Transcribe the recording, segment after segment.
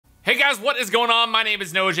guys, what is going on? My name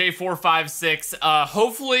is NoahJ456.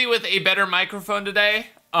 Hopefully with a better microphone today.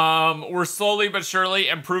 We're slowly but surely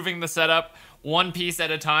improving the setup one piece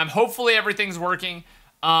at a time. Hopefully everything's working.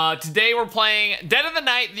 Today we're playing Dead of the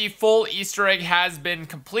Night. The full Easter egg has been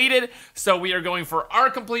completed, so we are going for our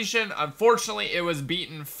completion. Unfortunately, it was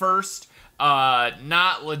beaten first.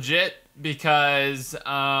 Not legit because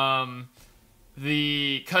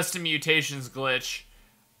the custom mutations glitch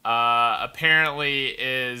apparently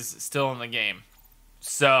is still in the game.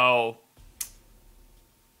 So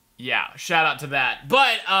yeah, shout out to that.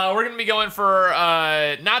 But we're gonna be going for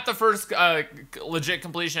not the first legit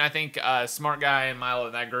completion. I think Smart Guy and Milo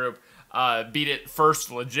in that group beat it first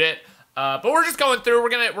legit. But we're just going through. We're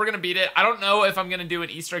gonna beat it. I don't know if I'm gonna do an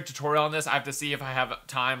Easter egg tutorial on this. I have to see if I have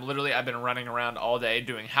time. Literally, I've been running around all day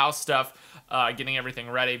doing house stuff, getting everything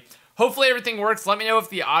ready. Hopefully everything works. Let me know if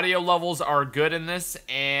the audio levels are good in this.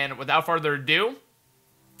 And without further ado,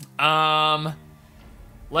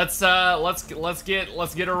 let's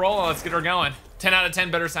get her rolling. Let's get her going. 10 out of 10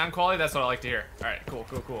 better sound quality. That's what I like to hear. All right, cool.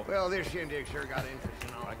 Well, this shindig sure got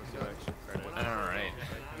interesting. All right.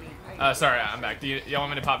 Sorry, I'm back. Do y'all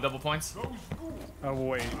want me to pop double points? Oh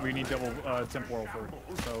wait, we need double temporal first.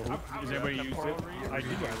 So, does anybody use it? I do.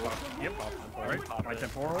 Yep. All right. My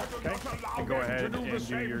temporal. Okay. And go ahead and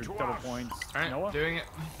do your double points. All right. Noah. Doing it.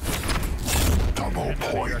 Double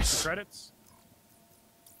points. Credits.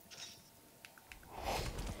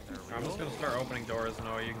 I'm just gonna start opening doors.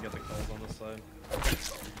 Noah, you can get the kills on this side.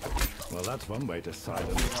 Well, that's one way to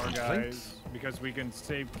silence Our complaints. guys, because we can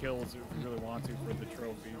save kills if we really want to for the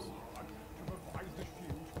trophies.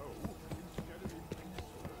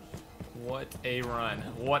 What a run.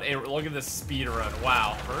 What a look at this speed run.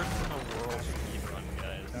 Wow. First in the world speed run,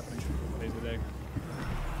 guys. Happening. Today's the day.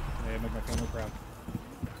 Hey, make my family proud.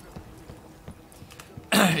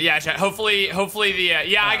 Yeah, chat. Hopefully the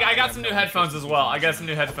yeah, I got some new headphones as well. I got some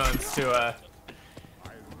new headphones to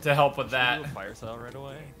help with that. Should we do a fire sale right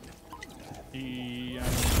away? We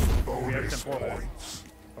have temporal.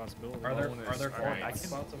 Possibility. Are there Alright. Fortnite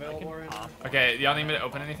spots available right now? Okay, y'all need me to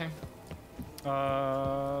open anything?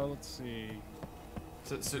 Let's see.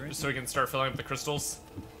 So we can start filling up the crystals?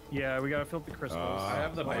 Yeah, we gotta fill up the crystals. I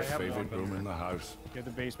have the my basement favorite open. room in the house. Get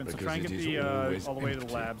the basement. So Because try and it get is the always all the way to the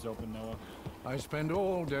empty. labs open, Noah. I spend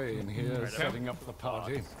all day in here setting up the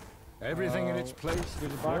party. Everything in its place,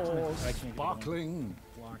 there's a box in it. floors I can't get it. sparkling.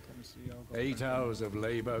 Block. Let me see. I'll go 8 find it. hours of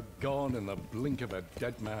labor gone in the blink of a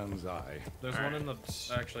dead man's eye. There's one in the.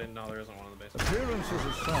 Actually, no, there isn't one in the basement. Appearances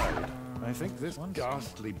aside, I think this one's-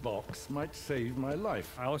 ghastly box might save my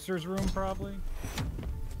life. Alistair's room, probably.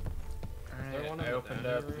 there one in I the opened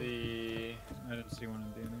dining up room? the... I didn't see one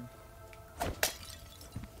in Danny.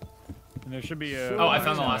 And there should be a. Oh, I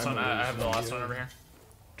found the last one. I have the last one over here.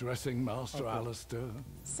 Dressing Master Alistair,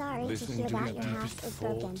 Sorry to listening hear to about his your house deepest is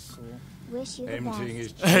broken. thoughts, Wish you the emptying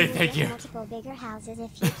his best. Hey, You thank will you. have multiple bigger houses if you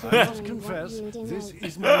keep I doing must what confess, you do this most.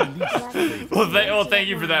 is my least Love you. favorite. Well, thank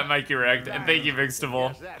you for that, Mike Erect, and thank you, Big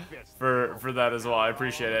Stable, for that as well. I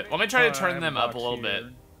appreciate it. Let me try to I turn have them a up a box little here.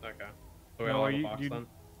 bit. Okay. So we Noah, all have a you- box you- then.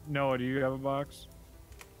 Noah, do you have a box?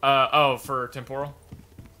 Oh, for temporal?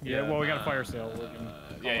 Yeah. Well, we got a fire sale.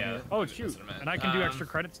 Yeah. Oh shoot! That's what I meant. And I can do extra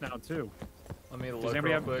credits now too. Let me Does look anybody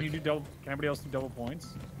real have? quick. Can you do double? Can anybody else do double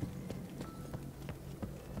points?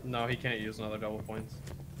 No, he can't use another double points.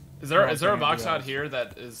 Is there Oh, a okay, box yeah. out here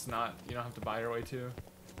that is not, you don't have to buy your way to?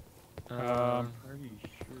 Pretty How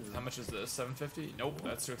sure. much is this? 750? Nope,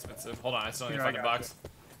 that's too expensive. Hold on, I still need Here, to I find a got box.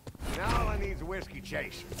 Now all I need is a whiskey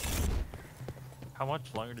chase. How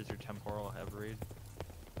much longer does your temporal have, Reed?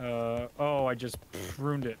 Oh, I just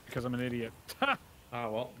ruined it because I'm an idiot. Oh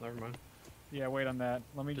well, never mind. Yeah, wait on that.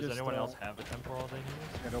 Let me Does just. anyone else have a temporal they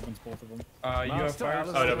use? It opens both of them. You have Master fire.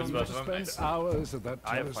 Alistair Oh, it opens both used of to them. spend Nice. hours at that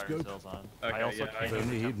I have fire telescope. sales on. Okay, I also yeah, can't If use only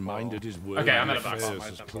the he'd temporal. minded his words Okay, I'm at a and box. affairs My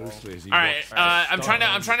as temporal. closely as he Alright, watched I'm trying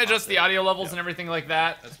to stars. adjust the audio levels and everything like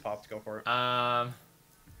that. It's popped. Go for it.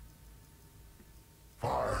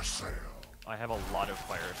 Fire sale. I have a lot of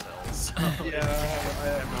fire sales. Yeah, I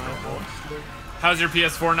have How's your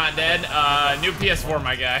PS4 not dead? New PS4,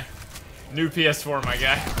 my guy. New PS4, my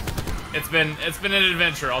guy. It's been an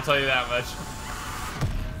adventure, I'll tell you that much.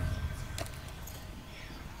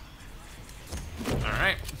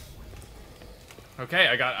 Alright. Okay,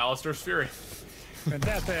 I got Alistair's Fury.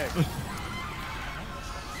 Fantastic.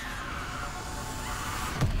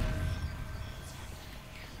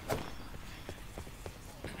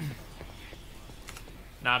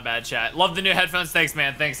 Not bad, chat. Love the new headphones. Thanks,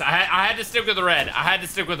 man. Thanks. I had to stick with the red. I had to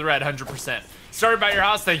stick with the red 100%. Sorry about your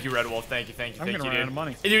house. Thank you, Red Wolf. Thank you, I'm thank you, gonna run dude. out of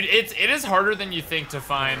money. Dude, it is harder than you think to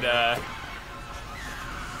find. Fire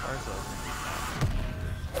sales.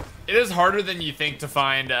 It is harder than you think to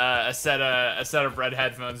find a set of red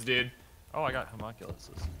headphones, dude. Oh, I got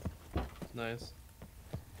homunculuses. Nice.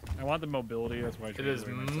 I want the mobility. That's why. It is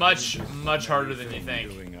much harder than you think.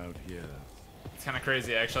 Doing out here. It's kind of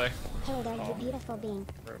crazy, actually. Hey there, you beautiful being.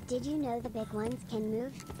 Did you know the big ones can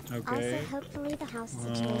move? Okay. Also, hopefully the house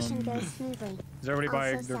situation goes smoothly. Does everybody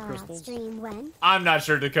buy Also, their saw crystals? Stream when? I'm not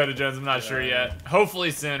sure, Dakota Jones. I'm not sure yet. Hopefully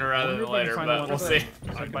sooner rather than later, but we'll see.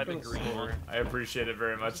 I buy the green one. I appreciate it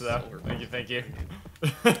very much, though. Thank you.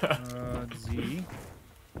 Z.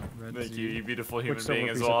 Red Thank Z. you, you beautiful Which human silver being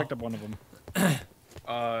as piece? I well. picked up one of them.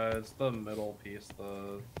 It's the middle piece.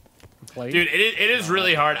 The Plate. Dude, it is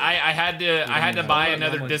really hard. I had to buy that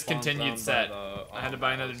another normally spawns discontinued down set. by the I had to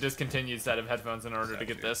buy another discontinued set of headphones in order to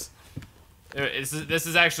get this. This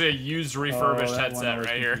is actually a used refurbished that one headset always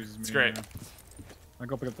right here. confuses It's me, great. yeah. I'll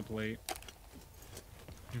go pick up the plate.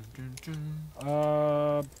 What's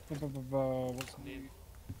the name?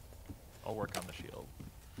 I'll work on the shield.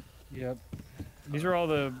 Yep. These are all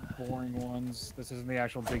the boring ones. This isn't the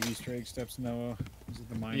actual big Easter egg steps, Noah. These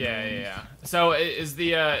are the minor ones. Yeah. So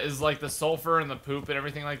is like the sulfur and the poop and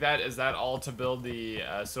everything like that? Is that all to build the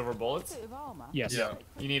silver bullets? Yes. yeah.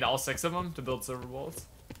 You need all 6 of them to build silver bullets?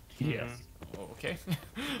 Yes. Oh, okay.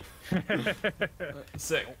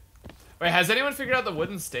 Sick. Wait, has anyone figured out the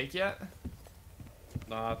wooden stake yet?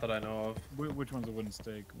 Not that I know of. Which one's a wooden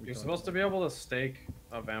stake? You're supposed to be able to stake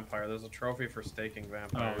a vampire. There's a trophy for staking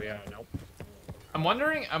vampires. Oh yeah, nope. I'm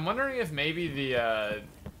wondering if maybe the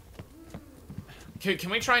can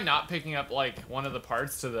we try not picking up like one of the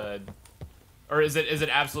parts to the, or is it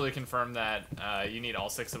absolutely confirmed that you need all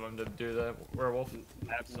 6 of them to do the werewolf?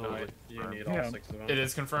 Absolutely. You need all 6 of them. It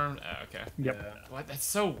is confirmed. Oh, okay. Yep. Yeah. What? That's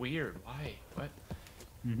so weird. Why? What?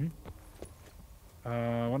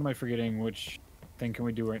 What am I forgetting? Which thing can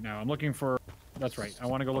we do right now? I'm looking for. That's right. I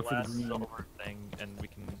want to go look for the last green. silver thing, and we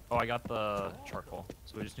can. Oh, I got the charcoal,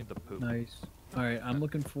 so we just need the poop. Nice. Alright, I'm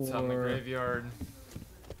looking for It's on the graveyard.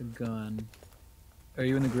 the gun. Are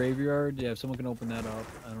you in the graveyard? Yeah, if someone can open that up.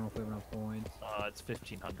 I don't know if we have enough points. It's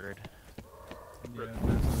 1500. Yeah.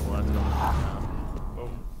 That's the last one.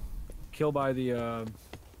 Boom. Kill by the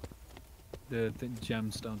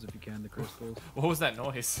gemstones if you can, the crystals. What was that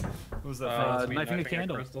noise? What was that? Uh, from? knifing a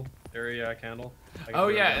candle. Crystal. Area candle. I can Oh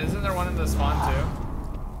do it yeah, again. isn't there one in the spawn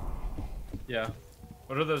too? Yeah.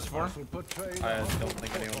 What are those for? I don't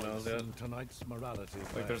think anyone knows yet. Tonight's morality.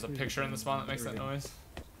 Like there's a picture in the spawn that makes that noise.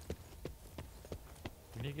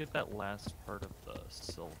 We need to get that last part of the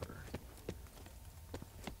silver.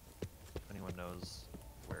 If anyone knows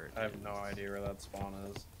where it is. I have no idea where that spawn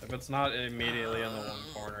is. If it's not immediately in the one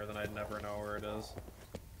corner, then I'd never know where it is.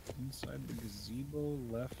 Inside the gazebo,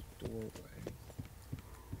 left doorway.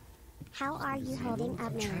 How are you holding up,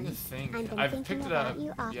 I'm trying to man? think. I've been I've thinking picked it about up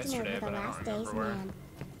you often yesterday, over the but I don't last days, remember where. man.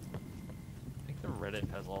 I think the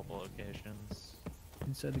Reddit has all the locations.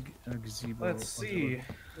 Inside the gazebo. Let's see. It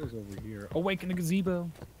goes over here. Awake in the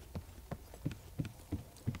gazebo.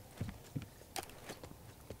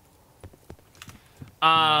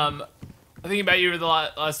 Thinking about you for the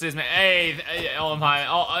last days, man. Hey, Elam,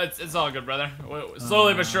 hi. It's all good, brother.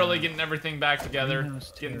 Slowly but surely getting everything back together,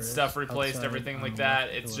 Greenhouse getting terrace, stuff replaced, outside, everything like on that.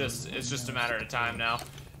 left It's door, just a matter of time now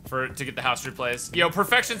to get the house replaced. Yo,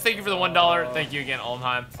 Perfections, thank you for the $1. Thank you again,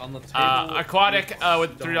 Olmheim. On the table. Aquatic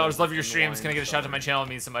with $3. Love your streams. Can I get a shout out to my channel? It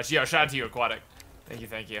means so much. Yo, shout out to you, Aquatic. Thank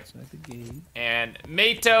you. Inside the gate. And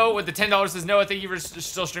Mato with the $10 says, Noah, thank you for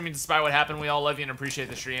still streaming despite what happened. We all love you and appreciate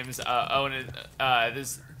the streams. Owen,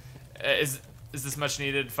 is this much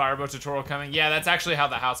needed fireboat tutorial coming? Yeah, that's actually how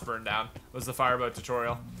the house burned down, was the fireboat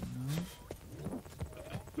tutorial.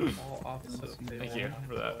 All opposite of table. Thank you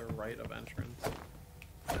for that. Right of entrance.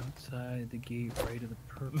 Outside the gate, right of the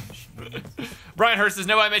perp machine. Brian Hurst says,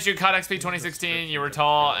 Noah, I met you at COD XP 2016. You were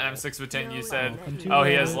tall, and I'm 6'10". You said, oh,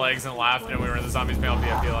 he has legs, and laughed, and we were in the Zombies Panel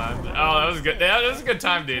VIP Lounge. Oh, that was good. That was a good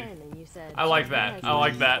time, dude. I like that. I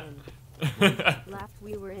like that. Left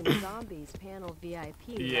we were in Zombies Panel VIP.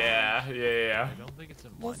 Yeah. I don't think it's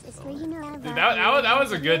in one. This is where you know I love Dude, that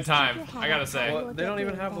was a you. good Just keep time, your head I gotta up, say. you Well, will they get don't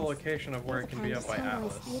even through have the this. location of where it can be up by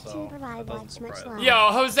Atlas, so that doesn't surprise me. Yo,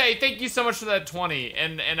 Jose, thank you so much for that 20,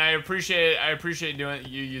 and I appreciate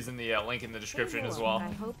you using the link in the description as well,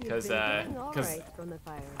 because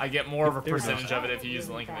I get more of a percentage of it if you use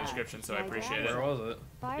the link in the description, so I appreciate it. Where was it?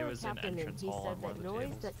 It was in entrance hall on one of the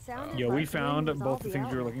tables. Yeah, we found both the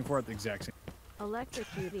things we were looking for at the exact same.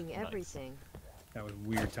 Electrocuting everything. That was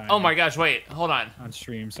weird time. Oh my gosh, wait, hold on. On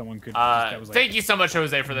stream, someone could. That was like, Thank you so much,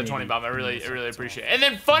 Jose, for the 20 bomb. I really appreciate it. And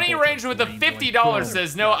then Funny Both Ranger with the lanes, like, $50 boom.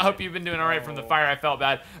 says, "No, I hope you've been doing all right from the fire. I felt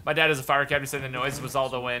bad. My dad is a fire captain. Said the noise was all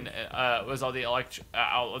the wind, was all the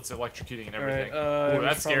electrocuting and everything. Alright, Ooh,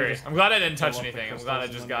 that's scary. I'm glad I didn't touch anything. I'm glad I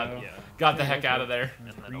just got the heck out of there.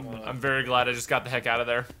 I'm very glad I just got the heck out of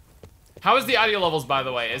there. How is the audio levels, by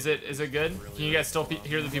the way? Is it good? Can you guys still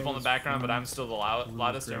hear the people in the background, but I'm still the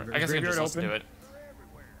loudest? I guess I can just listen to it.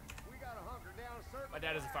 My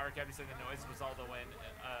dad is a fire captain. Said the noise was all the wind,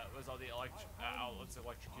 was all the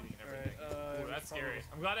electrocuting and everything. Ooh, that's scary.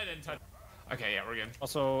 I'm glad I didn't touch. Okay, yeah, we're good.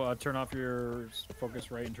 Also, turn off your focus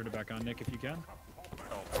right and turn it back on, Nick, if you can.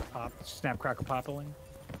 Oh, pop, snap, crackle, popping.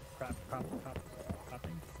 Popping.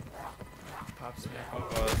 Pop snap.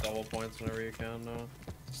 Pop double points whenever you can. No.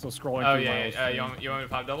 Still scrolling. Oh through yeah, Miles' you want me to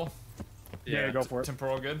pop double? Yeah, go for it.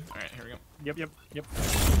 Temporal good. All right, here we go. Yep.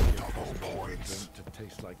 Double points to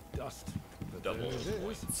taste like dust. But Double there it is.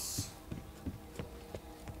 points.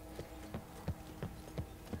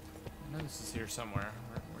 I know this is here somewhere.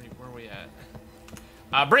 Where are we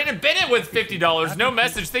at? Brandon Bennett with $50. No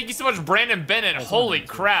message. Thank you so much, Brandon Bennett. Holy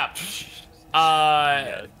crap.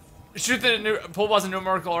 Shoot the new pull balls in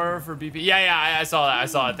numerical order for BP. Yeah, I saw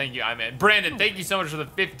that. Thank you, man. Brandon, thank you so much for the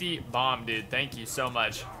 50 bomb, dude. Thank you so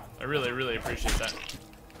much. I really appreciate that.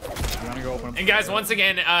 Go open and guys, once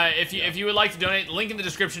again, if you would like to donate, link in the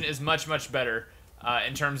description is much better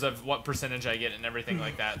in terms of what percentage I get and everything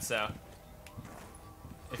like that. So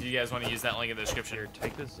if you guys want to use that link in the description, Here,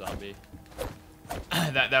 take this zombie.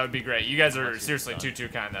 that would be great. You guys are seriously too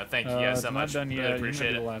kind though. Thank you guys so much. Not done Really yet.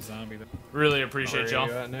 appreciate You might be it. the last zombie, though. Really appreciate Where are y'all.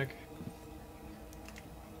 you at, Nick?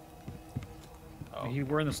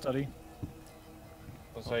 We're in the study.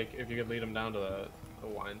 It's like if you could lead him down to the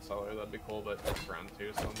wine cellar, that'd be cool. But it's round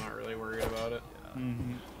 2, so I'm not really worried about it. Yeah.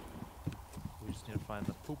 We just need to find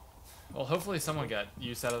the poop. Well, hopefully someone got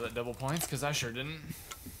use out of that double points because I sure didn't.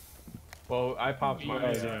 Well, I popped my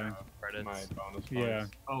my Credits. bonus points. Yeah.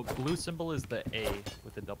 Oh, blue symbol is the A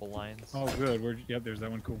with the double lines. Oh, good. Yep, there's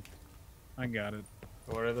that one. Cool. I got it.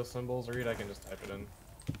 What are the symbols, Reed? I can just type it in.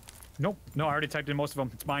 Nope. No, I already typed in most of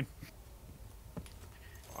them. It's mine.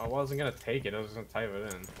 I wasn't gonna take it. I was just gonna type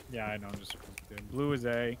it in. Yeah, I know. Just blue is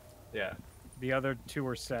A. Yeah. The other two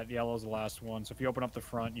are set. Yellow's the last one. So if you open up the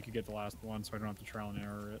front, you could get the last one, so I don't have to trial and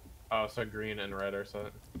error it. Oh, so green and red are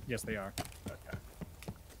set. Yes, they are. Okay.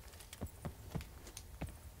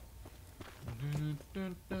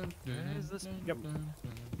 Is this? Yep.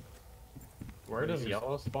 Where does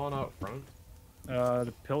yellow spawn out front?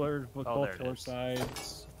 The pillar, both there it pillar is.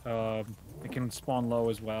 sides. It can spawn low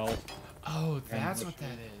as well. Oh, that's what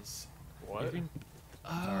that is. What? Oh.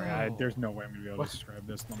 Sorry, there's no way I'm gonna be able to describe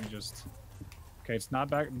this. Let me just. Okay, it's not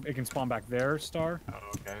back. It can spawn back there, Star. Oh,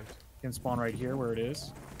 okay. It can spawn right here where it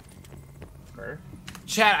is. Where?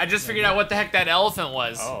 Chat, I just figured out what the heck that elephant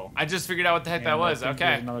was. Oh. I just figured out what the heck that And I was. think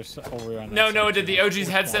Okay. there's another over on that No, side. did the OG's Which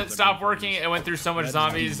headset ones? stop working? It went through so much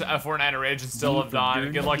zombies, Fortnite Rage, and still lived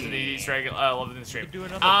on. Good luck to the Easter egg. Love the stream. Do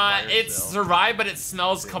another fire It's sale. survived, but it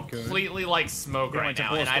smells completely like smoke Yeah, right my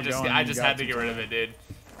now, and tempora's still I going, just you had got to to get rid of it, dude.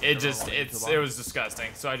 It was disgusting.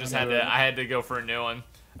 So I just I had to go for a new one,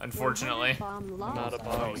 unfortunately. Bomb Not a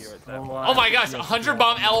lost. bomb. Oh my gosh, 100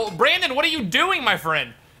 bomb L. Brandon, what are you doing, my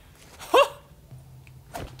friend?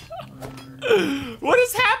 What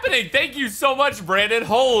is happening? Thank you so much, Brandon.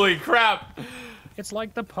 Holy crap. It's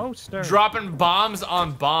like the poster. Dropping bombs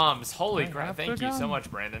on bombs. Holy I crap. have Thank to you so go. much,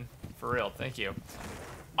 Brandon. For real. Thank you.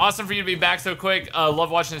 Awesome for you to be back so quick. Love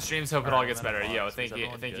watching the streams. Hope it all gets better. Yo, thank you,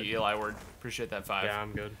 Eli Word. Appreciate that 5. Yeah,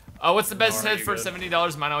 I'm good. What's the best How are head you for good?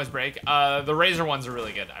 $70? Mine always break. The Razor ones are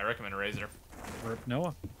really good. I recommend a Razor. Rip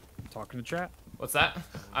Noah. Talking to chat. What's that?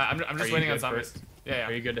 I'm Are just you waiting on good zombies. first? Yeah.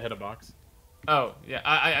 Are you good to hit a box? Oh yeah.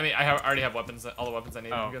 I mean I already have weapons. All the weapons I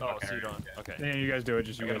need. Oh, I'm good. okay. So you don't. Okay. Yeah, you guys do it.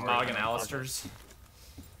 Just you I got guys. a Mog and Alistairs.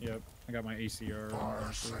 Yep. I got my ACR.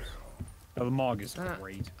 Oh, the Mog is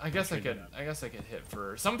great. I guess I could hit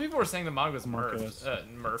for. Some people were saying the Mog was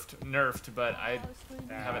nerfed, but I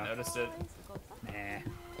haven't noticed it.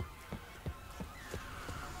 Nah.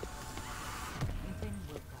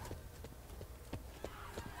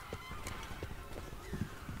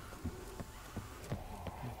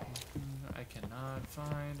 I cannot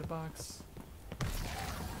find a box.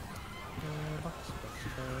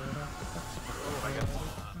 Oh, I got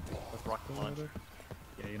with rocket launch.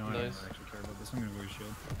 Yeah, you know I don't actually care about this. I'm gonna lose shit.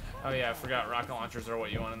 Oh yeah, I forgot rocket launchers are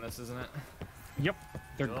what you want in this, isn't it? Yep.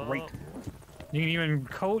 They're great. You can even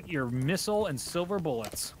coat your missile and silver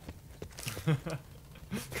bullets.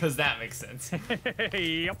 Because that makes sense.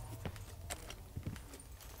 Yep.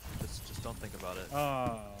 Just don't think about it.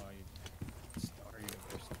 Oh, you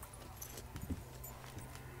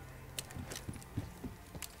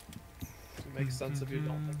makes sense if you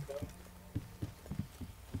don't think so.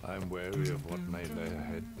 I'm wary of what may lay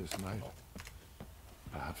ahead this night.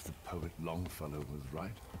 Perhaps the poet Longfellow was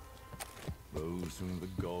right. Those whom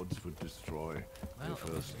the gods would destroy, Well, they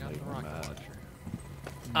first got make the rocket mad. launcher.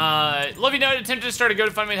 Lovey Note attempted to start a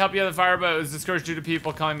GoFundMe to help you out of the fire, but it was discouraged due to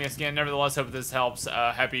people calling me a scam. Nevertheless, hope this helps.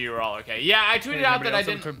 Happy you were all okay. Yeah, I tweeted out that I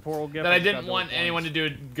didn't want anyone to do a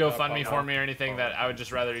GoFundMe for me or anything. That I would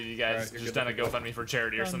just rather you guys just done a GoFundMe for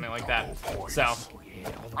charity or something like that. So,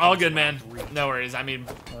 all good, man. No worries. I mean,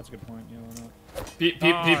 That's a good point. Yeah, why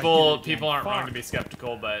not? people aren't wrong to be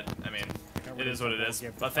skeptical, but I mean, it is what it is.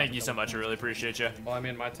 But thank you so much. I really appreciate you. Well, I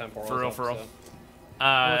mean, my temporal. For real, is for real. up, so-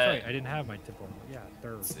 That's right. I didn't have my tip on. Yeah,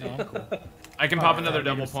 third. Oh, cool. I can pop another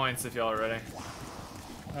double points if y'all are ready.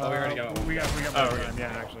 Oh, we already got one. We got Oh, more time.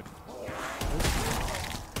 Yeah, actually.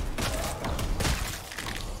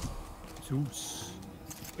 Zeus.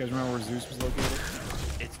 You guys remember where Zeus was located?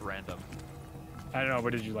 It's random. I don't know,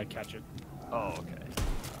 but did you like catch it? Oh, okay.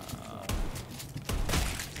 I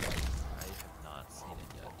have not seen it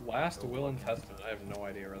yet. Last Will and Testament. I have no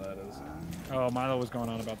idea where that is. Oh, Milo was going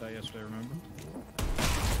on about that yesterday. Remember?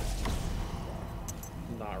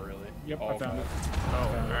 Not really. Yep, Oh, I found okay. it.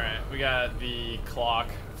 Oh, all right. We got the clock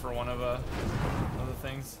for one of the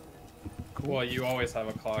things. Well, you always have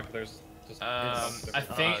a clock. There's just. I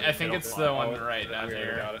think it's the one right down we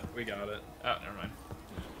here. got it. We got it. Oh, never mind.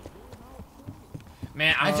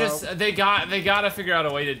 Man, I just they gotta figure out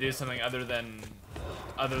a way to do something other than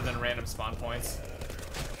random spawn points.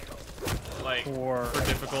 Like for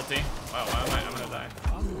difficulty. Wow, I'm gonna die.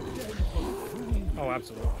 Oh,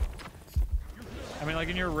 absolutely. I mean, like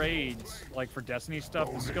in your raids, like for Destiny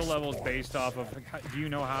stuff, the skill level is based off of. Do you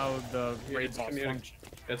know how the raid boss functions?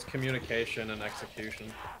 It's communication and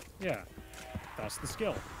execution. Yeah, that's the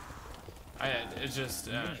skill. It's just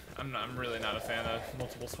I'm really not a fan of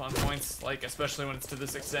multiple spawn points, like especially when it's to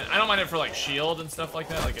this extent. I don't mind it for like shield and stuff like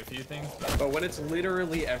that, like a few things. But when it's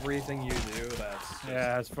literally everything you do, that's just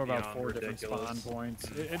It's for about 4 ridiculous. different spawn points.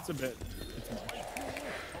 It's a bit. It's much.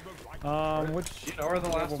 Which you know where the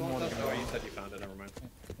last level one more was? to Oh, go? you said you found it. Never mind.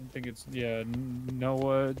 I think it's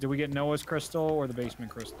Noah. Did we get Noah's crystal or the basement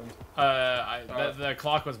crystal? The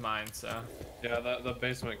clock was mine, so. Yeah, the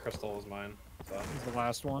basement crystal is mine. So. Is the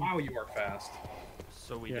last one? Wow, you are fast.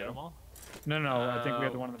 So we did them all? No, I think we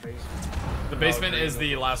had the one in the basement. The basement is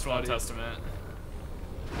the last one, Testament.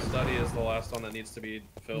 Study is the last one that needs to be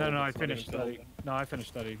filled. No, I It's not finished even filled. study. No, I finished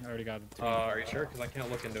study. I already got it. Are you sure? Because I can't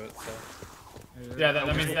look into it. So. Yeah,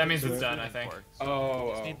 that means it's done, I think. We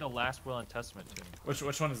just need the last Will and Testament tune. Which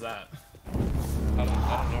one is that? I don't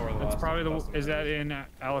know where the That's last probably one the. Is that in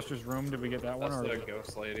Alistair's room? Did we get that one? That's Or the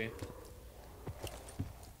ghost lady.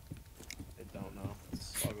 I don't know.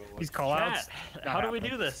 I'll go look. these call outs. How do we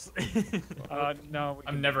do this? No.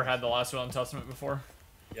 I've never had the last Will and Testament before.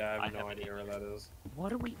 Yeah, I have no idea where that is.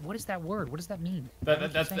 What is that word? What does that mean?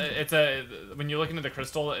 It's a when you look into the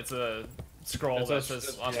crystal, it's a scroll that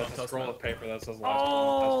says last Will and it's a scroll Testament. of paper that says last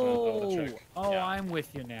Will and Testament of the chick. Oh, Yeah. I'm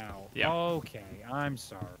with you now. Yeah. Okay, I'm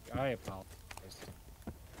sorry. I apologize.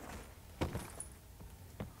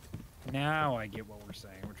 Now I get what we're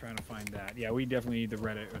saying. We're trying to find that. Yeah, we definitely need the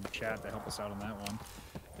Reddit or the chat to help us out on that one.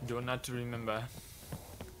 Do not to remember.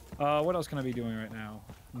 What else can I be doing right now?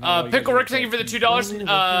 Pickle Rick, thank you for the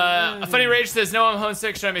 $2. A funny rage says, "No, I'm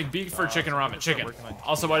homesick. Should I make beef or chicken ramen? Chicken."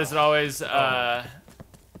 Also, why does it always?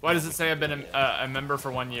 Why does it say I've been a member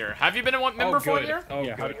for 1 year? Have you been a member for 1 year? Oh,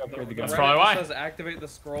 Yeah, how good. do you upgrade the The gun? That's probably why. Reddit says activate the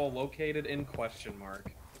scroll located in question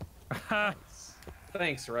mark.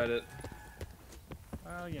 Thanks, Reddit.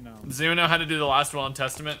 Well, you know. Does anyone know how to do the last Will and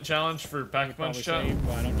Testament challenge for Pack Punch Shot?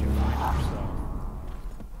 Why don't you find yourself?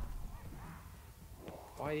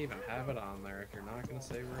 Why even have it on there if you're not gonna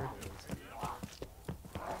say where it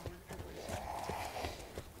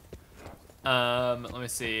is? Let me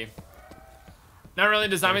see. Not really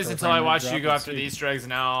into zombies until I watched you go after the Easter eggs.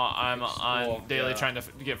 Now I'm on daily trying to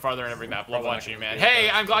get farther in every map. Love watching you, man. Hey,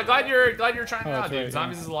 I'm glad you're trying it out, dude.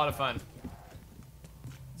 Zombies is a lot of fun.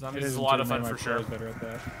 Zombies is a lot of fun for sure.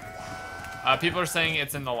 People are saying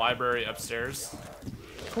it's in the library upstairs.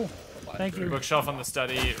 Cool. Thank you. Bookshelf on the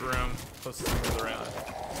study room, closest to the railing.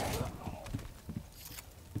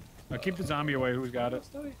 Now keep the zombie away. Who's got it?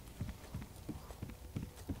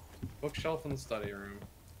 Bookshelf in the study room.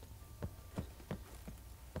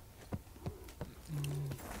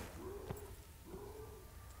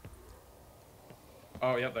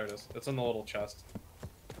 Oh, yep, there it is. It's in the little chest.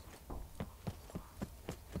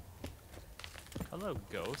 Hello,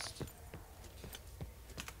 ghost.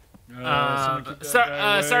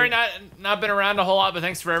 Sorry, not been around a whole lot, but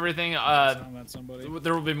thanks for everything.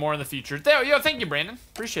 There will be more in the future. Yo, thank you, Brandon.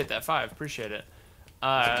 Appreciate that 5. Appreciate it.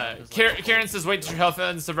 Karen says, "Wait till your health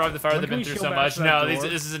and survive the fire they've been through so much." No,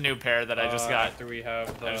 this is a new pair that I just got. After we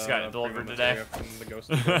have I just got it delivered today. From the ghost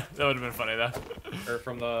that would have been funny though. Or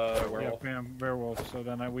from the werewolf. Yeah, werewolf. So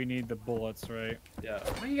then we need the bullets, right? Yeah.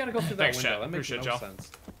 Why you gotta go through that Thanks, window? chat. That makes Appreciate no y'all.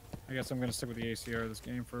 sense. I guess I'm gonna stick with the ACR this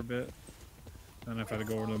game for a bit. Then if I had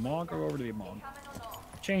to go over to the Mog, I'll go over to the Mog.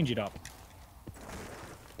 Change it up.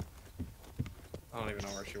 I don't even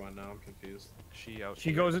know where she went now. I'm confused. She goes.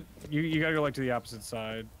 You gotta go like to the opposite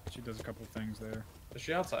side. She does a couple things there. Is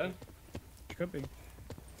she outside? She could be. I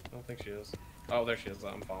don't think she is. Oh, there she is.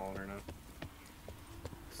 I'm following her now.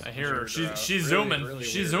 I hear her. She's Really, zooming. really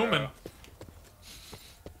She's weird, zooming. What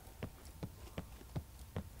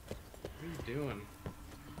are you doing?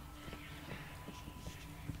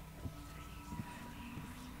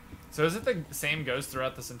 So is it the same ghost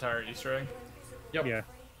throughout this entire Easter egg? Yep. Yeah.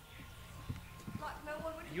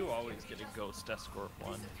 You always get a ghost escort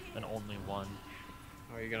one, and only one.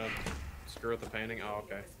 Oh, are you gonna screw with the painting? Oh,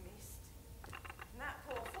 okay.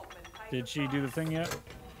 Did she do the thing yet?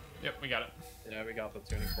 Yep, we got it. Yeah, we got the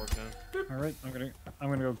tuning fork now. All right, I'm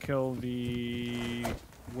gonna go kill the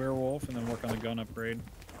werewolf and then work on the gun upgrade.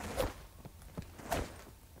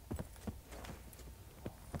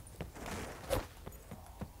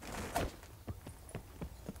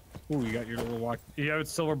 Ooh, you got your little you have a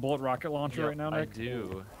silver bullet rocket launcher right now, Nick? I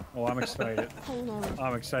do. Oh, I'm excited. Hey, no.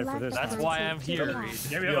 I'm excited for this. That's why I'm here, Reed.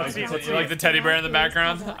 You like the teddy bear in the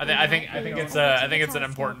background? I think it's an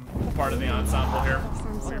important part of the ensemble here.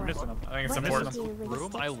 Oh, you're missing them. I think it's important.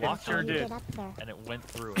 Room, I walked Sure did. and it went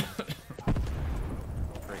through it.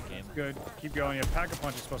 Great game. Good. Keep going. Yeah,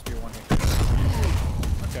 Pack-a-Punch is supposed to be a one-hit.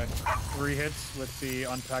 Okay. 3 hits with the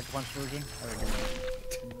unpack-a-punch version.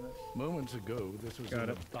 Moments ago, this was Got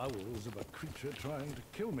in it. the bowels of a creature trying to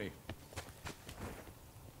kill me.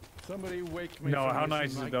 Somebody wake me. No, from how this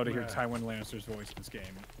nice is it though to hear nightmare. Tywin Lannister's voice in this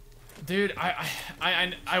game? Dude,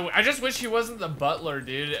 I just wish he wasn't the butler,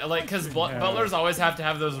 dude. Like, cause butlers always have to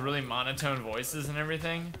have those really monotone voices and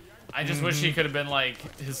everything. I just wish he could have been like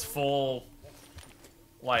his full,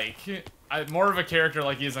 like, more of a character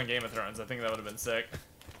like he is on Game of Thrones. I think that would have been sick.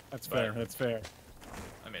 That's fair. That's fair.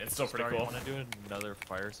 I mean, it's still pretty Sorry, cool. Want to do another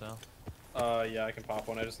fire cell? Yeah, I can pop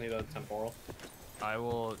one. I just need a temporal. I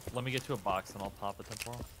will. Let me get to a box and I'll pop a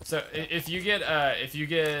temporal. So if you get a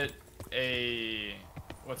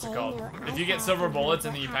what's it called? If you get silver bullets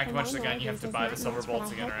and then you pack-a-punch the gun, you have to buy the silver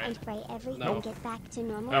bullets again, right? No.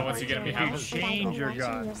 Oh, once you get them, you have If to. you change your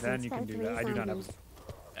gun, then you can do that. I do not have.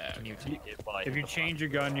 Can you take it? But I If hit you the change your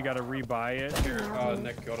gun, you gotta rebuy it.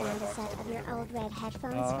 Nick, go to that box. Set of your old red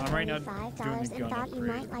headphones I'm for right now $5 doing the and gun thought you upgrade.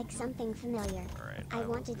 might like something familiar. Alright, I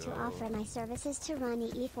wanted to offer my services to run the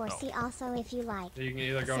E4C Oh. also if you like. You can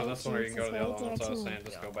either go to this one or you can go to the other one. So I was saying,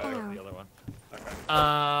 just go back. the other one.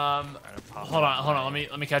 Hold on.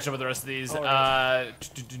 Let me catch up with the rest of these. Oh,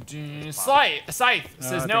 Scythe says, I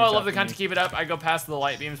 "No, think I it's love the up to content. me. Keep it up. I go past the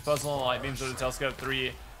light beams puzzle and the light beams or the telescope.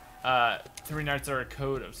 Three nights are a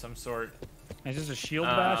code of some sort. Is this a shield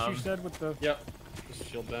bash you said with the? Yep. Just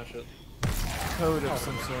shield bash it. Code of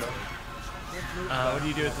some sort. What do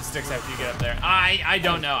you do with the sticks after you get up there? I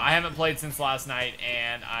don't know. I haven't played since last night,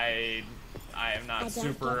 and I am not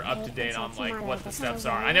super up to date on like what the steps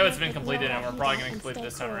are. I know it's been completed, and we're probably gonna complete it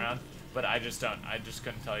this time around. But I just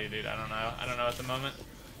couldn't tell you, dude. I don't know. I don't know at the moment.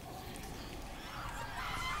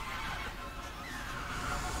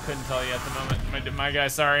 Couldn't tell you at the moment, my guy.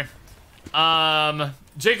 Sorry.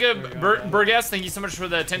 Jacob Burgess, thank you so much for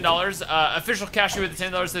the $10. Official cashier with the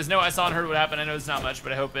 $10 says, "No, I saw and heard what happened. I know it's not much,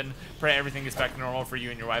 but I hope and pray everything gets back to normal for you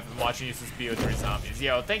and your wife. I've been watching you since BO3 Zombies."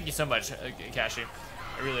 Yo, thank you so much, Cashy.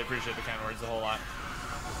 I really appreciate the kind words a whole lot.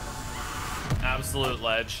 Absolute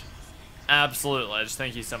ledge. Absolute ledge.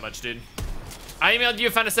 Thank you so much, dude. I emailed you,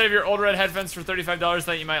 found a set of your old red headphones for $35.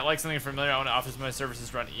 Thought you might like something familiar. I want to offer my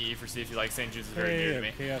services run E for see if you like St. Jude's is very dear to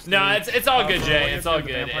me. No, it's all good, Jay. It's all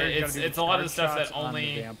good. It's a lot of the stuff that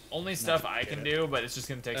only stuff I can do, but it's just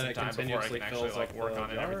gonna take some time before I can actually like work on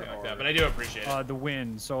it and everything like that. But I do appreciate it. The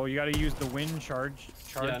wind. So you got to use the wind charge.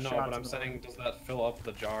 Yeah, no, but I'm saying, does that fill up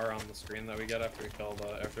the jar on the screen that we get after we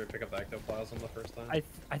pick up the ectoplasm the first time?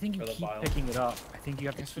 I think you keep picking it up. I think you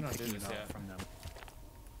have to keep picking it up from them.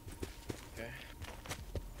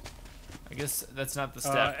 I I guess that's not the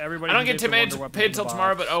step. Everybody I don't can get too Wonder paid, Weapons paid in the till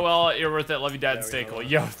tomorrow, box. but oh well, you're worth it. Love you, Dad, and stay we cool. will.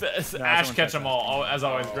 Yo, Ash someone catch said them all. As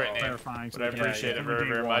always, Oh, great name. Clarifying, But I appreciate it Only very, day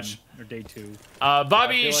very one much. Or day 2. Bobby I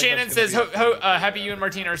feel like Shannon that's says, gonna be happy you and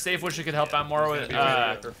Martine are safe. Wish you could help out more with.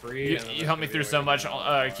 for free. You helped me through so much.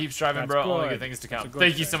 Keep striving, That's bro. Only good. good things to That's a come. good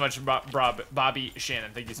Thank you thing. so much, Bobby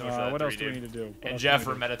Shannon. Thank you so much for that. What else three, do we dude. need to do? What And else Jeff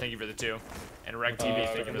do we Remeta, thank you for the 2. And Rec TV,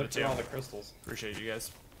 thank you for the Look 2. for all the crystals. Appreciate you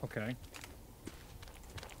guys. Okay.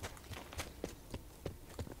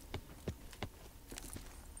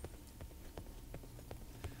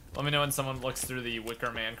 Let me know when someone looks through the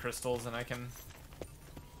Wicker Man crystals and I can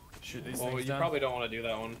shoot these Well, things you down. probably don't want to do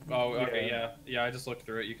that one. Oh, okay, yeah. I just looked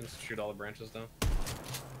through it. You can shoot all the branches down.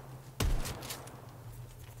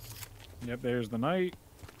 Yep, there's the knight.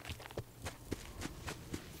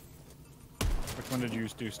 Which one did you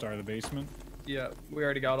do? Star the basement? Yeah, we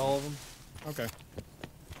already got all of them. Okay.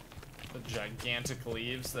 The gigantic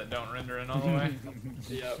leaves that don't render in all the way.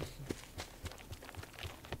 Yep.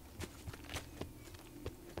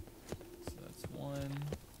 So that's 1.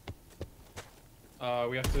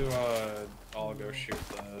 We have to all go shoot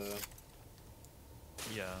the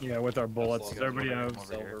Yeah. Yeah, with our bullets. That's Does everybody over have here.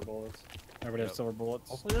 silver bullets. everybody have silver bullets?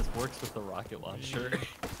 Hopefully this works with the rocket launcher.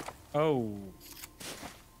 Oh.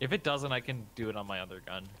 If it doesn't, I can do it on my other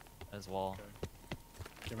gun as well. Do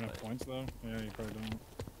you have enough points though? Yeah, you probably don't.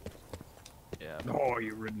 Yeah. No,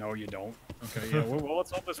 you don't. Okay, yeah. Well,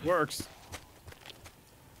 let's hope this works.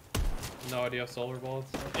 No idea silver bullets?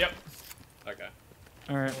 Yep. Okay.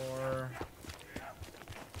 All right. 4.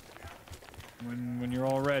 When you're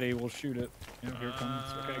all ready, we'll shoot it. Yep, here it comes.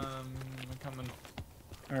 Okay. I'm coming.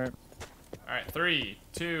 All right. All right, 3,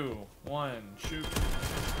 2, 1, shoot.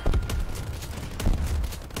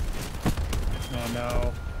 Oh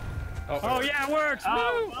no. Oh yeah, it works!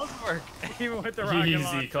 Oh, Woo! it does work. Even with the rocket Easy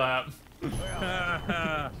launcher. clap. So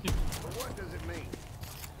what does it mean?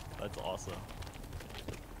 That's awesome.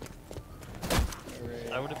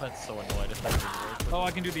 I would have been so annoyed if that didn't work. Oh,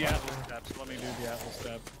 I can do the Atlas step. So let me do the Atlas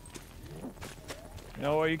step.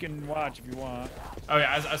 No, you can watch if you want. Oh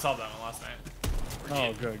yeah, I saw that one last night.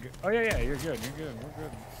 Oh, good. Oh yeah, you're good. You're good. We're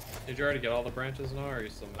good. Did you already get all the branches now, or are you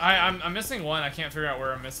still missing? I'm missing one. I can't figure out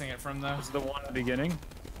where I'm missing it from though. This is the one at the beginning.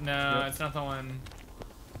 No, Yep. it's not the one.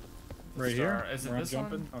 Right here. Is it Where I'm this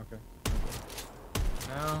jumping? one? Okay.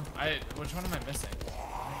 No, which one am I missing?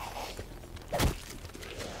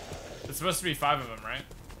 It's supposed to be 5 of them, right?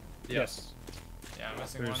 Yes. Yeah, I'm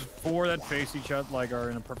missing There's one. 4 that face each other, like are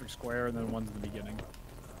in a perfect square, and then one's in the beginning.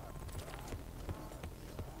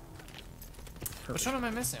 Which one am I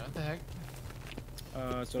missing? What the heck?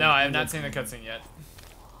 So No, I have not seen the cutscene yet.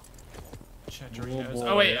 boy.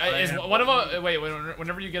 Oh wait, I is have- one of them? Wait,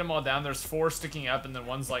 whenever you get them all down, there's 4 sticking up, and then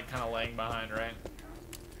one's like kind of laying behind, right?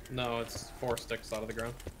 No, it's 4 sticks out of the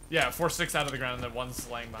ground. Yeah, 4 sticks out of the ground, and then one's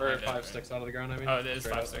laying behind. Or it, 5 right? sticks out of the ground, I mean. Oh, it is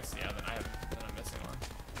Straight 5 up. sticks. Yeah, then I'm missing one.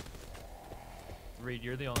 Reed,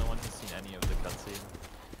 you're the only one who's seen any of the cutscene.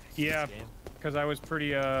 Yeah, This game. because I was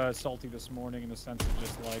pretty salty this morning in the sense of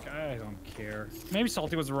just like, I don't care. Maybe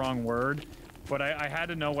salty was the wrong word, but I had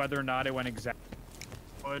to know whether or not it went exactly.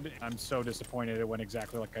 I'm so disappointed it went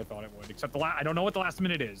exactly like I thought it would. Except I don't know what the last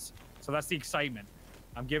minute is, so that's the excitement.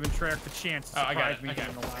 I'm giving Treyarch the chance to Oh, I got surprise it. me Okay,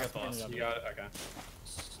 in the I got last the minute last. of You it. got it? Okay.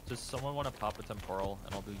 Does someone want to pop a temporal,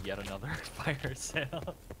 and I'll do yet another fire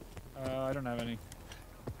sale? I don't have any.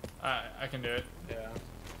 I can do it. Yeah.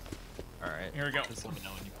 Alright. Here we go. Just let me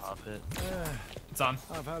know when you pop it. It's on.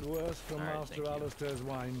 I've had worse from Alright, Master thank you. Alistair's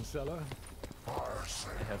wine cellar.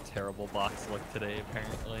 I have terrible box luck today,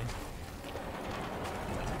 apparently.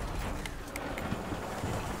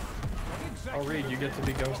 Oh, Reed, you get to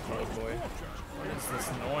be ghost mode, boy. What is this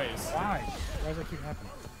noise? Why? Why does that keep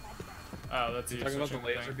happening? Oh, that's you Talking about the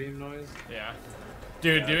switching laser thing. beam noise? Yeah.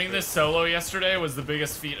 Dude, Yeah, doing true. this solo yesterday was the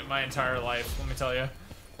biggest feat of my entire life, let me tell you.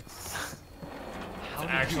 How did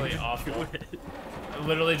actually you even awful. do it?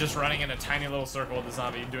 Literally just running in a tiny little circle with the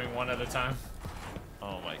zombie, doing one at a time.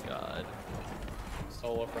 Oh my god.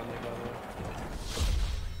 Solo friendly, by the way.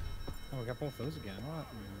 Oh, we got both those again. What?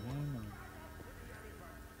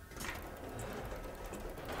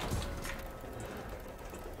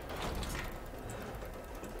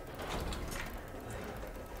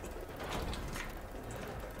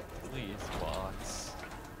 Please, box.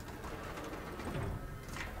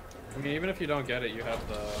 I mean, even if you don't get it, you have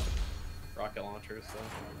the rocket launcher, so.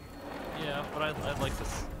 Yeah, but I'd like to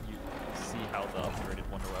see how the upgraded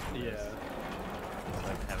Wonder Weapon is. Yeah. 'Cause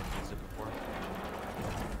I haven't used it before.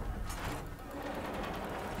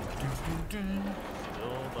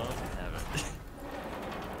 Still doesn't have it.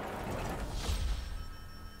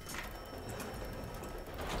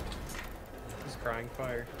 Just crying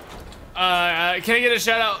fire. Can I get a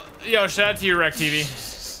shout out? Yo, shout out to you, Rec TV.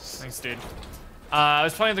 Thanks, dude. I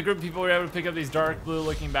was playing with a group of people. We were able to pick up these dark blue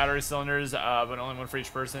looking battery cylinders, but only one for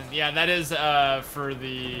each person. Yeah, that is for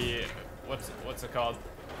the what's it called?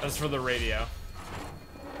 That's for the radio.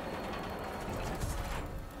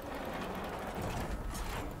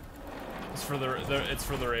 It's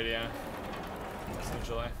for the radio,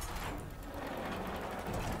 essentially.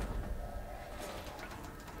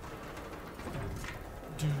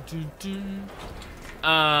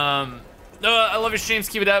 No, I love your streams.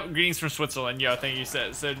 Keep it up. Greetings from Switzerland. Yo, thank you,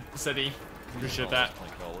 said he. Appreciate that.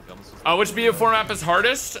 Which BO4 map is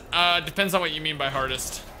hardest? Depends on what you mean by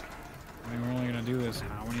hardest. I mean, we're only gonna do this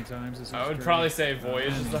how many times? This I would probably say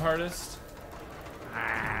Voyage is the hardest.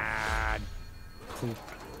 Ah, cool.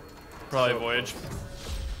 Probably Voyage.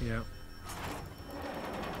 Yep.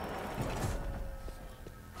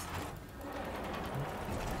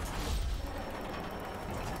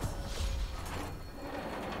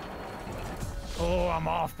 Oh, I'm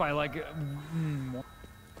off by like. I'm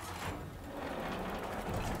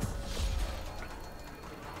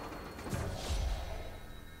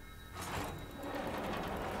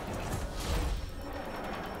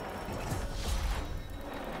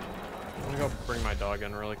gonna go bring my dog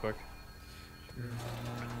in really quick.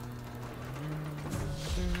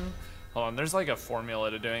 Hold on, there's like a formula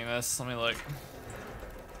to doing this. Let me look.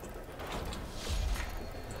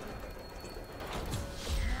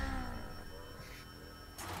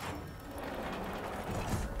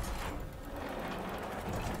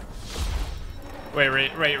 Wait.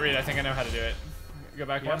 I think I know how to do it. Go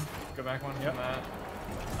back one. Go back one from that.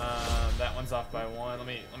 That one's off by one. Let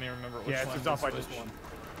me remember which one. Yeah, it's off by just one.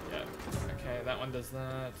 Yeah. Okay, that one does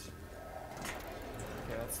that.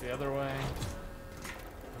 Okay, that's the other way.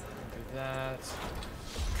 Do that. Do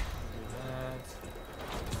that.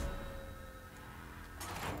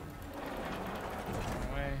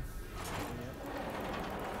 Wrong way.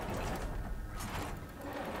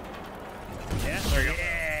 Yeah. There we go.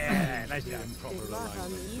 Yeah. Nice job.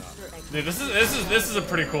 Dude, this is a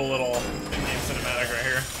pretty cool little in-game cinematic right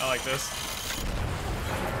here. I like this.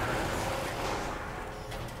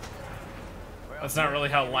 That's not really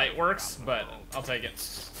how light works, but I'll take it.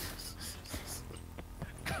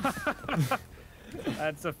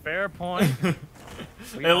 That's a fair point.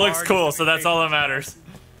 It looks cool, so that's all that matters.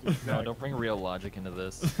 No, don't bring real logic into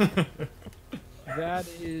this. That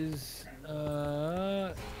is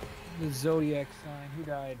the zodiac sign. Who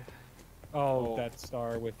died? Oh, that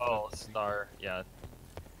star with. Oh, star. Yeah.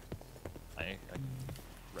 I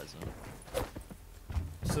resonate.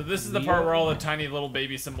 So this is the part where all the tiny little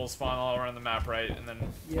baby symbols spawn all around the map, right? And then.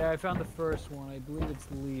 Yeah, I found the first one. I believe it's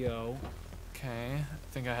Leo. Okay,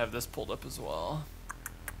 I think I have this pulled up as well.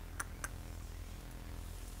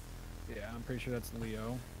 Yeah, I'm pretty sure that's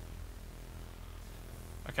Leo.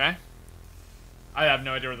 Okay. I have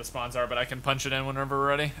no idea where the spawns are, but I can punch it in whenever we're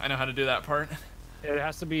ready. I know how to do that part. It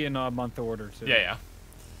has to be in a month order too. Yeah.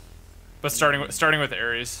 But starting with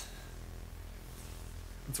Aries.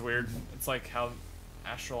 It's weird. It's like how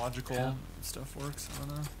astrological stuff works. I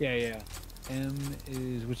don't know. Yeah. M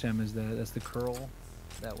is, which M is that? That's the curl.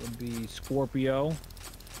 That would be Scorpio.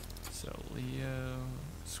 So Leo,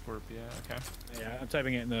 Scorpio. Okay. Yeah, I'm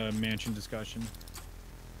typing it in the mansion discussion.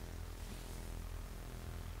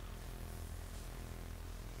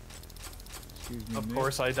 Excuse me. Of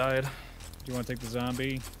course I died. Do you want to take the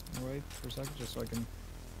zombie away for a second, just so I can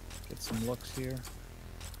get some looks here?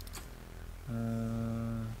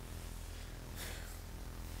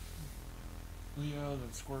 Leo,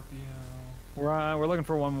 then Scorpio. We're looking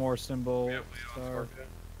for one more symbol. Yep, Star.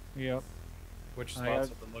 Yep. Which I spots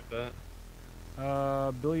have been looked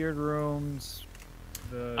at? Billiard rooms.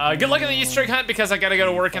 Good luck in the Easter egg hunt because I gotta go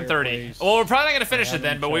to work in 30. Well, we're probably not gonna finish it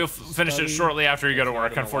then, but we'll finish it shortly after you go to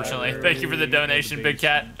work, unfortunately. Thank you for the donation, Big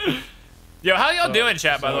Cat. Yo, how y'all doing,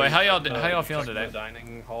 chat? By the way, how y'all feeling today? The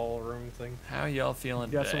dining hall room thing. How y'all feeling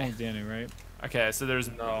That's today? someone's Danny, right? Okay, so there's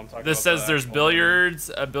No, I'm talking this about says the there's actual billiards,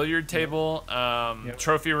 a billiard table,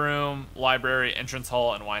 trophy room, library, entrance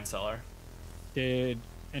hall, and wine cellar. Did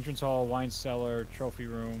entrance hall, wine cellar, trophy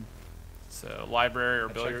room. So library or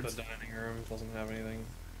I billiards. checked the dining room. Doesn't have anything.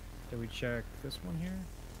 Did we check this one here?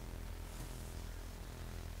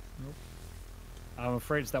 Nope. I'm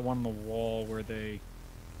afraid it's that one on the wall where they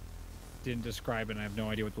didn't describe it and I have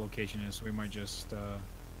no idea what the location is, so we might just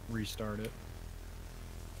restart it.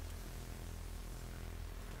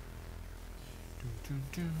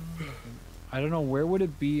 I don't know, where would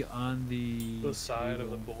it be on The side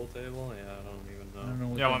of the pool table? Yeah, I don't even know. I don't know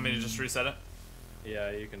what Yeah, that want me to means. just reset it?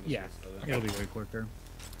 Yeah, you can just Yeah, reset it. it'll be way quicker.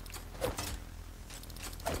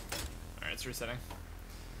 Alright, it's resetting.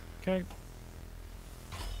 Okay.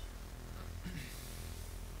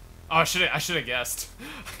 Oh, I should have guessed.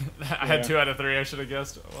 I had 2 out of 3. I should have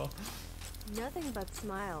guessed. Well. Nothing but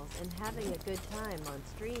smiles and having a good time on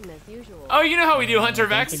stream as usual. Oh, you know how we do Hunter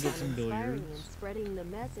Vex? Inspiring and spreading the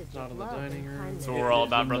message of love and kindness. That's what we're all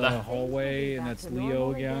about, brother. In the hallway, and that's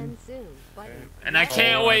Leo again. And I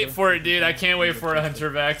can't wait for it, dude. I can't wait for a Hunter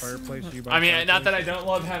Vex. I mean, not that I don't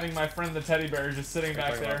love having my friend the teddy bear just sitting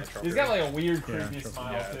back there. He's got like a weird, creepy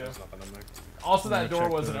smile too. Also, that door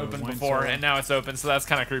wasn't open before, and now it's open, so that's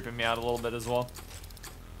kind of creeping me out a little bit as well.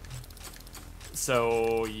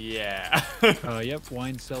 So yeah. Yep,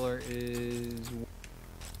 wine cellar is.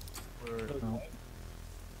 Oh.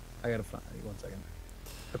 I gotta find. 1 second.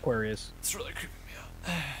 Aquarius. It's really creeping me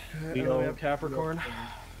out. Leo, we have Capricorn.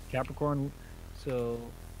 Capricorn. So,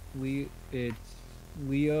 it's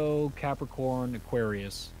Leo, Capricorn,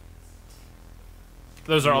 Aquarius.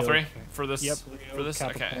 Those are all Leo. 3 for this. Yep. Leo, for this.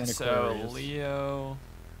 Capricorn, Okay. So Aquarius. Leo.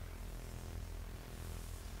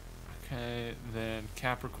 Okay, then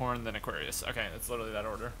Capricorn, then Aquarius. Okay, that's literally that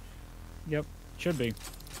order. Yep. Should be.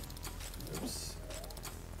 Oops.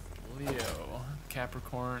 Leo.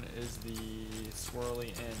 Capricorn is the swirly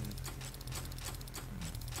N.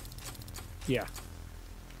 Yeah.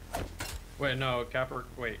 Wait, no,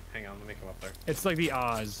 wait, hang on, let me come up there. It's like the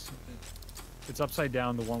Oz. It's upside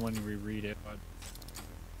down, the one when you reread it, but.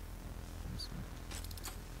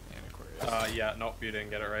 And Aquarius. Yeah, nope, you didn't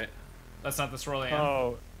get it right. That's not the swirly N.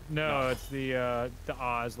 Oh, no, it's the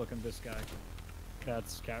Oz looking this guy.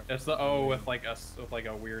 That's Cap. It's the O with like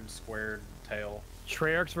a weird squared tail.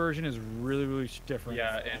 Treyarch's version is really different.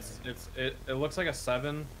 Yeah, it looks like a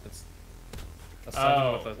 7. It's a 7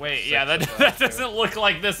 Oh, with a wait, 6 yeah, that at the that two. doesn't look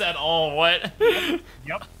like this at all. What?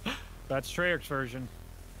 Yep. That's Treyarch's version.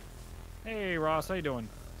 Hey, Ross, how you doing?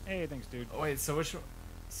 Hey, thanks, dude. Wait, so which one?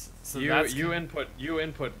 So you input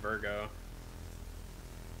Virgo.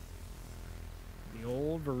 The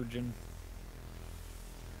old virgin.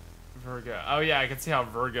 Virgo. Oh yeah, I can see how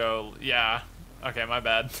Virgo. Yeah. Okay, my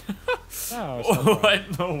bad. Oh, it's no what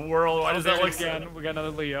in the world? Why does that look again? so? We got another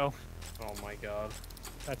Leo. Oh my god.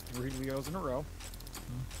 That's 3 Leos in a row.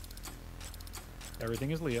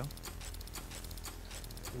 Everything is Leo.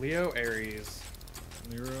 Leo Aries.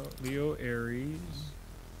 Leo Aries.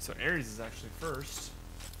 So Aries is actually first.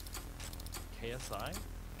 KSI?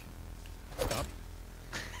 Stop.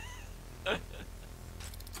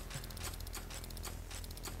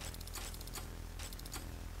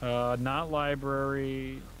 Not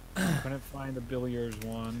library. Couldn't find the billiards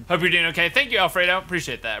one. Hope you're doing okay. Thank you, Alfredo.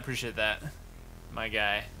 Appreciate that. Appreciate that. My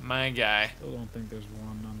guy. My guy. Still don't think there's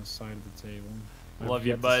one on the side of the table. Love I've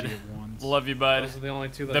you, yet to bud. see it once. Love you, bud. Those are the only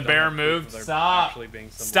 2 that The don't bear have proof moved. of there Stop. actually being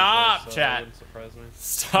symbols Stop, there, so chat. that wouldn't surprise me.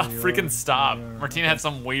 Stop. Leo, Freaking stop. Leo. Martina had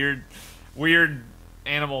some weird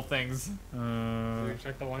animal things. Did we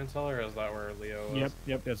check the wine cellar, or is that where Leo is?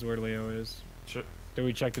 Yep, that's where Leo is. Sure. Did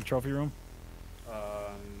we check the trophy room?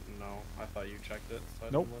 No. I thought you checked it. So I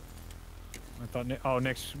Nope. didn't look. I thought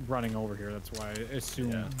Nick's running over here. That's why I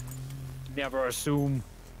assume. Yeah. Never assume.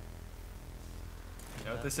 You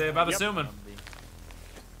know what they say about assuming.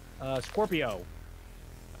 Scorpio.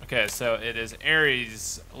 Okay, so it is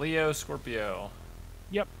Aries, Leo, Scorpio.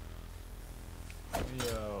 Yep.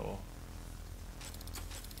 Leo.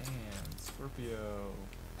 And Scorpio.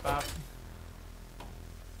 Bop. Does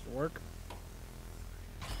it work?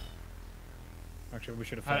 Actually, we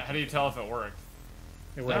should have. How do you tell if it worked?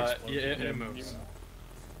 It works. It moves.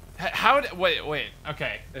 Wait.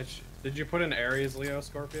 Okay. Did you put in Aries, Leo,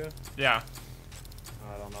 Scorpio? Yeah.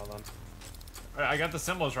 I don't know then. I got the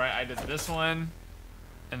symbols right. I did this one,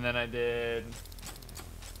 and then I did.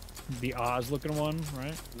 The Oz looking one,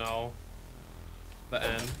 right? No. The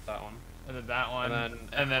N, that one. I did that one,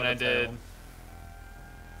 And then I with the did.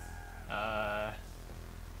 tail.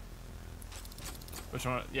 Which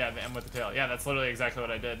one? Yeah, the M with the tail. Yeah, that's literally exactly what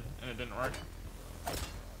I did, and it didn't work.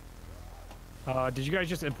 Did you guys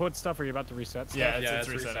just input stuff, or are you about to reset stuff? Yeah, Yeah, it's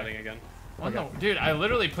it's resetting. resetting again. What Okay. the- dude, I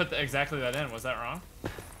literally put exactly that in. Was that wrong?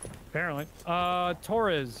 Apparently.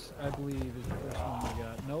 Torres, I believe, is the first one we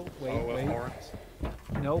got. No, Oh, with wait. horns.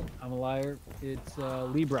 Nope, I'm a liar. It's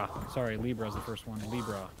Libra. Sorry, Libra is the first one.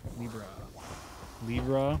 Libra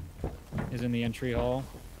is in the entry hall.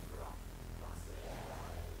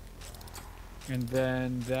 And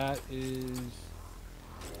then that is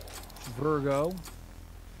Virgo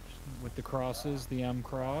with the crosses, the M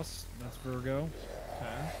cross. That's Virgo.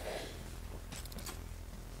 Okay.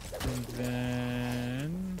 And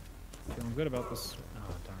then feeling good about this.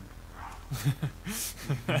 Oh darn.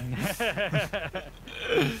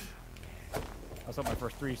 I was up my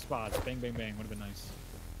first 3 spots. Bang, bang, bang. Would have been nice.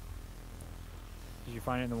 Did you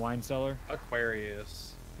find it in the wine cellar?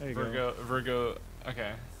 Aquarius. There you go. Virgo.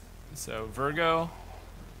 Okay. So Virgo.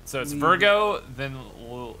 So it's Virgo, then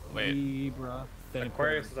wait. Libra. Then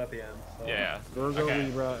Aquarius is at the end. So. Yeah. Virgo, Okay.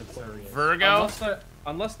 Libra, Aquarius. Virgo.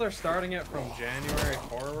 Unless they're starting it from January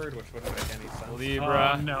forward, which wouldn't make any sense.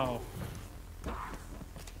 Libra. No. Sorry,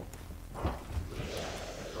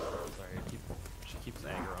 she keeps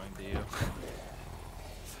aggroing to you.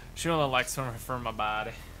 She only likes for my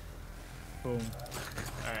body. Boom.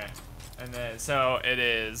 All right. And then so it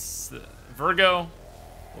is Virgo,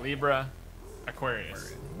 Libra,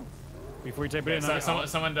 Aquarius. Before you type it in,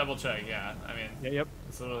 Someone double check. Yeah. I mean. Yeah, yep.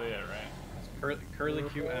 That's literally it, right? Curly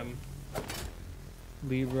QM.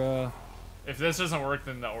 Libra. If this doesn't work,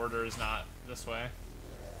 then the order is not this way.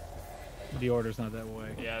 The order's not that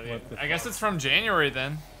way. Yeah, I guess it's from January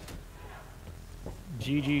then.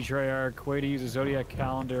 GG Treyarch, way to use a zodiac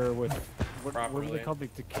calendar with what are they called? The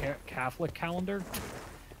Catholic calendar?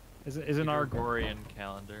 Isn't our Gregorian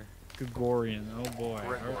calendar? Gregorian? Oh boy.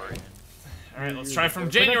 Gregorian. All right, let's try from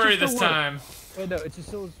January this time. Wait, no, it's just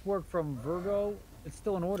still work from Virgo. It's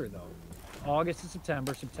still in order though. August to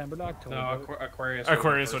September, September to October. No, Aquarius.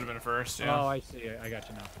 Aquarius would have been first. Yeah. Oh, I see. I got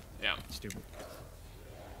you now. Yeah. Stupid.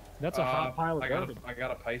 That's a hot pile of garbage. I got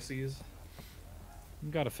a Pisces. You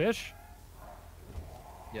got a fish?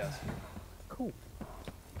 Yes. Cool.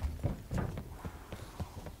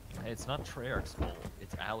 Hey, it's not Treyarch's fault.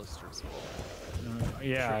 It's Alistair's fault.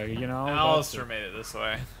 Yeah, you know. Alistair made it this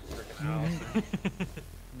way.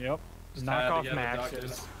 Yep. Just Knockoff had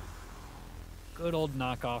maxes. Good old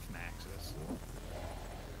knockoff maxes.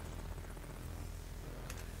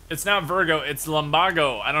 It's not Virgo, it's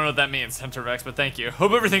Lumbago. I don't know what that means, Huntervex, but thank you.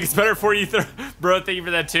 Hope everything is better for you, bro. Thank you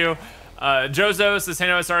for that too. Jozo says, hey,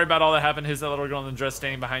 no, sorry about all that happened. Who's that little girl in the dress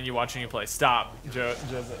standing behind you watching you play? Stop,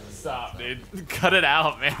 Jozo. Stop, dude. Cut it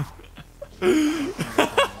out, man.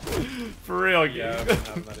 For real, yeah, I've been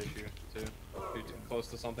having that issue too. If you're too close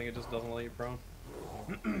to something, it just doesn't let you prone.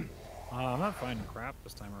 I'm not finding crap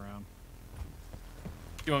this time around.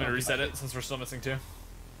 You want me to reset it since we're still missing two?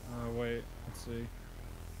 Wait, let's see.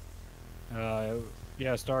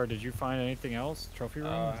 Yeah, Star, did you find anything else? Trophy room?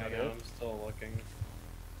 Hang on, I'm still looking.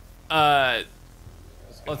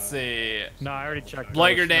 Let's see. No, I already checked.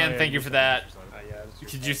 Blighter Dan, thank you for that. Yeah,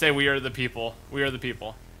 Could you say we are the people? We are the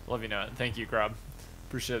people. Love you know it. Thank you, Crab.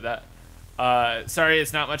 Appreciate that. Sorry,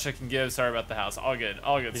 it's not much I can give. Sorry about the house. All good.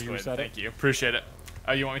 All good, Did you Squid. reset Thank it? you. Appreciate it.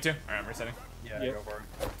 Oh, you want me to? All right, I'm resetting. Yeah, Yep. go for it.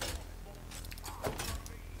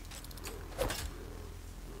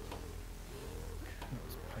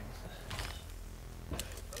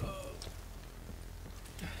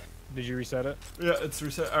 Did you reset it? Yeah, it's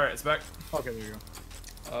reset. All right, it's back. Okay, there you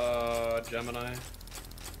go. Gemini.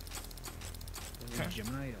 Okay.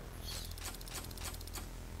 Gemini elves.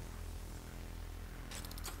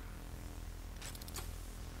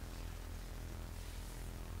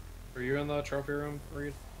 Were you in the trophy room,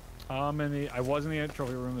 Reed? I was in the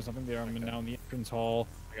trophy room. There's nothing there. I'm now in the entrance hall.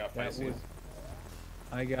 I got Pisces.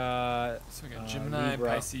 I got. So we got Gemini, Libra.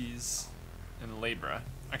 Pisces, and Libra.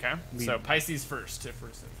 Okay, so Pisces first if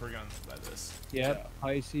we're going by this. Yep. Yeah.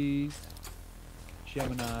 Pisces,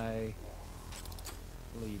 Gemini,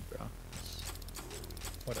 Libra.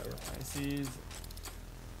 Whatever. Pisces,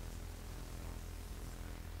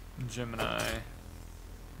 Gemini.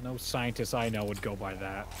 No scientist I know would go by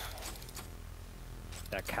that.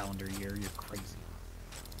 That calendar year, you're crazy.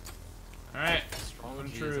 All right.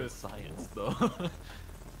 Astrology True. isn't science, though.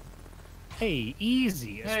 Hey,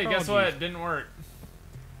 easy. Hey, guess what? It didn't work.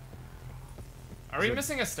 Are we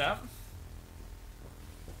missing a step?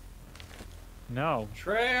 No.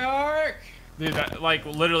 Treyarch! Dude, like,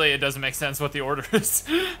 literally, it doesn't make sense what the order is.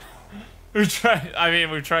 We've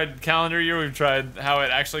tried calendar year, we've tried how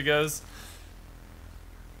it actually goes.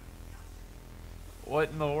 What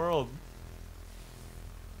in the world?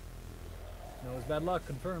 No, it's bad luck.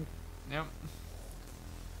 Confirmed. Yep.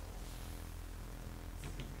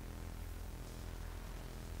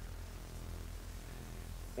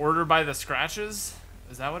 Order by the scratches?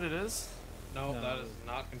 Is that what it is? No, No. that is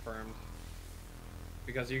not confirmed.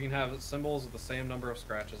 Because you can have symbols with the same number of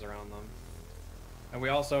scratches around them. And we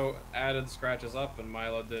also added scratches up, and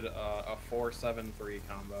Milo did a 4-7-3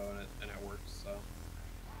 combo, and it works. So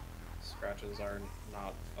scratches are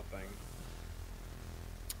not a thing.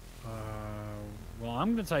 Well,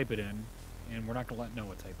 I'm gonna type it in, and we're not gonna let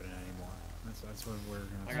Noah type it in anymore. That's what we're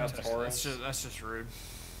I gonna. got Taurus. That's just rude.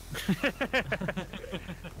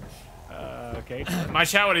 Okay. My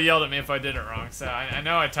chat would have yelled at me if I did it wrong, so I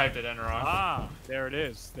know I typed it in wrong. Ah, there it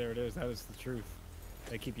is. There it is. That is the truth.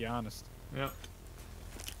 They keep you honest. Yep.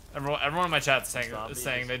 Everyone in my chat's Zombie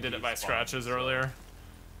saying they did it by despawned, scratches so earlier.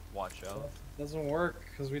 Watch out. Doesn't work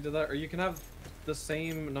because we did that. Or you can have the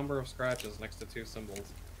same number of scratches next to two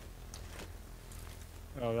symbols.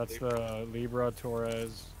 Oh, that's the Libra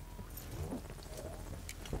Torres.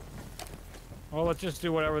 Well, let's just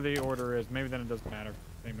do whatever the order is. Maybe then it doesn't matter.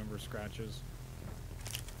 Same number of scratches.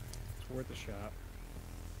 It's worth a shot.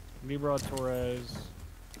 Libra Torres.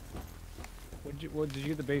 What did you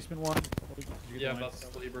get the basement one? Did you get Yeah, the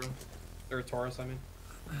that's Libra. Or Taurus, I mean.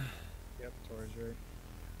 Yep, Torres, right.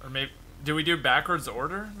 Or maybe do we do backwards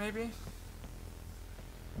order? Maybe.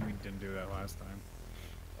 We didn't do that last time.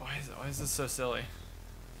 Why is this so silly?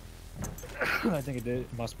 I think it did.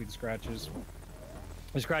 It must be the scratches.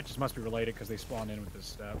 The scratches must be related because they spawned in with this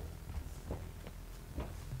step.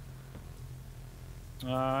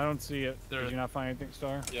 I don't see it. Did you not find anything,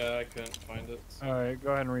 Star? Yeah, I couldn't find it. So. Alright,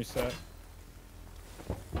 go ahead and reset.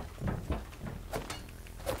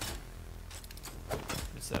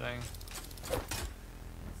 Resetting.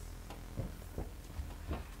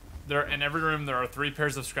 In every room there are 3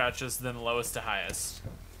 pairs of scratches, then lowest to highest.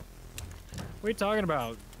 What are you talking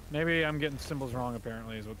about? Maybe I'm getting symbols wrong,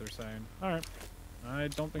 apparently, is what they're saying. Alright. I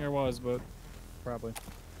don't think I was, but probably.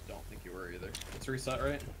 Don't think you were either. It's reset,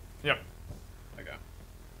 right? Yep. Okay.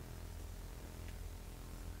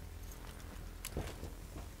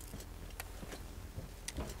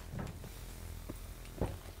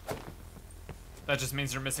 That just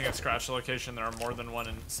means you're missing a scratch location. There are more than one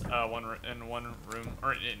in one room,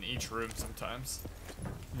 or in each room sometimes.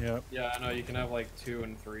 Yep. Yeah, I know you can have like 2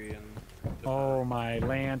 and 3 and. Oh my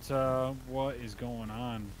Lanta, what is going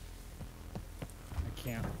on? I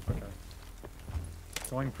can't. Okay.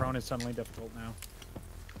 Going prone is suddenly difficult now.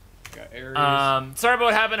 Got Aries. Sorry about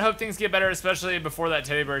what happened. Hope things get better, especially before that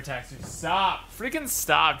teddy bear attacks you. Stop. Freaking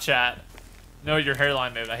stop, chat. No, your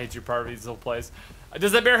hairline, man. I hate you, part of these little plays.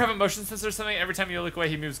 Does that bear have a motion sensor or something? Every time you look away,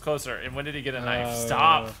 he moves closer. And when did he get a knife?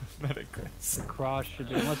 Stop. The cross should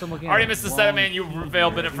be. Unless I'm looking Already at missed the wrong setup, man. You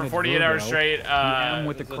veiled it for 48 hours straight. M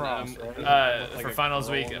with the cross, right? For finals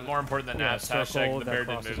week. More important than naps. Hashtag the bear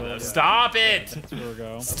didn't move this. Yeah. Stop it.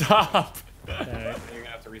 Virgo. Stop. Okay. You're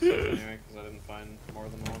gonna have to reset anyway because I didn't find more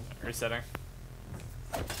than one. Resetting.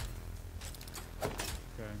 Okay.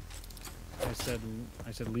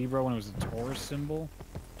 I said Libra when it was a Taurus symbol.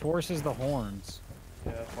 Taurus is the horns.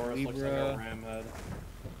 Yeah, Taurus looks like Libra. a ram head.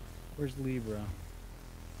 Where's Libra?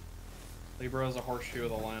 Libra has a horseshoe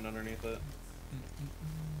with a line underneath it.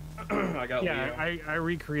 I got Yeah,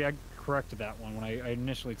 Leo. I corrected that one when I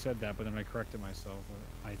initially said that, but then I corrected myself.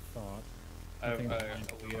 I thought. I have think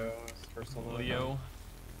Leo as first one. Leo.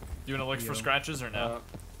 You want to look for Leo. scratches or no?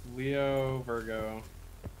 Leo, Virgo.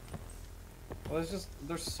 Well,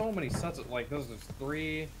 there's so many sets of, like, there's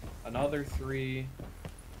 3, another 3,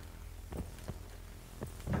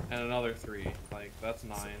 and another 3. Like, that's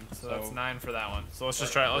 9. So that's 9 for that one. So let's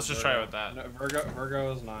just try it with that. No,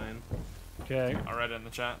 Virgo is 9. Okay. I'll write it in the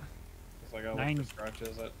chat. It's like I look 9. for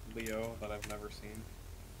scratches at Leo that I've never seen.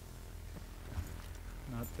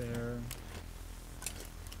 Not there.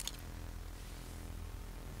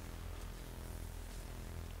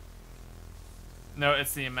 No,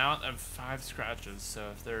 it's the amount of 5 scratches. So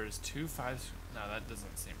if there's 2 5s, no, that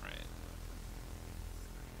doesn't seem right.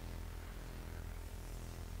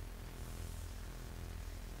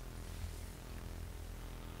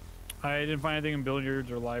 I didn't find anything in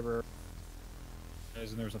billiards or library. And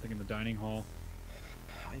there was nothing in the dining hall.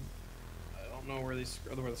 I don't know where the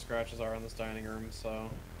scratches are in this dining room, so.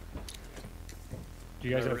 Do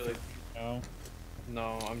you guys They're have really? no?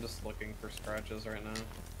 No, I'm just looking for scratches right now.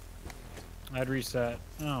 I'd reset.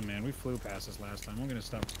 Oh man, we flew past this last time. I'm gonna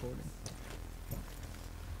stop recording.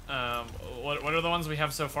 What are the ones we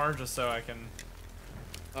have so far? Just so I can.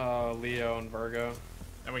 Leo and Virgo.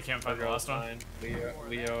 And we can't find the Virgo last one. 9.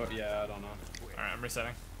 Leo. Yeah, I don't know. All right, I'm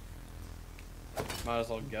resetting. Might as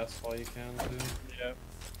well guess while you can too. Yep.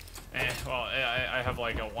 Well, I have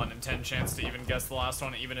like a 1 in 10 chance to even guess the last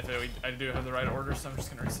one, even if I do have the right order. So I'm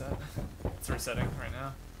just gonna reset. It's resetting right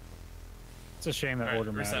now. It's a shame that All right,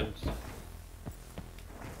 order reset. matters.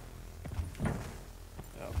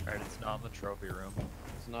 Alright, it's not in the trophy room.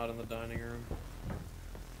 It's not in the dining room.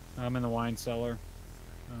 I'm in the wine cellar.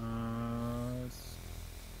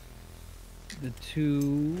 The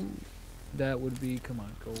 2 that would be. Come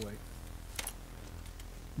on, go away.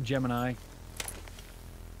 Gemini.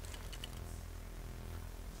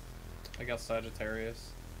 I got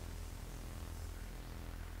Sagittarius.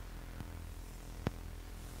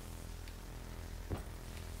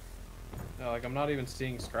 Yeah, like I'm not even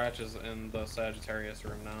seeing scratches in the Sagittarius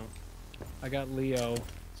room now. I got Leo.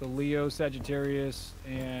 So Leo, Sagittarius,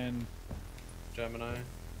 and Gemini.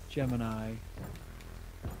 Gemini.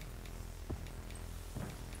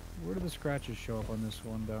 Where do the scratches show up on this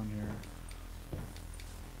one down here?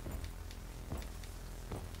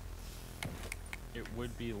 It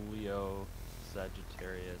would be Leo,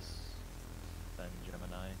 Sagittarius, then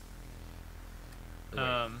Gemini.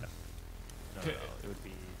 No, it would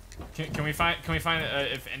be. Can we find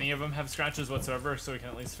if any of them have scratches whatsoever, so we can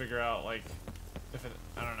at least figure out like if it,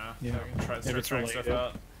 I don't know. Yeah. So we can try to start it's trying stuff related.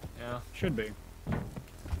 out. Yeah. Should be.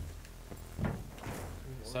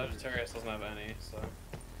 Sagittarius doesn't have any, so.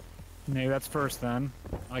 No, that's first then.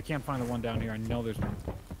 I can't find the one down here. I know there's one.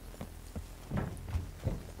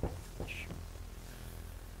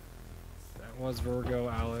 That was Virgo,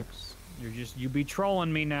 Alex. You be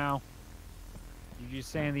trolling me now. You're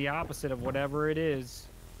just saying the opposite of whatever it is.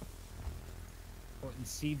 Putting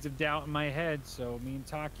seeds of doubt in my head, so me and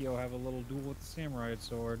Takio have a little duel with the samurai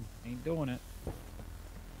sword. Ain't doing it.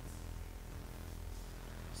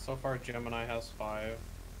 So far, Gemini has 5.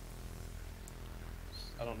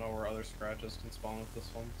 I don't know where other scratches can spawn with this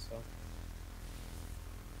one, so.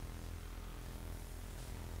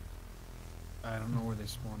 I don't know where they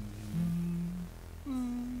spawn.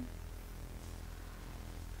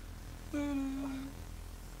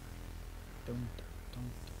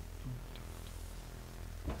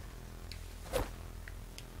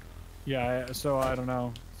 Yeah, so I don't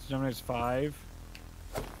know. Gemini's 5.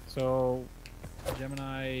 So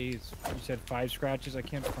Gemini, you said 5 scratches. I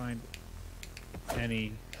can't find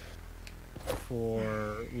any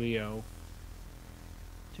for Leo.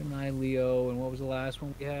 Gemini, Leo, and what was the last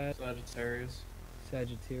one we had? Sagittarius.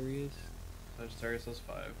 Sagittarius. Sagittarius has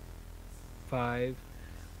 5. 5.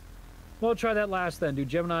 Well, try that last then. Do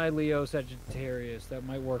Gemini, Leo, Sagittarius. That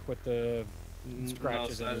might work with the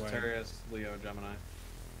scratches no, anyway. Sagittarius, Leo, Gemini.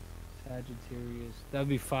 Sagittarius. That would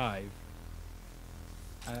be 5.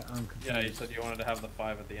 I'm confused. Yeah, you said you wanted to have the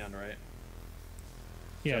 5 at the end, right?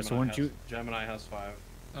 Yeah, Gemini so wouldn't you... Gemini has 5.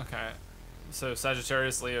 Okay. So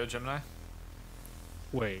Sagittarius, Leo, Gemini.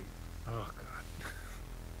 Wait. Oh, God.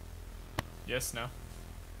 Yes. No.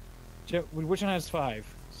 Which one has 5?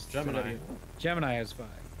 Gemini. Gemini has 5.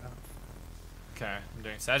 Okay. I'm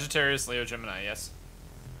doing Sagittarius, Leo, Gemini. Yes.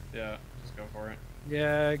 Yeah, just go for it.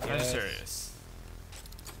 Yeah, I guess. Sagittarius.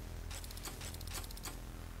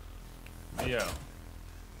 Leo.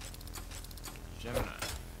 Gemini.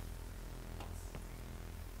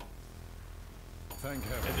 Thank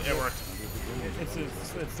heaven. It worked.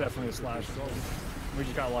 It's definitely a slash. We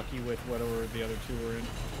just got lucky with whatever the other 2 were in.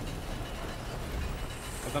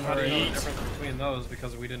 But then how do you know the difference between those?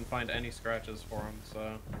 Because we didn't find any scratches for them,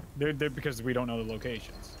 so. They're because we don't know the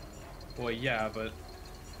locations. Well, yeah, but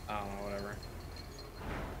I don't know, whatever.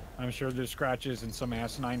 I'm sure there's scratches in some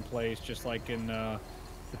asinine place, just like in the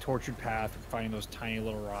Tortured Path, finding those tiny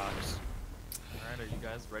little rocks. Alright, are you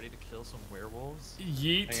guys ready to kill some werewolves?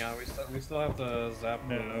 Yeet. Hang on, we still have to zap.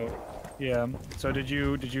 No. Yeah. So did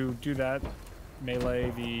you do that? Melee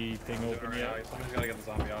the thing open yet? Yeah, somebody's gotta get the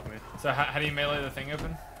zombie off me. So how do you melee the thing open?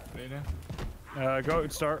 What do you do? Go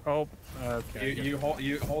start. Oh. Okay. You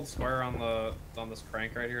hold square on this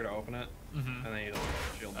crank right here to open it, and then you just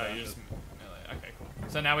shield bash You it. just melee. Okay, cool.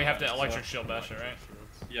 So now we have to electric shield bash it, right?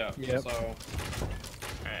 Yeah. Yep. So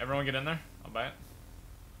Alright, everyone get in there. I'll buy it.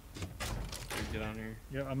 you get on here.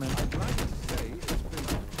 Yeah, I'm in. I'd like to say it's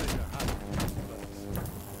been a pleasure having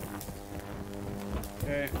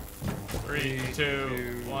you. Okay. 3,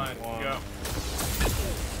 2, 1, go.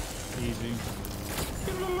 Easy.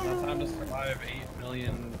 Now time to survive 8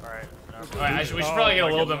 million. Alright. Alright, we should probably get a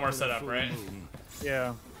little bit more set up, right?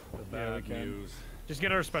 Yeah. The Yeah, we bad can. news. Just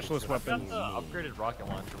get our specialist I've got weapon. the upgraded rocket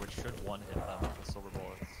launcher, which should one-hit them with the silver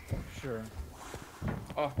bullets. Sure.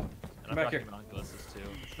 Oh, And come I've back got here. homunculus too.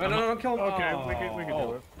 No, don't kill him. Okay, Oh. we can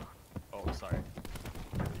do it. Oh, sorry.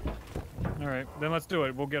 All right, then let's do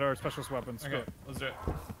it. We'll get our specialist weapons. Okay, let's do it.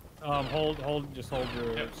 Just hold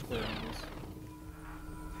your Yep. square on this.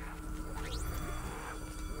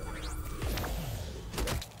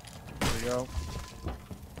 There we go.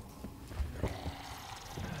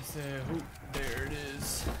 So, there it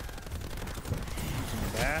is. Using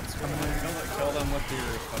bats from there. Kill them with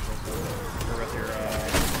your special sword. Or with your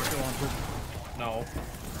no.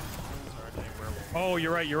 Oh,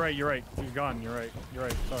 you're right. He's gone. You're right.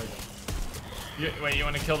 Sorry. Wait, you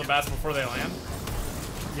want to kill the bats before they land?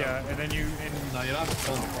 Yeah, and then No, you don't have to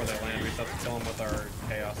kill them before they land. We just have to kill them with our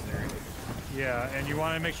chaos theory. yeah, and you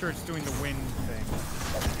want to make sure it's doing the wind thing.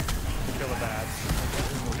 To kill the bats.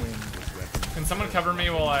 Doing the wind. Can someone cover me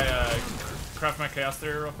while I craft my chaos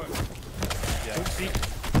theory real quick? Yeah. See,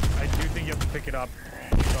 I do think you have to pick it up.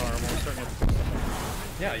 Sorry, we're starting to have to pick stuff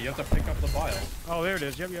up. Yeah, you have to pick up the vial. Oh, there it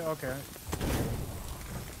is. Yep, okay.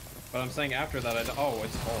 But I'm saying after that, oh,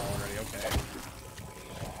 it's full already. Okay.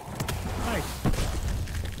 Nice.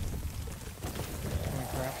 Can we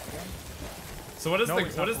craft again? So what does No,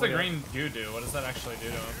 it's what not does the fully green goo do? What does that actually do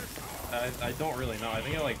to him? I don't really know. I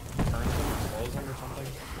think it like turns them or slows them or something.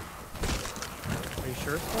 Are you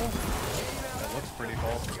sure it's full? It looks pretty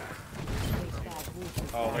full.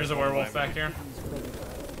 Oh, There's a werewolf back here.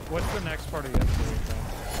 What's the next part of the episode then?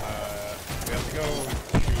 We have to go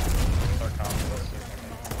shoot sarcophagus or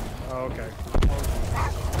something. Oh, okay.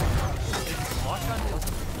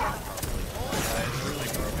 It's really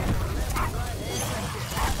broken.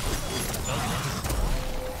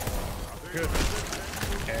 Good.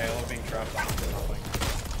 Okay, I love being trapped on nothing.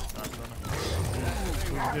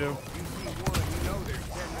 Please do.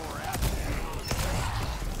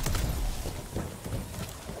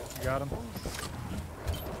 You got him?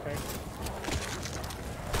 Okay.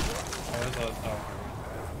 Oh, there's a... Oh.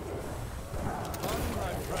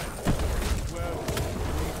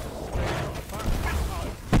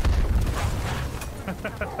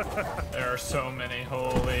 There are so many.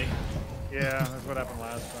 Holy. Yeah, that's what happened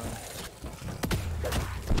last time.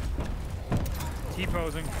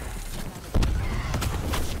 T-posing.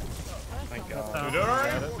 Thank God. You doing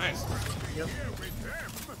alright? Nice. Yep.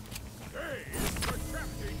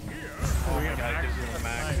 Oh my God, it gives you a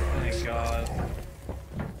max. Thank God.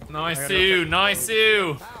 Nice you, nice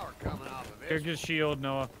you. Here's your shield,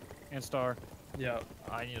 Noah, and Star. Yeah.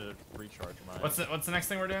 I need to recharge mine. What's the next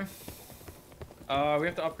thing we're doing? We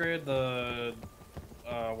have to upgrade the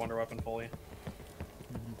Wonder Weapon fully.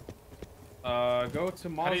 Go to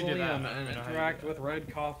How do you do that? Mausoleum I don't and know how you interact do with Red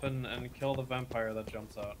Coffin and kill the vampire that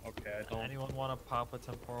jumps out. Okay, I don't... Anyone want to pop a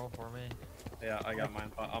temporal for me? Yeah, I got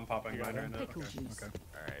mine. I'm popping mine right now. Pickle juice. Okay.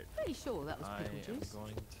 Alright. Pretty sure that was I pickle am juice.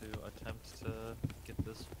 going to attempt to get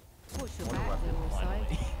this What's your Wonder back Weapon on your side?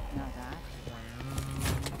 finally. Now that.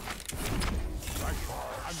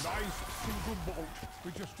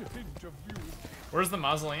 Where's the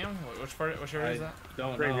mausoleum? Which area is that?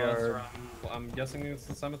 Don't Graveyard. know. It's around, I'm guessing it's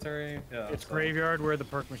the cemetery. Yeah. It's so- graveyard where the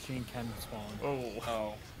perk machine can spawn. Oh,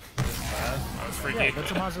 Oh. It's bad. that was Yeah, freaky.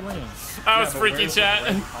 that's a mausoleum. That was Yeah, but freaky, where's the chat.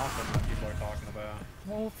 red coffin that people are talking about?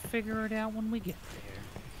 We'll figure it out when we get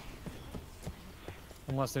there.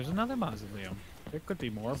 Unless there's another mausoleum. There could be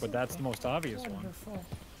more, but that's the most obvious one.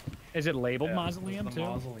 Is it labeled Yeah, mausoleum it's the too?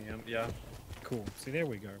 Mausoleum, yeah. Cool. See, there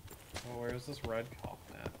we go. Well, where's this red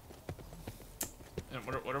coffin at? And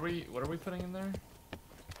what are we putting in there?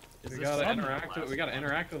 We gotta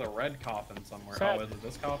interact with a red coffin somewhere. Sad. Oh, is it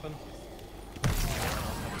this coffin? No,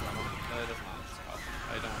 it is not this coffin.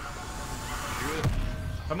 I don't.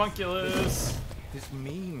 Homunculus. This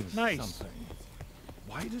means Nice. something.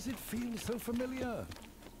 Why does it feel so familiar?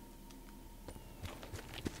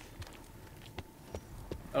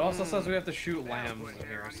 It also says we have to shoot lambs in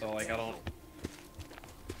here, so like I don't.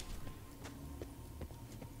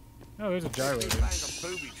 Oh, there's a gyro. Dude.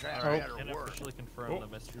 Alright, can officially confirm the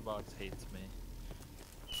mystery box hates me.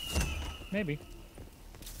 Maybe.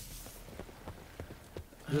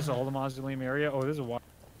 Is this all the mausoleum area? Oh, there's a water.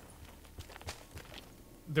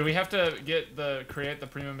 Do we have to create the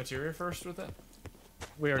premium materia first with it?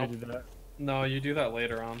 We already did that. No, you do that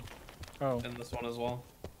later on Oh. in this one as well.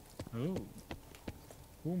 Ooh.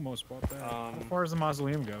 Who most bought that? How Um, far does the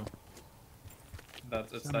mausoleum go?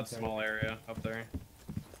 It's that Cemetery. small area up there.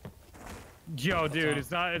 Yo, dude,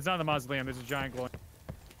 on? it's not the mausoleum. There's a giant glowing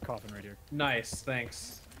coffin right here. Nice,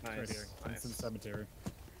 thanks. It's right Nice. here. Nice. It's in the cemetery.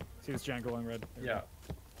 See this giant glowing red? There we Yeah.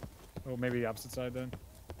 go. Oh, maybe the opposite side then.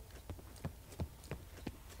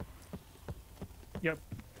 Yep.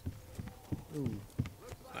 Ooh.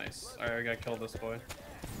 Nice. Alright, I gotta kill this boy.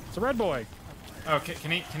 It's a red boy. Oh,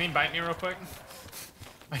 can he bite me real quick?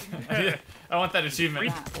 I want that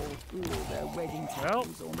achievement. Well,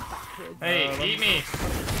 Hey, eat me.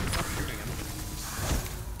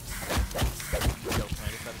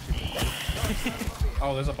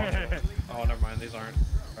 Oh, there's a bunch of them. Oh, never mind. These aren't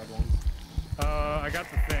red ones. I got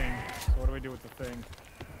the thing. So what do we do with the thing?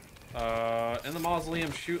 In the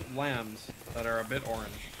mausoleum, shoot lambs that are a bit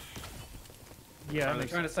orange. Yeah. Are they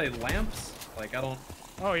trying to say lamps? Like, I don't...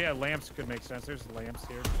 Oh yeah, lamps could make sense. There's lamps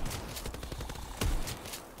here.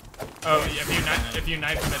 Oh, if you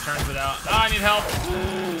knife him, it turns it out. Oh, I need help.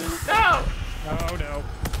 No! Oh no.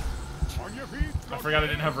 I forgot I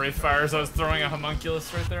didn't have wraith fires. I was throwing a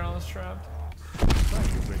homunculus right there on this trap.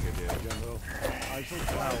 Thank you, Brigadier General. I shall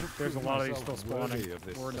try Wow, to there's a prove lot of these myself still spawning. worthy of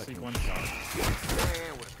this We're in a second sequence. chance.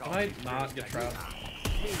 Can I not get trapped?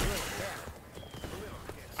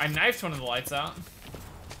 I knifed one of the lights out.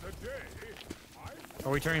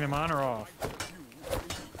 Are we turning them on or off?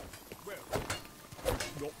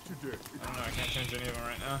 don't know. I can't change any of them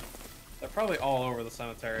right now. They're probably all over the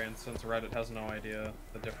cemetery, and since Reddit has no idea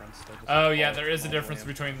the difference, they just Oh yeah, all there is a all difference in.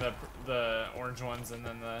 between the orange ones and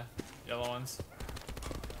then the yellow ones.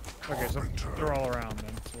 Okay, so they're all around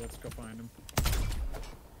then. So let's go find them.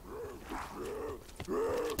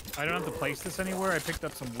 I don't have to place this anywhere. I picked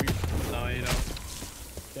up some weird No, you don't.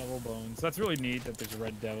 devil bones. That's really neat that there's a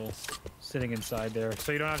red devil sitting inside there.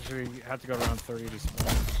 So you don't actually have to go around 30 to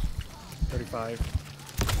spawn. 35.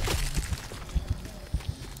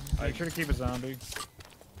 Make sure to keep a zombie.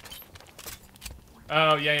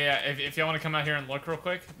 Oh yeah. If y'all want to come out here and look real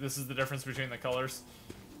quick, this is the difference between the colors.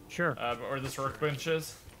 Sure. Or this workbench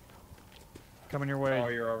is. Coming your way. Oh,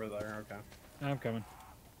 you're over there. Okay. I'm coming.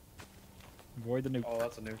 Avoid the nuke. Oh,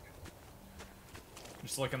 that's a nuke.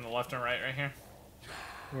 Just look in the left and right here.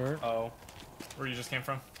 Where? Oh, Where you just came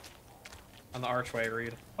from. on the archway,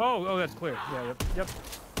 Reed. Oh, that's clear. Yeah, yep.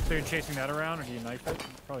 So you're chasing that around, or do you knife it?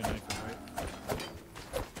 Probably knife it, right?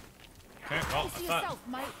 Okay, well, I thought...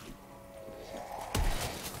 Wait,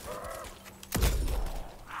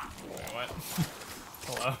 what?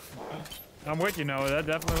 Hello? I'm with you, Noah. That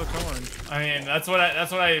definitely looks orange. I mean, that's what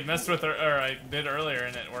I messed with, or I did earlier,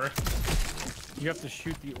 and it worked. You have to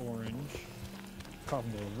shoot the orange.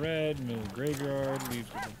 Coffin goes red, middle graveyard, leaves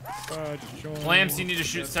with the fudge, join. Lamps, you need to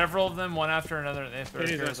shoot several of them, one after another. It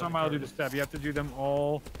is, that's how I'll do the step. You have to do them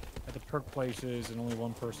all at the perk places, and only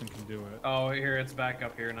one person can do it. Oh, here, it's back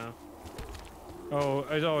up here now. Oh,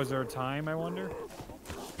 is there a time, I wonder?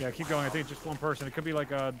 Yeah, keep going. I think it's just one person. It could be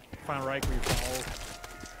like a final right where you follow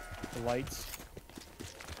the lights.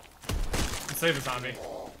 Save a zombie.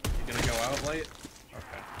 You gonna go out late?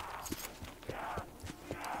 Okay.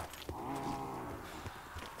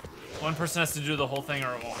 One person has to do the whole thing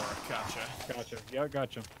or it won't work. Gotcha. Yeah,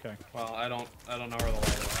 gotcha. Okay. Well, I don't know where the light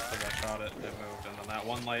is. I think I shot it, it moved, and then that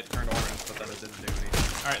one light turned orange, but then it didn't do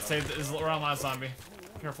anything. Alright, save. We're on last zombie.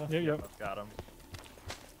 Careful. Yep. Got him.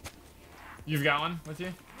 You've got one with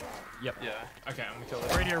you? Yep. Yeah. Okay, I'm gonna kill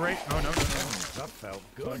it. Right here, right? Oh, no. That felt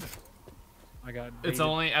good. I got It's baited.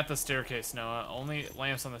 only at the staircase, Noah. Only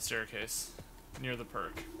lamps on the staircase. Near the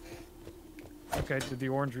perk. Okay, did the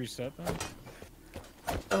orange reset then?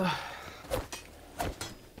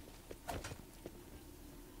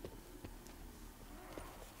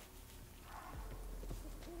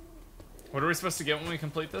 What are we supposed to get when we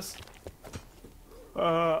complete this?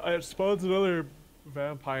 It spawns another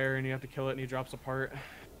vampire, and you have to kill it, and he drops a part.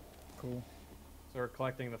 Cool. So we're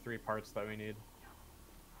collecting the 3 parts that we need.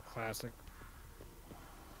 Classic.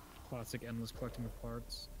 Classic endless collecting of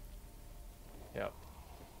parts. Yep.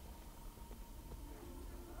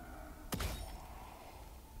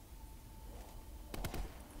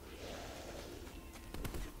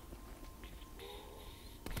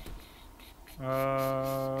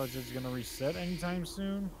 Is it gonna reset anytime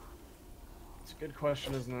soon? It's a good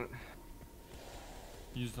question, isn't it?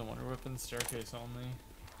 Use the wonder weapon staircase only.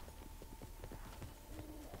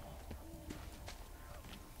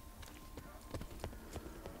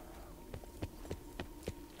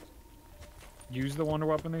 Use the wonder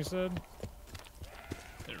weapon, they said?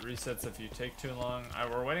 It resets if you take too long.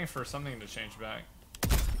 We're waiting for something to change back.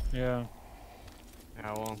 Yeah.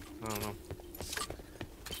 Yeah, well, I don't know.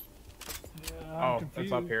 Yeah, Oh,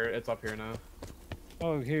 it's up here. It's up here now.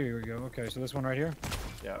 Oh, here we go. Okay, so this one right here?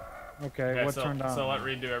 Yeah. Okay, what so, turned on? So let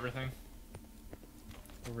Reed do everything.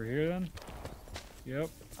 Over here then? Yep.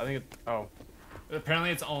 I think it. Oh,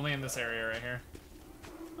 Apparently it's only in this area right here.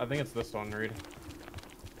 I think it's this one, Reed.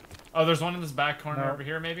 Oh, there's one in this back corner No. over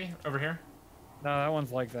here, maybe? Over here? No, that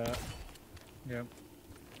one's like that. Yep.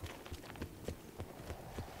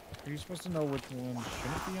 Are you supposed to know which one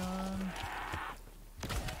shouldn't be on?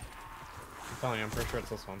 I'm telling you, I'm pretty sure it's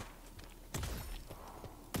this one.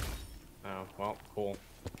 Oh, well, cool.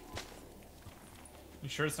 You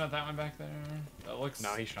sure it's not that one back there? That looks...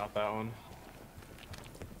 No, he shot that one.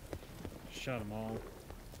 Shot them all.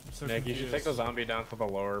 I'm so Nick, you should take the zombie down to the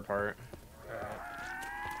lower part.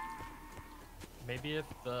 Maybe if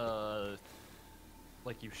the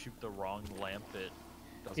like you shoot the wrong lamp, it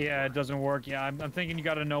doesn't. Yeah, work. it doesn't work. Yeah, I'm thinking you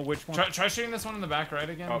got to know which one. Try shooting this one in the back right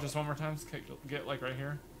again, Oh. just one more time. Get like right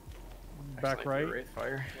here. Back right.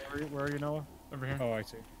 Fire. Where are you, Noah? Over here. Oh, I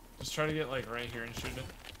see. Just try to get like right here and shoot it.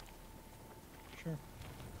 Sure.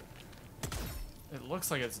 It looks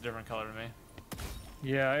like it's a different color to me.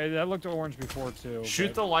 Yeah, that looked orange before too. Shoot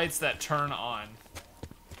but- the lights that turn on.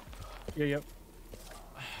 Yeah, yep.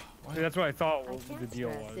 What? See, that's what I thought I the can't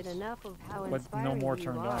deal stress it was. enough of how But inspiring no more you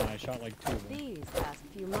turned are. on. I shot like 2 of them. These past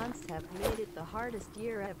few months have made it the hardest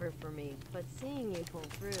year ever for me, but seeing you pull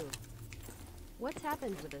through. What's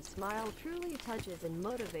happened with a smile truly touches and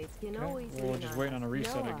motivates can Okay, always well, we're lean just on waiting on a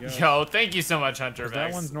reset, I Noah. guess. Yo, thank you so much, Hunter. That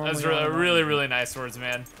Vex. one's That's normally on really, and really nice words,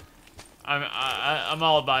 man. I'm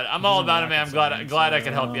all about it. I'm all about it, man. I'm glad I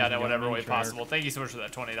could help you out in whatever way possible. Thank you so much for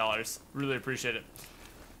that $20. Really appreciate it.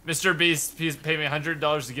 Mr. Beast, please pay me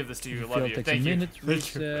 $100 to give this to you. Love you. Thank you.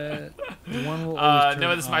 Reset.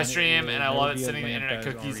 No, this is my stream, and I love it sitting in the internet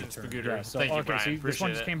cookies and Spagooter. Yeah, so, Thank you, okay, Brian. see, this one Appreciate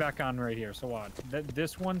just it. came back on right here. So what?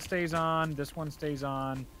 This one stays on. This one stays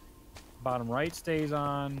on. Bottom right stays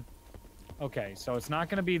on. Okay, so it's not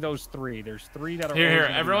going to be those three. There's three that are. Here.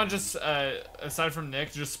 Everyone just, aside from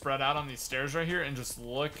Nick, just spread out on these stairs right here and just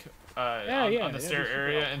look on the stair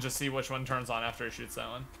area and just see which one turns on after he shoots that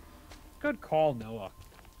one. Good call, Noah.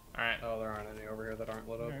 All right. Oh, there aren't any over here that aren't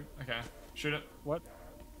lit up. Okay. Shoot it. What?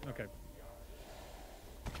 Okay.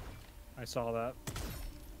 I saw that.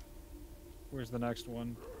 Where's the next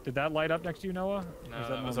one? Did that light up next to you, Noah? No,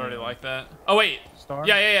 that was already like that. Oh, wait. Star?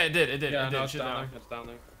 Yeah, it did. It did. Yeah, it no, did. it's Shoot down that there. It's down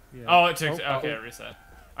there. Yeah. Oh, it took. Oh, okay, reset.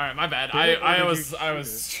 All right, my bad. Did it, or I did was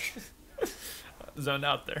you shoot zoned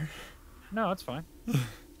out there. No, it's fine.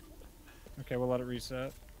 Okay, we'll let it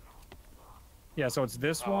reset. Yeah, so it's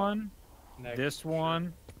this one, Next. this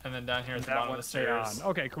one, and then down here at the that bottom one of the stay stairs. on.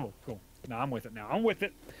 Okay, cool. No, I'm with it now. I'm with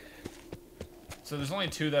it. So there's only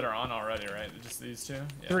two that are on already, right? Just these two?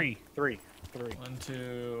 Yeah. Three. 1,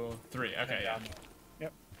 2, 3. Okay, yeah.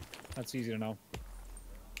 Yep. That's easy to know.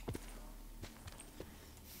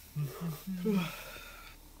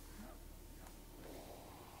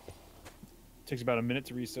 Takes about a minute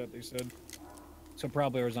to reset, they said. So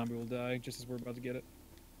probably our zombie will die just as we're about to get it.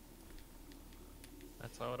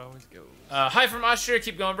 That's how it always goes. Hi from Austria.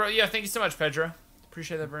 Keep going, bro. Yeah, thank you so much, Pedro.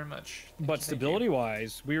 Appreciate that very much. But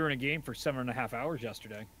stability-wise, we were in a game for 7.5 hours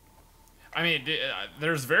yesterday. I mean,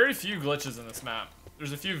 there's very few glitches in this map.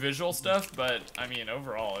 There's a few visual stuff, but I mean,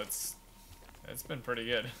 overall, it's been pretty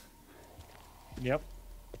good. Yep.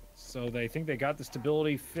 So they think they got the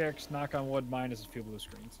stability fixed. Knock on wood, minus a few blue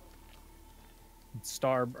screens.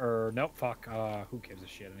 Nope, fuck. Who gives a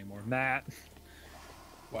shit anymore? Matt.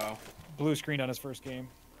 Wow. Blue screen on his first game.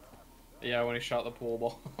 Yeah, when he shot the pool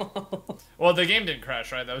ball. Well, the game didn't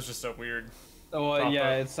crash, right? That was just a weird. Oh pop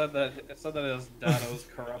yeah, up. it said that his data was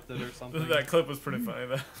corrupted or something. That clip was pretty funny,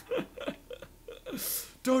 though.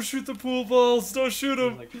 Don't shoot the pool balls! Don't shoot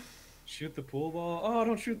them! Like, shoot the pool ball? Oh,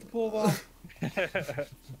 don't shoot the pool ball!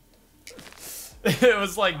 It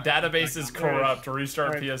was like database is corrupt.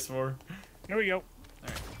 Restart Alright. PS4. Here we go.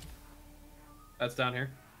 That's down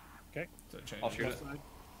here. Okay. So change I'll it. shoot it.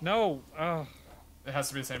 No. It has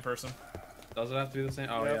to be the same person. Does it have to be the same?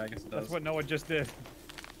 Oh Yep. yeah, I guess it does. That's what Noah just did.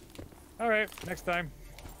 All right, next time.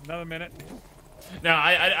 Another minute. No,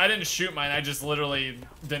 I didn't shoot mine. I just literally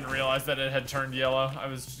didn't realize that it had turned yellow.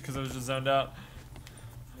 Because I was just zoned out.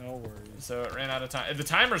 No worries. So it ran out of time. The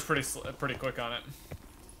timer's pretty quick on it.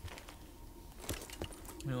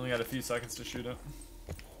 We only got a few seconds to shoot it.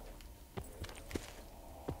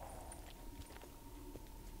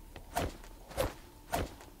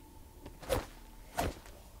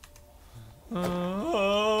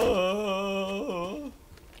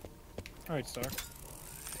 All right, Star.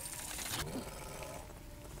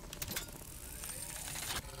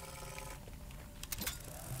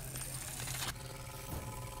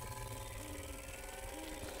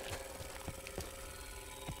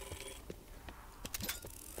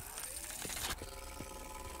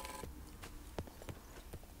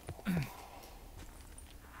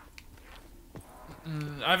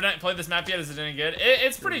 I haven't played this map yet. Is it any good?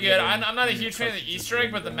 It's pretty good. I'm not a huge fan of the Easter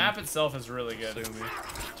egg, but the map itself is really good.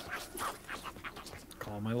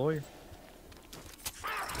 Call my lawyer.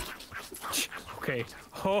 Okay.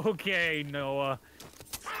 Okay, Noah.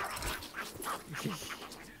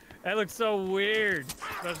 That looks so weird,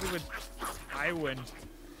 especially with Tywin.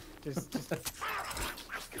 Just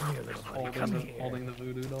come here, little buddy. Come here. Holding the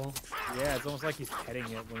voodoo doll. Yeah, it's almost like he's petting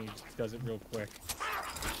it when he does it real quick.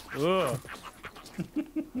 Ugh.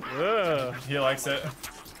 Ugh. He likes it.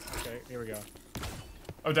 Okay, here we go.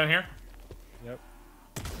 Oh, down here? Yep.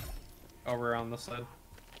 Over on this side.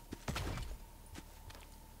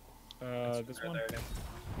 This Right one?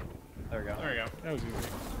 There we go. There we go. That was easy.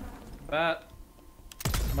 Bat.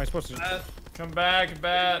 Am I supposed to? Bat. Come back,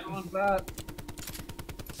 bat. Come on, bat.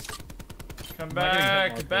 Come Am I getting hit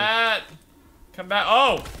back, marker? bat. Come back.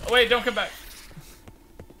 Oh, wait, don't come back.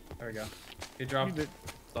 There we go. He dropped did-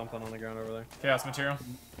 something on the ground over there. Chaos material.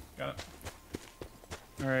 Got it.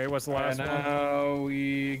 All right, what's the last And one? now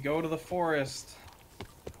we go to the forest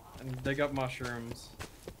and dig up mushrooms.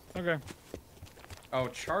 Okay. Oh,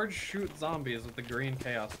 charge shoot zombies with the green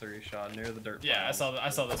chaos 3 shot near the dirt. Yeah, pile. I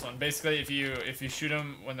saw this one. Basically, if you shoot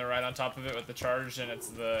them when they're right on top of it with the charge and it's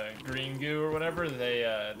the green goo or whatever,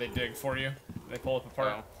 they dig for you. They pull it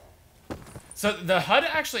apart. Oh. So the HUD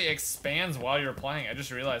actually expands while you're playing. I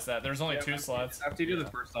just realized that. There's only 2 slots. After you do the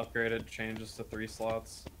first upgrade, it changes to 3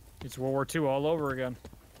 slots. It's World War II all over again.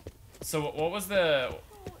 So what was the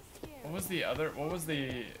other?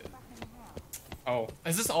 Oh,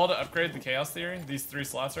 is this all to upgrade the chaos theory? These 3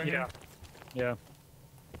 slots right here? Yeah.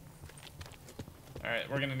 Alright,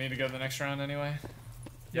 we're gonna need to go to the next round anyway.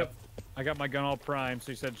 Yep. I got my gun all primed,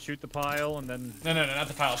 so you said shoot the pile and then... No, not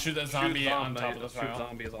the pile. Shoot that zombie on top of the Shoot pile.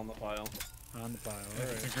 zombies on the pile. On the pile,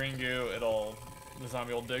 If it's alright. a green goo, the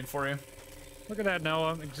zombie will dig for you. Look at that,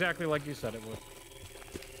 Noah. Exactly like you said it would.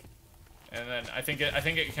 And then I think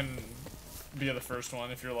it can be the first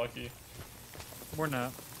one if you're lucky. We're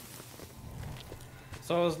not.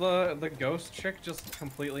 So is the ghost chick just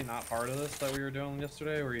completely not part of this that we were doing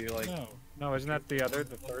yesterday? Were you like... No, isn't that the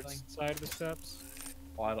third side of the steps?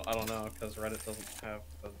 Well, I don't know, because Reddit doesn't have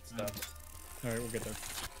the steps. Alright, we'll get there.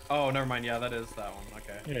 Oh, never mind. Yeah, that is that one.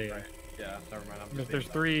 Okay. Yeah. Right. Yeah, never mind. If there's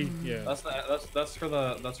 3, yeah. That's for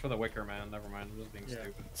the Wicker Man. Never mind. I'm just being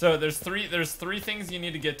stupid. So there's three things you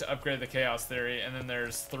need to get to upgrade the chaos theory, and then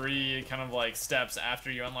there's 3 kind of like steps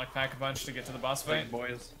after you unlock Pack-a-Punch to get to the boss fight. Right,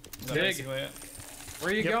 boys. Is that Dig. basically it?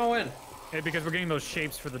 Where are you going? Hey, because we're getting those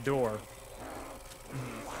shapes for the door.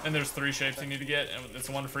 And there's 3 shapes you need to get, and it's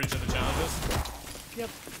 1 for each of the challenges. Yep.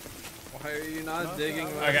 Why are you not digging?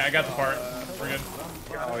 Okay, I got the part. We're good.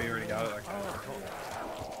 Oh, you already got it. Okay.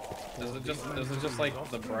 Is it just like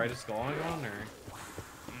the brightest glowing one, or?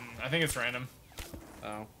 I think it's random.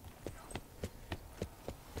 Oh.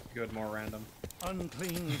 Good, more random.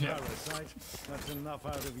 Unclean parasite. That's enough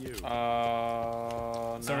out of you.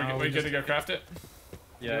 So now we good to go craft it?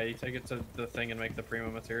 Yeah, you take it to the thing and make the prima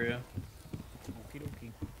materia. Okie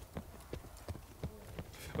dokie.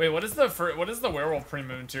 Wait, what is the werewolf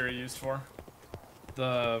prima materia used for?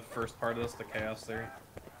 The first part of this, the chaos theory.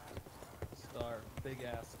 Star, big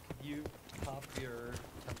ass. Can you pop your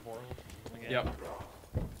temporal again? Yep.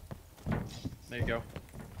 There you go.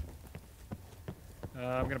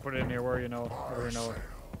 I'm gonna put it in here where you know.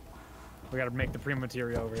 We gotta make the prima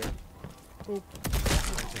materia over here. Oop.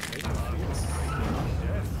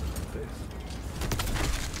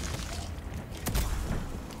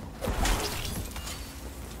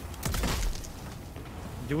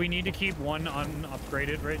 Do we need to keep one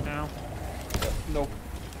unupgraded right now? Nope.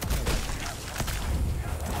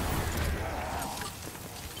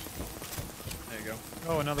 There you go.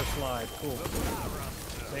 Oh, another slide. Cool.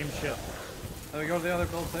 Same shit. There we go to the other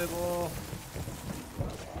build table.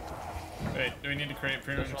 Wait, do we need to create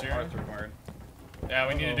prima Additional materia? parts required. Yeah,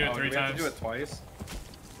 we need to do it 3 do we times. have to do it twice?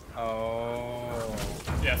 Oh.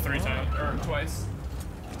 Yeah, 3 times or twice.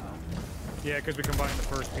 Yeah, because we combined the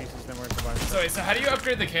first pieces, then we're gonna combine. So wait, so how do you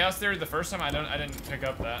upgrade the chaos theory the first time? I didn't pick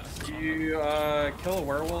up that. You kill a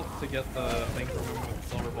werewolf to get the thing from him with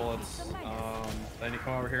silver bullets. Then you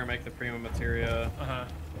come over here and make the prima materia.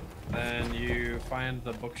 Then you find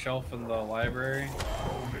the bookshelf in the library.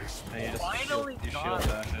 And you just shield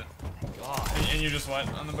bash it. And you just what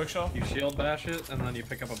on the bookshelf? You shield bash it, and then you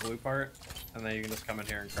pick up a blue part, and then you can just come in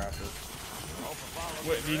here and craft it.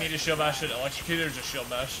 Wait, do you need to shield bash it electrocuted or just shield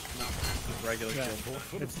bash? No, just regular Yeah,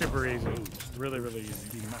 shield. it's super easy. Really, really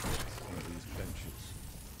easy.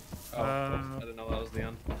 Oh, I didn't know that was the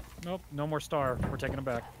end. Nope, no more star. We're taking it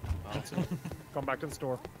back. Oh. That's it. Going back to the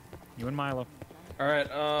store. You and Milo. Alright,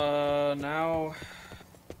 now...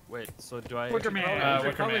 Wait, so do I... Wicker Man.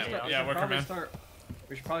 Wicker Man. Yeah, Wicker Man.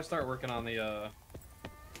 We should probably start working on the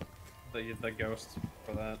ghost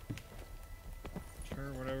for that.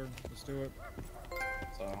 Sure, whatever. Let's do it.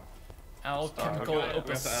 So... Alchemical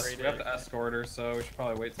opus. We have to escort her, so we should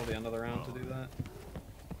probably wait till the end of the round to do that.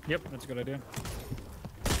 Yep, that's a good idea.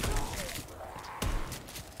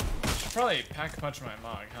 Should probably pack a punch my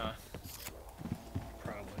mog, huh?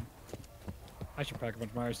 Probably. I should pack a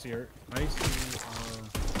bunch of my IC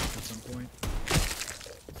at some point.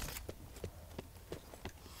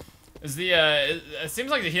 Is the it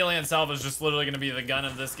seems like the Helion salve is just literally going to be the gun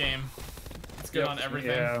of this game. It's good on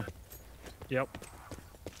everything. Yeah. Yep.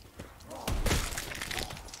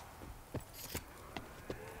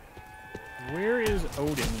 Where is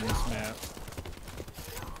Odin in this map?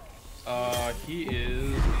 He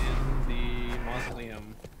is in the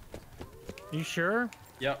mausoleum. You sure?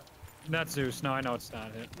 Yep. Not Zeus. No, I know it's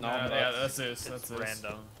not it. No, Yeah, that's Zeus. That's Zeus.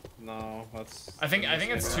 Random. No, that's. I think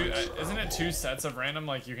it's 2. Isn't it 2 sets of random?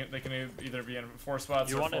 Like they can either be in 4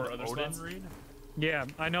 spots You or want 4 an other Odin spots. read? Yeah,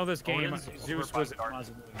 I know this game. is Zeus over was by Dark.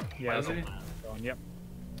 Yeah, Was he? Yep.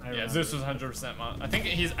 I Yeah, remember. Zeus was 100% I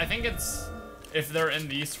think it's if they're in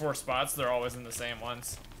these 4 spots, they're always in the same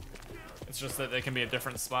ones. It's just that they can be at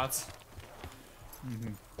different spots.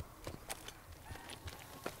 Mm-hmm.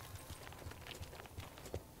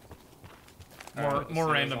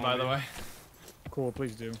 More random, by the way. Cool,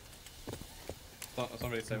 please do.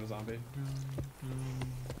 Somebody save a zombie.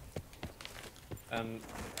 And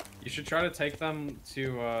you should try to take them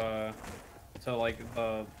to like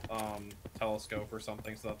the telescope or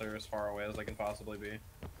something so that they're as far away as they can possibly be.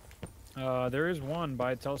 There is one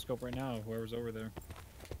by a telescope right now. Whoever's over there.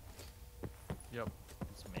 Yep,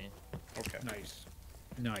 it's me. Okay. Nice.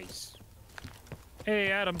 Nice. Hey,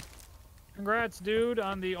 Adam. Congrats, dude,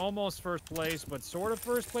 on the almost first place, but sort of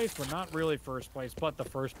first place, but not really first place, but the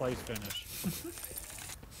first place finish.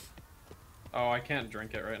 Oh, I can't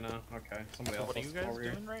drink it right now. Okay, somebody else. What are you has guys over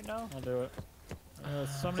here. doing right now? I'll do it.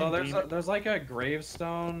 So there's like a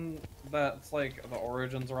gravestone that's like the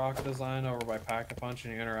Origins rock design over by Pack-a-Punch,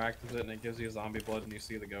 and you interact with it, and it gives you zombie blood, and you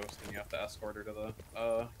see the ghost, and you have to escort her to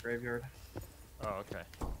the graveyard. Oh, okay.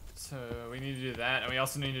 So we need to do that, and we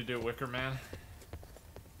also need to do Wicker Man.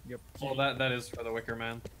 Yep. Well, that is for the Wicker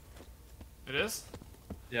Man. It is?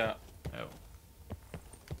 Yeah. Oh.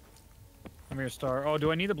 I'm here, Star. Oh,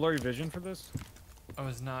 do I need the blurry vision for this? I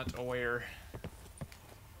was not aware.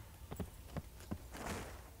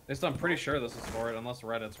 At least I'm pretty sure this is for it, unless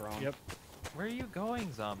Reddit's wrong. Yep. Where are you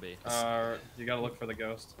going, zombie? You gotta look for the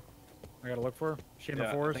ghost. I gotta look for her? She in Yeah, the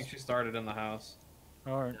I forest? think she started in the house.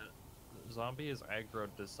 Alright. Zombie is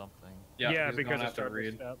aggroed to something. Yeah, he's because going it's after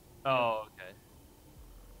Reed. step. Oh, okay.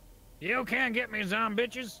 You can't get me, zombie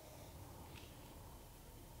bitches.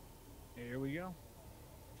 Here we go.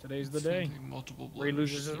 Today's the day. Multiple Ray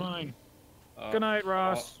loses his mind. Uh, Good night,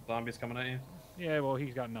 Ross. Oh, zombies coming at you. Yeah, well,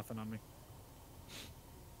 he's got nothing on me.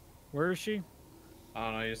 Where is she? I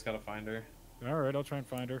don't know, you just gotta find her. Alright, I'll try and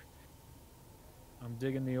find her. I'm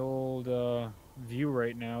digging the old view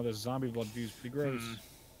right now. The zombie blood view's pretty great.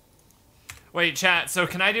 Wait, chat. So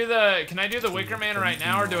can I do the Wicker Man right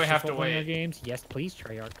now, or do I have to wait? Games? Yes, please,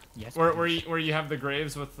 Treyarch. Yes. Where you have the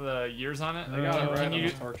graves with the years on it? They got it right Can on you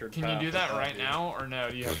the tortured can you path do with that right view. now, or no?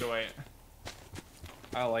 Do you have to wait?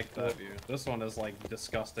 I like that view. This one is like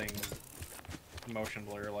disgusting motion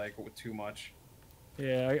blur, like too much.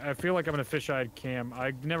 Yeah, I feel like I'm in a fisheye cam.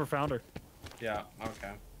 I never found her. Yeah,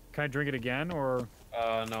 okay. Can I drink it again, or?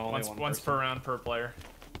 No, only Once per round per player.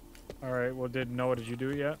 Alright, well, did you do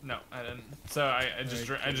it yet? No, I didn't. So I just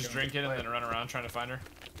Alright, drink it and then run around trying to find her.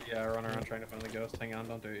 Yeah, run around trying to find the ghost. Hang on,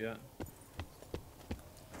 don't do it yet.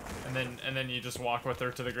 And then you just walk with her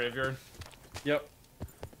to the graveyard. Yep.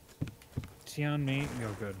 See on me? No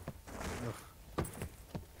good. Ugh.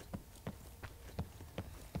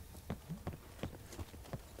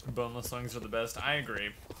 Boneless wings are the best. I agree.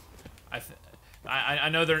 I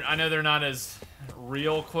know they're not as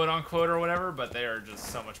real, quote unquote, or whatever, but they are just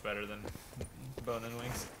so much better than bone-in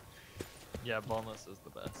wings. Yeah, boneless is the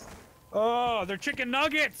best. Oh, they're chicken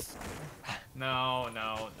nuggets! No.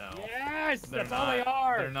 Yes, They're that's all they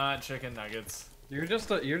are. They're not chicken nuggets. You're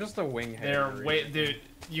just a wing They're hater. dude.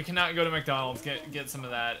 You cannot go to McDonald's get some of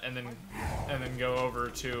that and then go over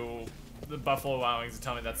to the Buffalo Wild Wings and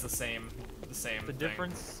tell me that's the same The thing.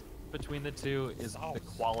 difference between the two is the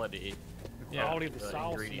quality. The Yeah. quality of the The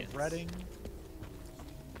sauce and the ingredients. breading.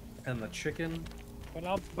 And the chicken.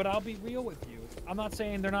 But I'll be real with you. I'm not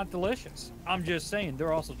saying they're not delicious. I'm just saying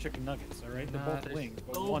they're also chicken nuggets, all right? They're both They're wings,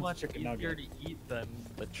 but so one's much chicken easier nugget. to eat than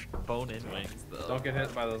the bone-in wings, though. Don't get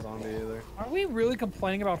hit by the zombie either. Are we really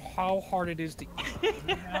complaining about how hard it is to eat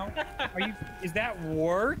now? Is that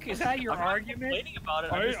work? Is that your I'm not argument? complaining about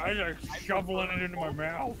it. I like shoveling it into my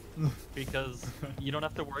mouth. Because you don't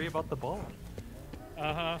have to worry about the bone.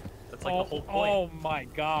 Uh-huh. That's like the whole point. Oh my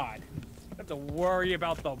god. I have to worry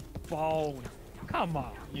about the bone. Come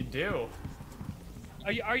on. You do.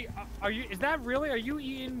 Are you is that really? Are you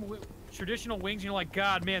eating traditional wings and you're like,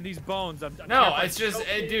 God, man, these bones. I'm No, terrified it's just,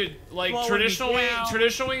 dude. Like slowing me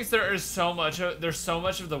traditional wings, there's so much of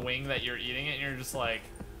the wing that you're eating it, and you're just like,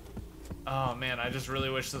 oh man, I just really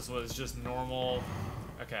wish this was just normal.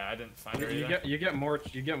 Okay, I didn't find her either. You get more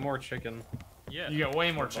chicken. Yeah. You get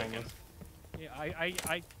way more chicken. Yeah, I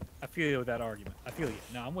feel you with that argument. I feel you.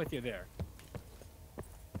 No, I'm with you there.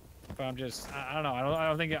 But I'm just, I don't know.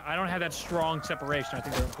 I don't have that strong separation. I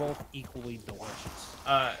think they're both equally delicious.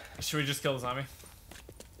 Should we just kill the zombie?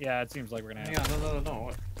 Yeah, it seems like we're gonna have. Yeah,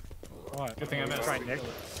 no. What? Good thing I missed. Try Nick.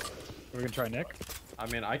 We're gonna try Nick. I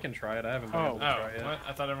mean, I can try it. I haven't been Oh. able to Oh, try it. what?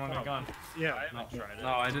 I thought everyone had gone. Yeah. I haven't tried it. No,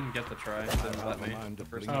 I didn't get the try. It didn't let me. Mind to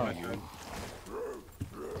First bring time I you. tried.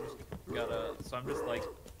 Gotta so I'm just like,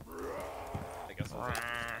 I guess I'll just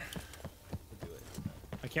do it.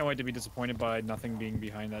 I can't wait to be disappointed by nothing being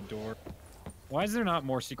behind that door. Why is there not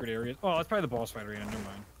more secret areas? Oh, that's probably the boss fight arena. Never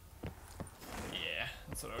mind. Yeah,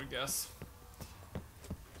 that's what I would guess.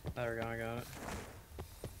 There we go, I got it.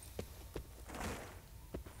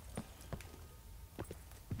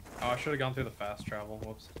 Oh, I should have gone through the fast travel.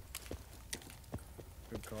 Whoops.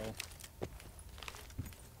 Good call.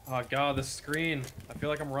 Oh god, this screen. I feel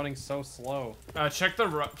like I'm running so slow. Check the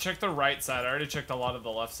right side. I already checked a lot of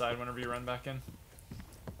the left side whenever you run back in.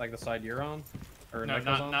 Like the side you're on? Or No,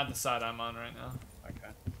 Nichols on? not the side I'm on right now. Okay.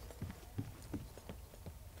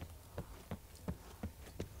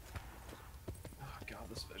 Oh god,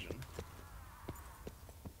 this vision.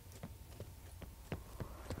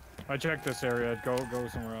 I checked this area. Go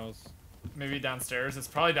somewhere else. Maybe downstairs. It's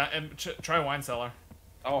probably down. Try wine cellar.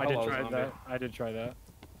 Oh, I hello, did try zombie. that. I did try that.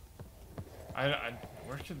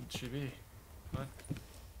 Where could she be? What?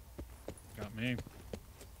 Got me.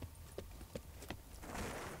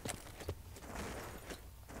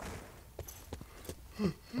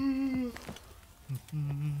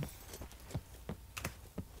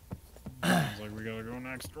 Sounds like we gotta go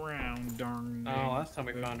next round, darn. Oh, dang. last time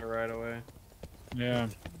we found her right away. Yeah.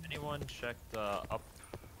 Anyone checked up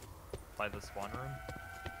by the spawn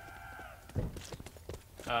room?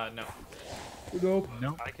 No. Nope.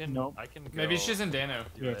 Nope. I can. Nope. I can. Go Maybe she's in Dano.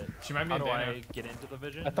 do Yeah. it. She might be How in do Dano. I get into the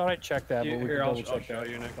vision? I thought I checked that, but we Here, can I'll double check show that.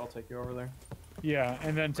 you, Nick. I'll take you over there. Yeah,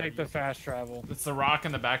 and then take the fast travel. It's the rock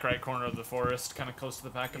in the back right corner of the forest, kind of close to the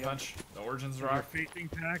pack a punch. The Origins You're rock.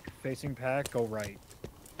 facing pack, go right.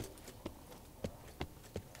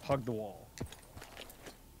 Hug the wall.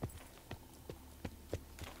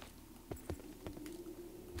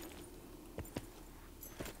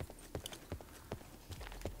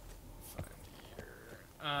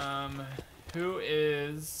 Who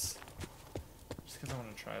is? Just because I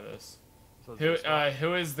want to try this. So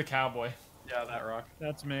Who is the cowboy? Yeah, that rock.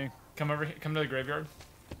 That's me. Come over here. Come to the graveyard.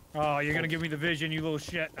 Oh, you're gonna give me the vision, you little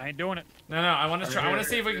shit. I ain't doing it. No, I want to try. I want to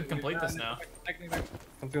see if we can complete this now.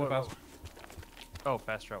 Come through the fast. Oh,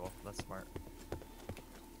 fast travel. That's smart.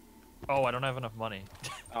 Oh, I don't have enough money.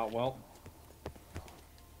 Oh, well.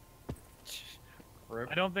 Rip.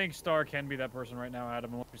 I don't think Star can be that person right now,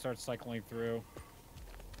 Adam, unless we start cycling through.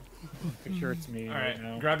 I'm sure it's me All right right,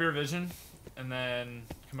 now. grab your vision, and then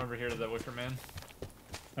come over here to the Wicker Man.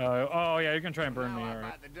 Oh, yeah, you can try and burn me, How alright.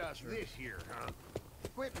 about the dust this year, huh?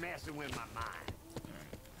 Quit messing with my mind.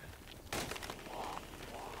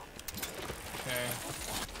 Okay.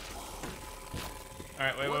 All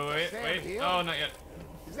right, What, wait. Sam Hill? Oh, not yet.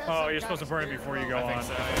 Is that Oh, some you're kind supposed to of burn it spirit before you rock? go I think on.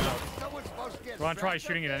 so. Yeah. Someone's supposed to get You wanna try strapped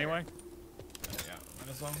shooting up it there. anyway? Yeah, might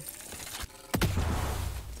as well.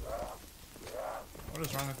 What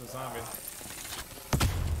is wrong with the zombie?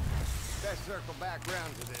 Best circle back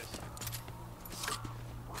round to this.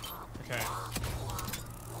 Okay.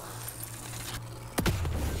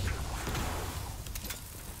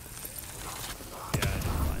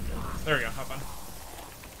 There we go. Hop on.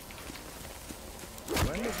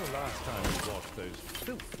 When was the last time you washed those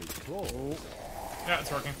filthy claws? Yeah,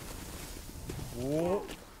 it's working. Whoa.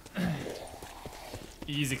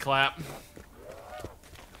 Easy clap.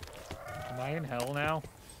 Am I in hell now?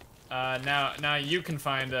 Now you can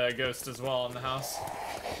find a ghost as well in the house.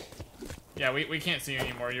 Yeah, we can't see you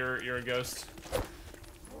anymore. You're a ghost.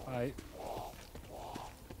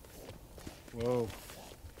 Whoa.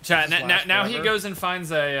 Chat. Does this Now, last now he forever? goes and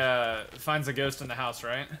finds a ghost in the house,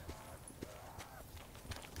 right?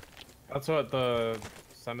 That's what the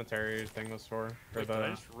cemetery thing was for. Wait, did I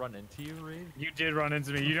just run into you, Reed? You did run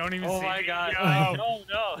into me. You don't even Oh see my me. god. Yo.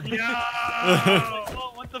 No. Yo!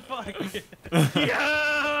 Oh, what the fuck?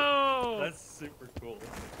 Yo! That's super cool.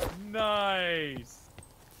 Nice.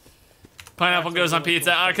 Pineapple That's a goes on really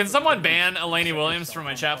pizza. cool Can thing. someone ban Elaney Williams from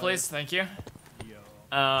my chat, please? Thank you.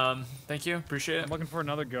 Yo. Thank you. Appreciate I'm it. looking for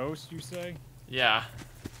another ghost, you say? Yeah.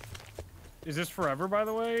 Is this forever, by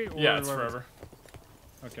the way? Or Yeah, it's forever.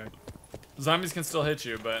 Okay. Zombies can still hit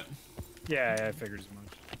you, but Yeah, I figured as much.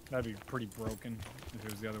 That'd be pretty broken if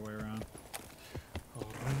it was the other way around.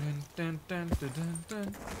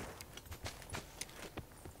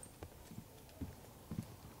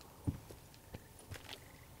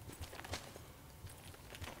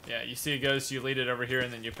 Yeah, you see a ghost, you lead it over here,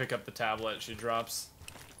 and then you pick up the tablet. She drops.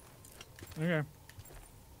 Okay.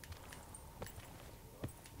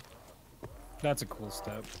 That's a cool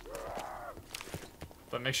step.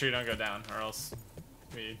 But make sure you don't go down, or else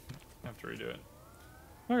we have to redo it.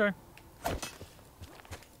 Okay.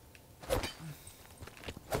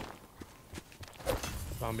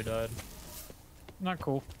 Zombie died. Not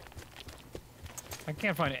cool. I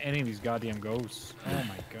can't find any of these goddamn ghosts. Oh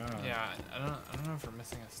my god. Yeah, I don't know if we're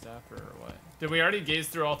missing a step or what. Did we already gaze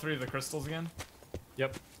through all 3 of the crystals again?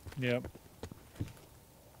 Yep. Yep.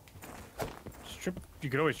 You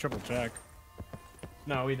could always triple check.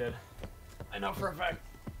 No, we did. I know for a fact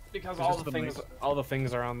because Is all this the the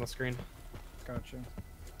things are on the screen. Gotcha.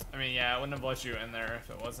 I mean, yeah, I wouldn't have let you in there if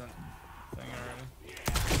it wasn't a thing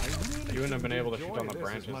already. You wouldn't have been able to shoot on the Enjoy this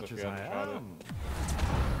branches as much if you as hadn't I shot it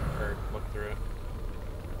am. or looked through it.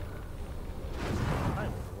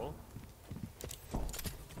 Cool.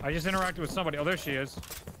 I just interacted with somebody. Oh, there she is.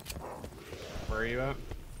 Where are you at?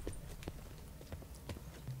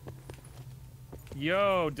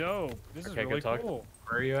 Yo, dope. This is Okay, really good talk. cool.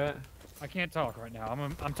 Where are you at? I can't talk right now.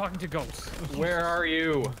 I'm talking to ghosts. Where are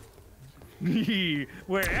you?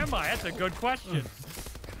 Where am I? That's a good question.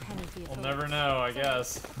 We'll never know, I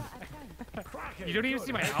guess. You don't even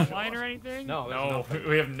see my outline or anything? No, there's No, nothing.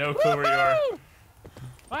 we have no clue where you are.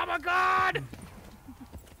 Oh my god!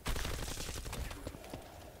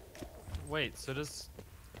 Wait, so does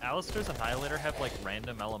Alistair's Annihilator have like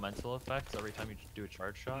random elemental effects every time you do a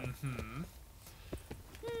charge shot? Mm-hmm.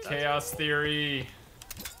 Chaos Theory.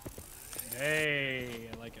 Hey,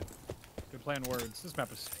 I like it. Good play on words. This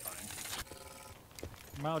map is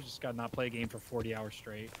fine. Mal just got not play a game for 40 hours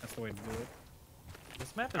straight. That's the way to do it.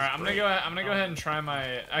 This map is All right, I'm gonna great. go. I'm gonna go ahead and try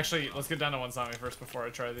my. Actually, let's get down to 1 zombie first before I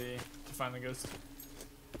try to find the ghost.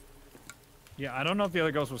 Yeah, I don't know if the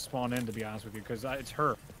other ghost will spawn in, to be honest with you, because it's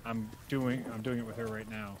her. I'm doing it with her right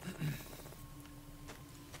now.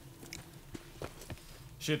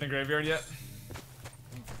 She hit the graveyard yet?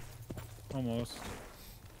 Almost.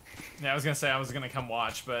 Yeah, I was gonna say I was gonna come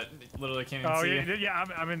watch, but literally can't even Oh see. yeah, yeah,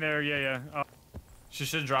 I'm in there. Yeah, yeah. Oh, She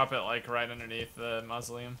should drop it like right underneath the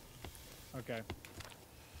mausoleum. okay.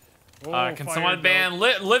 Can fire someone dope. ban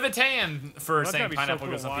Livitan for That's saying gotta be so pineapple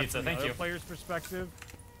cool goes on watching pizza? the Thank other you. player's perspective.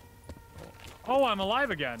 Oh, I'm alive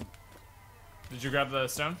again. Did you grab the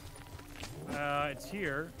stone? It's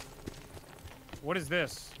here. What is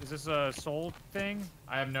this? Is this a soul thing?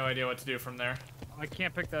 I have no idea what to do from there. I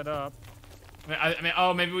can't pick that up. I mean,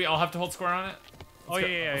 oh, maybe we all have to hold square on it. Oh yeah,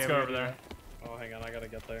 yeah, Let's yeah, go we over do there. Oh, hang on, I gotta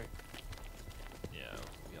get there. Yeah,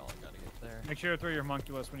 we all gotta get there. Make sure to throw your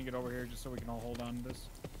homunculus when you get over here, just so we can all hold on to this.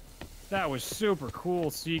 That was super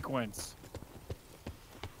cool sequence.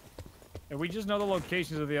 And we just know the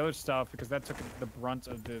locations of the other stuff because that took the brunt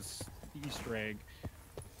of this Easter egg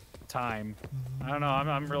time. I don't know.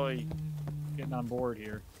 I'm really getting on board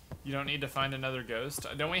here. You don't need to find another ghost.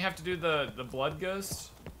 Don't we have to do the blood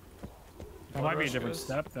ghost? That might be a rush different ghost?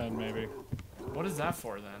 step then, maybe. What is that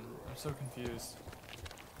for then? I'm so confused.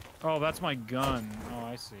 Oh, that's my gun. Oh,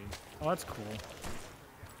 I see. Oh, that's cool.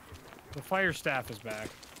 The fire staff is back.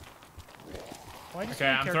 Why does Okay,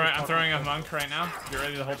 my I'm character talk throwing a like monk right now. You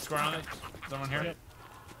ready to hold square on it? Someone here? Yep.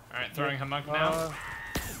 All right, throwing Yep. a monk now.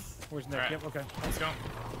 Where's Nick? All right. Yep, okay. Let's go.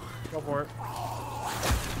 Go for it.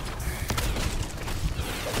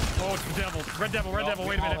 Oh, it's the devil. Red devil, red devil.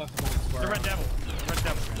 Wait a minute. The red devil. Red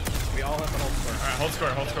devil. We all have to hold square. All right, hold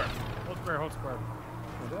square, hold square. Hold square, hold square.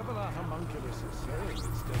 Whatever that homunculus is saying,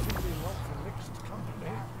 it's definitely not for mixed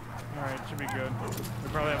company. Alright, should be good. We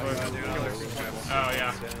probably have a Oh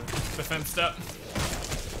yeah, defense step.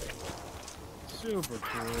 super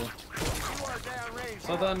cool.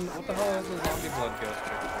 So then, what the hell is the zombie blood ghost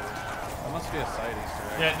trick for? That must be a side Easter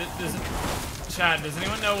egg. Yeah, Chad, does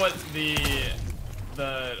anyone know what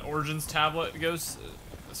the Origins tablet ghost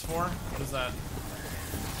is for? What is that?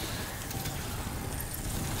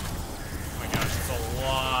 Oh my gosh, it's a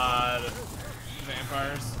lot of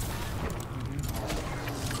vampires.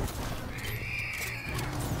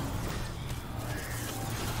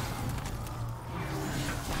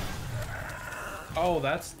 Oh,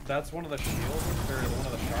 that's one of the shields or one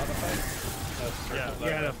of the shot effects.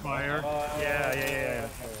 Yeah, the fire. Oh. Yeah.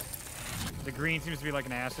 The green seems to be like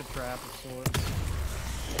an acid trap of sorts.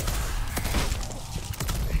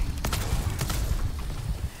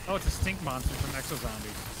 Oh, it's a stink monster from Exo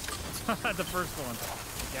Zombies. The first one.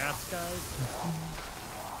 Gas guys.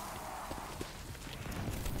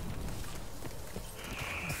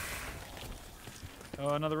 Oh,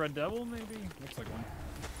 another red devil, maybe? Looks like one.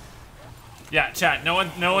 Yeah, chat. No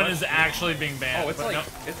one is actually being banned. Oh, it's but like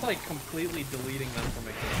it's like completely deleting them from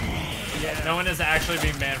a game. Yeah. no one is actually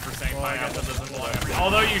being banned for saying pineapple doesn't belong.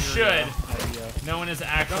 Although you should. No one is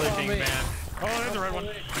actually Don't being me. banned. Oh, there's a red one.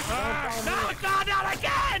 No, not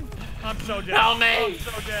again! I'm so dead. Help me! I'm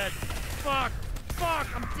so dead. Fuck,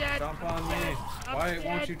 I'm dead. Jump on me. Why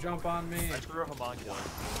won't you jump on me? I threw a homunculus.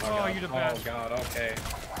 Oh, you the best. Oh god, okay.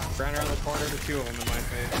 Ran around the corner to 2 of them in my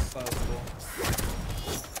face. That was cool.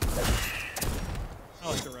 I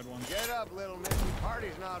like the red one. Get up, little missy.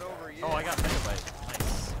 Party's not over yet. Oh, I got megabyte.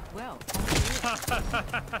 Nice. Well,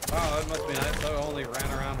 Wow, that must be nice. I only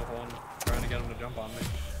ran around with one, trying to get him to jump on me.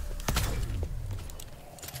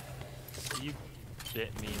 You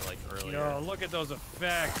bit me like earlier. Yo, look at those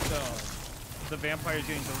effects, though. The vampires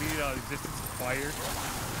getting deleted out of existence expired.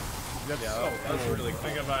 That's Yeah, so that's cool. really cool.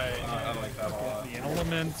 Think about it. I like that a lot. The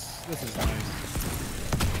elements. This is nice.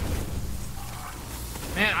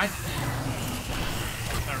 Man,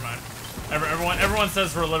 never mind. Everyone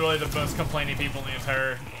says we're literally the most complaining people in the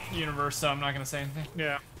entire universe, so I'm not gonna say anything.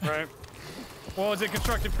 Yeah, right. Well, is it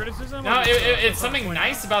constructive criticism? No, or it's something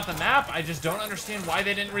nice about the map. I just don't understand why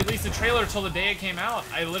they didn't release the trailer till the day it came out.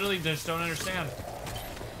 I literally just don't understand.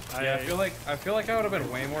 Yeah, I feel like I would have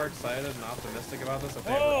been way more excited and optimistic about this if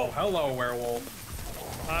they oh, hello, werewolf.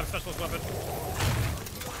 Specialist weapon.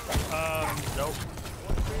 Nope.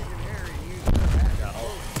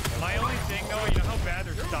 My only thing, though, you know how bad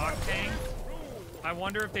their stock tanked? I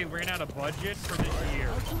wonder if they ran out of budget for this year.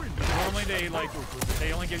 Normally they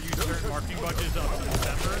only give you certain marketing budgets up to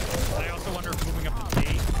December. And I also wonder if moving up the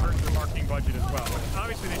date hurts their marketing budget as well. Which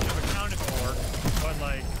obviously they should have accounted for, but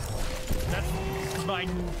like that's my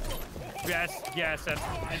best guess at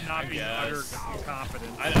not being utter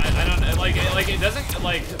confident. I don't like it doesn't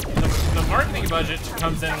like the marketing budget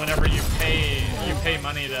comes in whenever you pay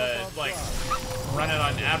money to like run it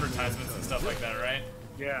on advertisements and stuff like that, right?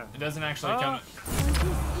 Yeah. It doesn't actually come.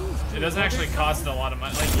 It doesn't actually cost a lot of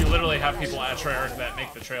money. Like you literally have people at Treyarch that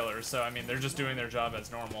make the trailers, so I mean they're just doing their job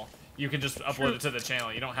as normal. You can just upload it to the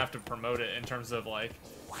channel. You don't have to promote it in terms of like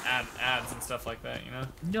ads and stuff like that, you know?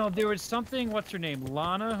 No, there was something. What's her name?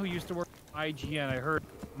 Lana, who used to work for IGN. I heard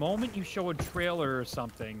the moment you show a trailer or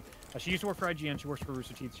something. She used to work for IGN. She works for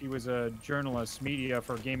Rooster Teeth. She was a journalist, media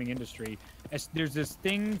for gaming industry. There's this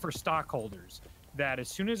thing for stockholders that as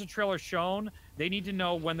soon as a trailer's shown, they need to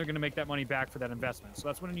know when they're going to make that money back for that investment. So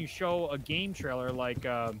that's when you show a game trailer like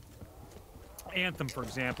Anthem, for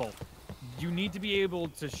example. You need to be able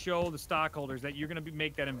to show the stockholders that you're going to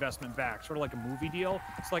make that investment back, sort of like a movie deal.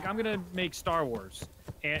 It's like, I'm going to make Star Wars,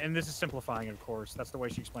 and this is simplifying, of course. That's the way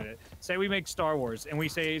she explained it. Say we make Star Wars, and we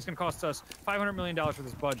say it's going to cost us $500 million for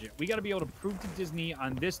this budget. We got to be able to prove to Disney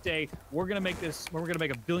on this day we're going to make this. We're going to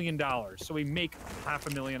make $1 billion. So we make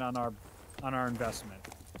 $500,000 on our investment.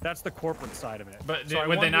 That's the corporate side of it. But so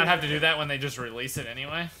would they not have to do that when they just release it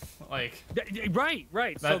anyway? Like right.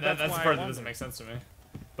 So that's the part that doesn't make sense to me.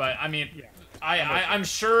 But I mean, yeah. I'm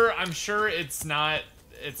sure it's not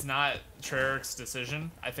Treyarch's decision.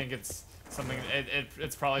 I think it's something.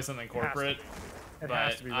 It's probably something corporate. But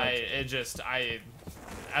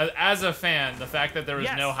as a fan, the fact that there was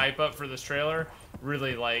no hype up for this trailer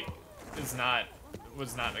really was not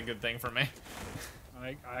a good thing for me.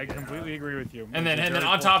 I completely agree with you. And then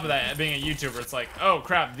on top of that, being a YouTuber, it's like, oh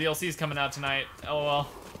crap, DLC's coming out tonight. LOL.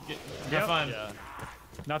 Have fun. Yeah.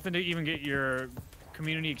 Nothing to even get your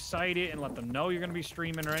community excited and let them know you're going to be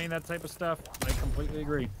streaming or any of that type of stuff. I completely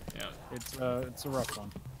agree. Yeah. It's a rough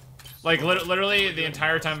one. Like literally the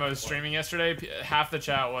entire time I was streaming yesterday, half the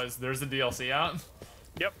chat was, "There's a DLC out."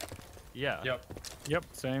 Yep. Yeah. Yep.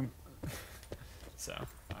 Same. So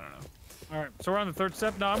I don't know. All right. So we're on the third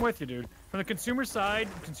step. No, I'm with you, dude. From the consumer side,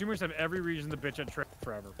 consumers have every reason to bitch at Treyarch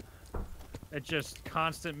forever. It's just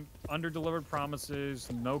constant under-delivered promises,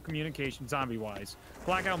 no communication, zombie-wise.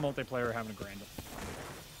 Blackout multiplayer having a grand.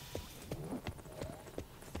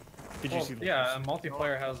 Did you see that? Yeah, and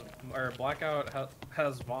multiplayer Blackout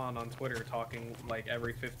has Vaughn on Twitter talking like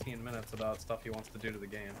every 15 minutes about stuff he wants to do to the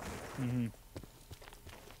game. Mm-hmm.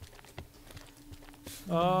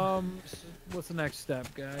 What's the next step,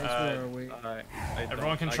 guys? Where are we?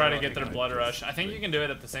 Everyone can try to get their blood rush. I think you can do it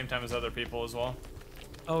at the same time as other people as well.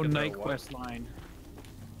 Oh, night quest line.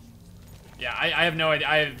 Yeah, I have no idea.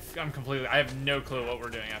 I have no clue what we're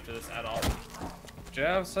doing after this at all.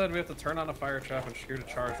 Jav said we have to turn on a fire trap and shoot a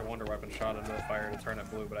charged wonder weapon shot into the fire to turn it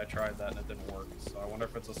blue, but I tried that and it didn't work. So I wonder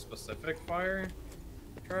if it's a specific fire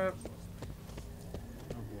trap.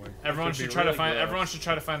 Oh boy. Everyone should try to find. Everyone should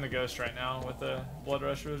try to find the ghost right now with the blood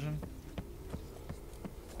rush vision.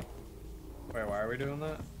 Wait, why are we doing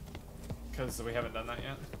that? Because we haven't done that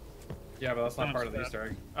yet. Yeah, but that's not part of the Easter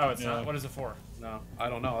egg. Oh, it's not? What is it for? No, I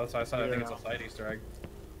don't know. That's why I said I think it's a side Easter egg.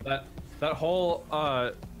 That whole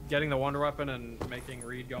getting the wonder weapon and making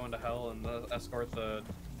Reed go into hell and escort the...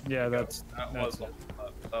 Yeah, that was the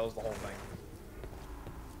whole thing.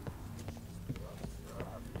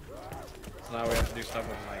 So now we have to do stuff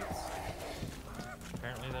with knights.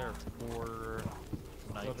 Apparently there are 4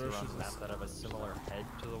 knights around the map that have a similar head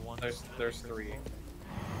to the one. There's 3.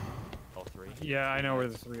 Oh, 3? Yeah, I know where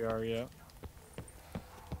the 3 are, yeah.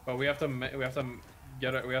 But we have to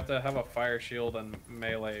get it. We have to have a fire shield and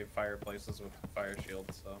melee fireplaces with fire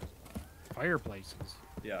shields. So Fireplaces.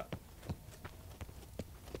 yeah.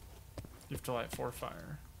 You have to light 4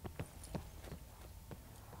 fire.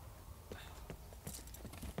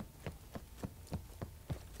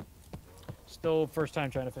 Still first time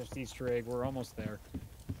trying to finish the Easter egg. We're almost there.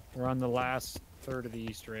 We're on the last third of the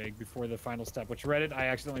Easter egg before the final step, which I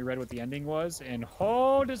accidentally read what the ending was, and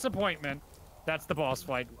oh, disappointment. That's the boss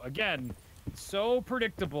fight. Again, so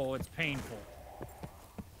predictable, it's painful.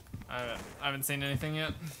 I haven't seen anything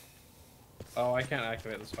yet. Oh, I can't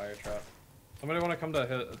activate this fire trap. Somebody want to come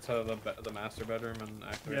to the master bedroom and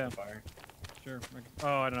activate the fire? Sure.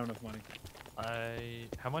 Oh, I don't have enough money.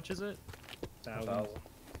 How much is it? 1,000.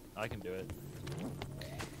 I can do it.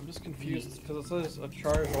 I'm just confused because it says a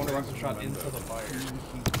charged wonder rocket shot into the fire.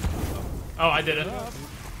 Oh, I did it.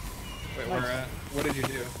 Wait, where at? What did you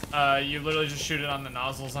do? You literally just shoot it on the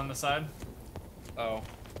nozzles on the side. Oh,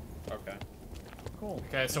 okay. Cool.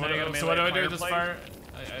 Okay, so And what then do I do melee with this fire?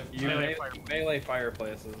 You melee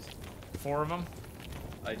fireplaces. 4 of them?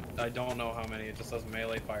 I don't know how many. It just says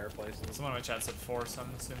melee fireplaces. Someone in my chat said 4, so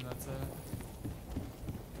I'm assuming that's it.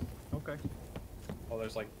 Okay. Well,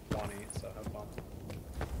 there's like 20, so have fun.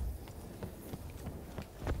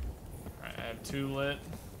 Alright, I have 2 lit.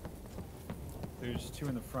 There's 2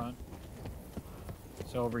 in the front.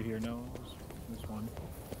 So over here, no, there's 1.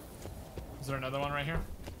 Is there another one right here?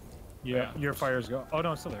 Yeah, your fires go. Oh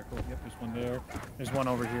no, it's still there. Cool. Yep, there's 1 there. There's 1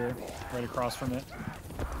 over here, right across from it.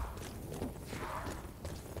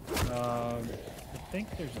 I think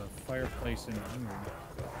there's a fireplace in here.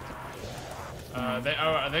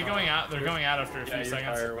 Are they going out? They're going out after a few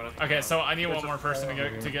seconds. Okay, so I need one more person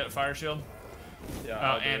to get fire shield.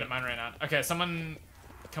 Yeah. Oh, and mine ran out. Okay, someone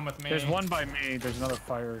come with me. There's 1 by me. There's another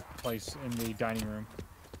fireplace in the dining room.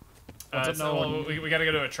 We gotta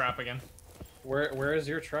go to a trap again. Where is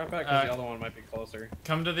your trap at? Because the other one might be closer.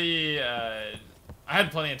 Come to the. I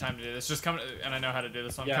had plenty of time to do this. Just come, and I know how to do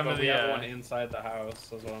this one. Yeah, come but to we the have one inside the house.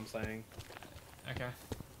 Is what I'm saying. Okay.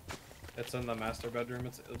 It's in the master bedroom.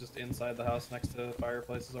 It's just inside the house, next to the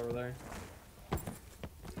fireplaces over there.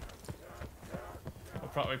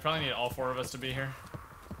 We probably need all 4 of us to be here.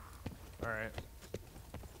 All right.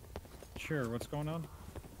 Sure. What's going on?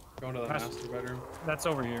 Going to the master bedroom. That's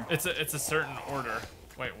over here. It's a certain order.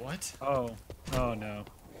 Wait, what? Oh. Oh no.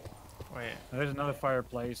 Wait. There's another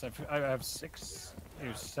fireplace. I have 6.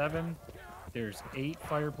 There's 7. There's 8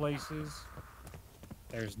 fireplaces.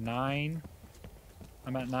 There's 9.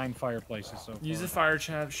 I'm at 9 fireplaces so far. Use the fire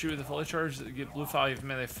trap, shoot with a fully charged, get blue fire, you have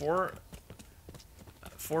melee 4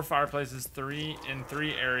 fireplaces, 3 in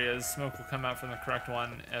 3 areas. Smoke will come out from the correct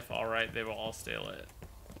one. If alright, they will all stay lit.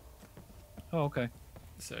 Oh, okay.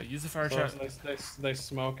 So use the fire So trap. they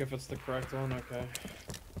smoke if it's the correct one. Okay.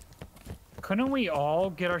 Couldn't we all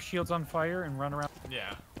get our shields on fire and run around?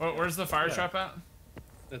 Yeah. Where's the fire trap at?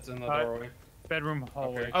 It's in the doorway. Bedroom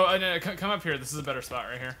hallway. Okay. Oh, no, come up here. This is a better spot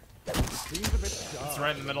right here. It's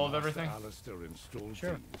right in the middle of everything.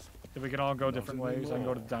 Sure. If we can all go different ways, I can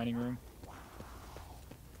go to the dining room.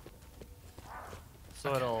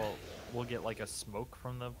 So we'll get like a smoke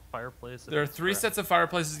from the fireplace. There are 3 sets of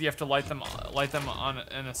fireplaces. You have to light them on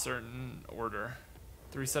in a certain order.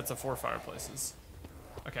 3 sets of 4 fireplaces.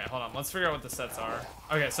 Okay, hold on. Let's figure out what the sets are.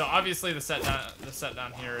 Okay, so obviously the set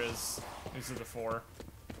down here is these are the 4.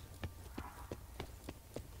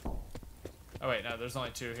 Oh wait, no, there's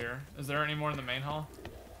only 2 here. Is there any more in the main hall?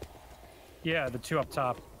 Yeah, the 2 up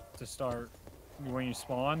top to start. When you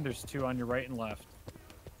spawn, there's 2 on your right and left.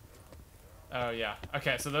 Oh yeah.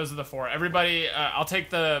 Okay, so those are the 4. Everybody, I'll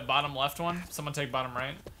take the bottom left one. Someone take bottom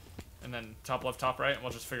right, and then top left, top right, and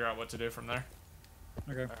we'll just figure out what to do from there.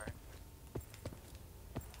 Okay. All right.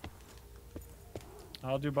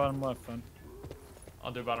 I'll do bottom left then.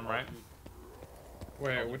 I'll do bottom right.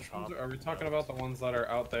 Wait, which ones are we talking about? The ones that are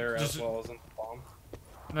out there as well as in the bomb?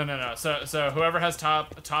 No. So whoever has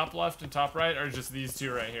top left and top right, or just these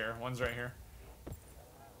 2 right here. One's right here.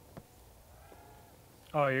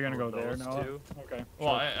 Oh, you're gonna go there, those Noah? 2? Okay.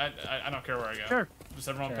 Well, sure. I don't care where I go. Sure. Just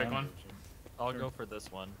everyone pick one. I'll go for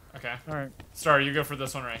this one. Okay. All right. Star, you go for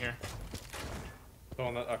this one right here. The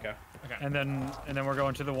one that okay. Okay. And then we're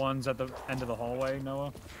going to the ones at the end of the hallway,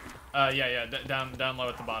 Noah. Yeah. Down low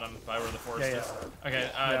at the bottom by where the forest Yeah. is.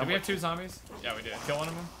 Okay. Do we have 2 zombies? Yeah, we did. Kill one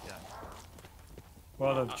of them. Yeah.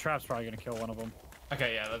 Well, the trap's probably gonna kill one of them.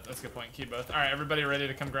 Okay. Yeah, that's a good point. Keep both. All right, everybody ready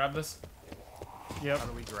to come grab this? Yep. How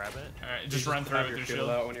do we grab it? All right, just run through it with your shield.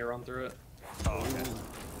 out when you run through it. Oh, okay.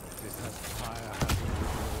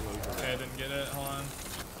 Okay, I didn't get it. Hold on.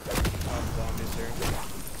 Oh, zombies here.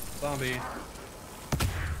 Zombie.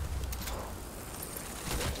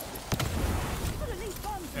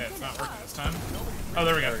 Okay, it's not working this time. Oh,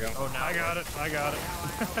 there we go. There we go. Oh, now I got it. I got it.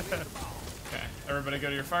 Okay, everybody go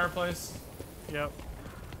to your fireplace. Yep.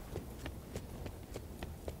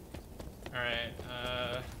 Alright,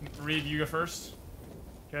 Reed, you go first.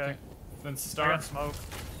 Okay. Then I Star. got smoke.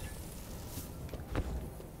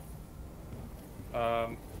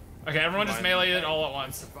 Okay, everyone just melee it all at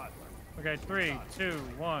once. Okay, 3, 2,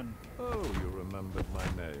 1. Oh, you remembered my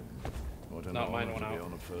name. What an Not mine honor went to be out.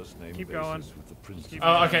 on a first name Keep basis going. with the prince. Keep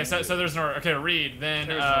Oh, okay, so there's no... Okay, Reed, then,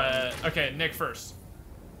 There's okay, Nick first.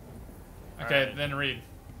 Okay, Alright. then Reed.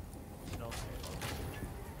 No.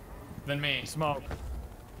 Then me. Smoke.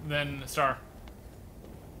 Then Star.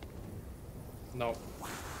 No.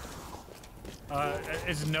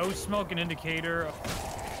 Is no smoke an indicator?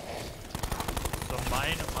 So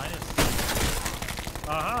mine is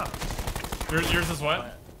Aha. Yours is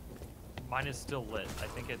what? mine is still lit. I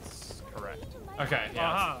think it's correct. Okay, yeah.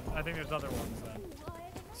 Aha. I think there's other ones then.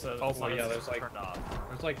 So, Oh, Oh mine yeah, is there's like turned off.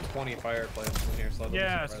 20 fireplaces in here, so that doesn't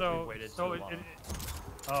Yeah. surprise So me. waited so too it, long.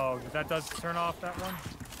 oh, that does turn off that one.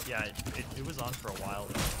 Yeah, it was on for a while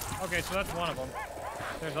though. Okay, so that's one of them.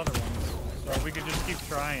 There's other ones. So we could just keep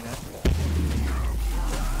trying it.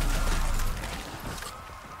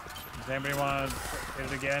 Does anybody want to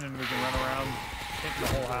hit it again and we can run around hitting the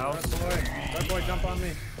whole house? Red boy, jump on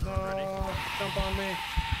me. No, jump on me.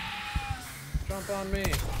 Jump on me.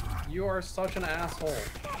 You are such an asshole.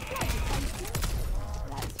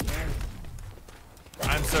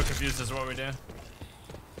 I'm so confused as to what we do.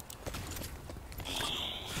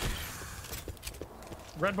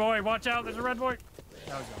 Red boy, watch out! There's a red boy.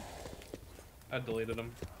 Now he's gone. I deleted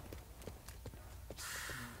him.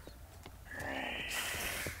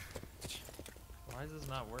 Why is this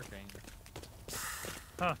not working?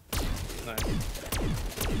 Huh. Nice.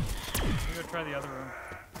 We go try the other room.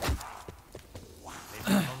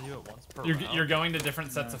 Maybe I'll do it once per round. You're going to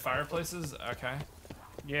different sets of fireplaces? Okay.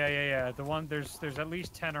 Yeah. The one there's at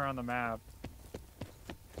least 10 around the map.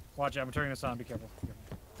 Watch out! I'm turning this on. Be careful.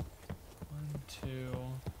 1, 2.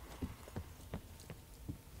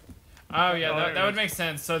 Oh yeah, that would make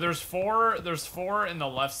sense. So there's four in the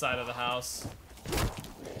left side of the house.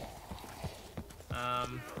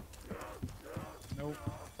 Nope.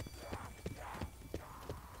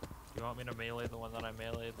 You want me to melee the one that I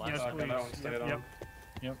meleeed last Yes, time? Okay, that one please. stayed Yep. on.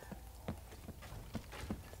 Yep.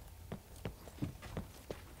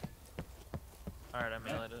 Alright, I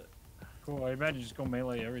meleeed it. Cool. I imagine just go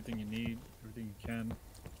melee everything you need, everything you can.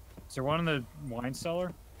 Is there one in the wine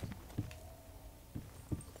cellar?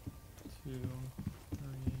 2,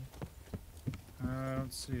 3. I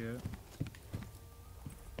don't see it.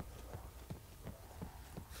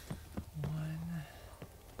 1,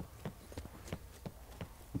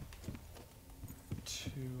 2,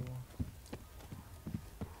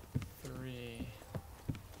 3.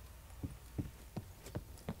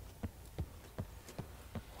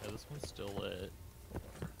 Yeah, this one's still lit.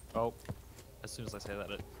 Oh. As soon as I say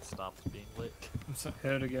that, it stops being lit.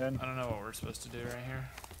 Hit it again. I don't know what we're supposed to do right here.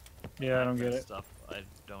 Yeah, I don't get it. Stuff. I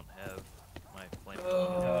don't have my flame.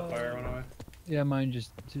 Yeah, that fire went away. Yeah, mine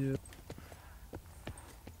just do.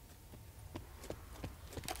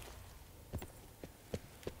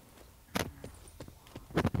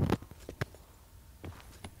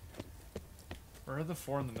 Where are the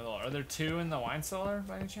 4 in the middle? Are there 2 in the wine cellar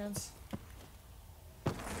by any chance?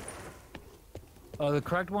 The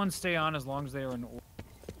correct ones stay on as long as they are in order.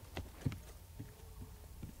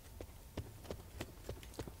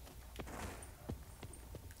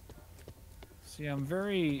 See, I'm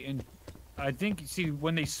very in. I think. See,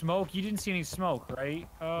 when they smoke, you didn't see any smoke, right?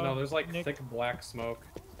 No, there's like Nick? thick black smoke.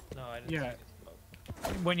 No, I didn't Yeah. see any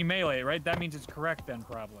smoke. When you melee, right? That means it's correct then,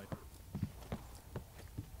 probably.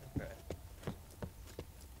 Okay.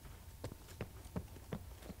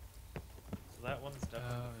 So that one's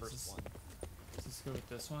definitely the is first this- one. Let's go with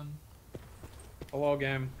this one. Hello,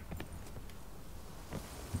 game.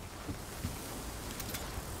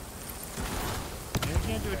 You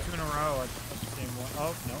can't do it 2 in a row at the same one.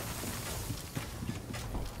 Oh, no.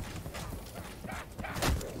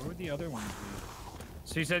 Where would the other ones be?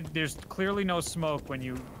 So you said there's clearly no smoke when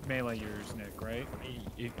you melee yours, Nick, right?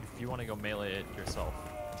 If you want to go melee it yourself.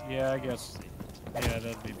 Yeah, I guess. Yeah,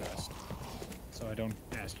 that'd be best. So I don't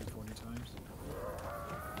ask you 40 times.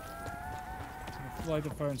 Light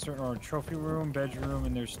the fire in certain or trophy room, bedroom,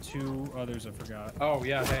 and there's 2 others I forgot. Oh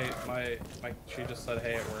yeah, hey, she just said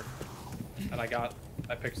hey at work, and I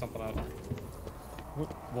picked something up.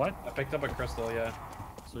 What? I picked up a crystal, yeah.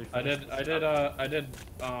 So I did, what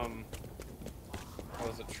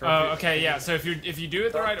was it, trophy? Oh, okay, yeah. So if you do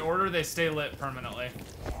it the right order, they stay lit permanently.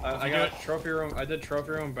 I got trophy room. I did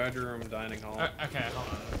trophy room, bedroom, dining hall. Okay, hold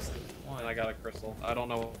on. And I got a crystal. I don't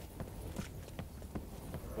know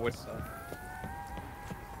what stuff.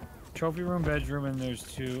 Trophy room, bedroom, and there's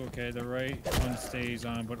 2. Okay, the right one stays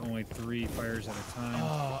on, but only 3 fires at a time.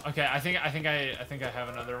 Oh, okay. I think I have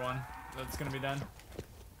another one that's gonna be done.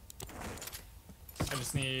 I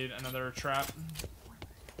just need another trap.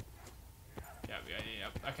 Yep.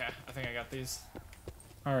 Okay, I think I got these.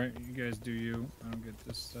 All right, you guys do you. I don't get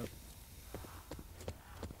this stuff.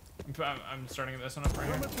 I'm starting this one up right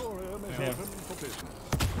here. Yeah.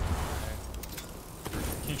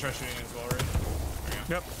 Can you try shooting as well, Ray? There you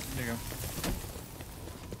go. Yep, there you go.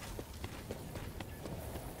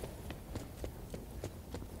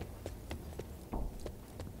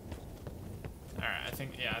 Alright,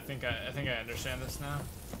 I think I understand this now.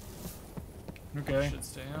 Okay. Should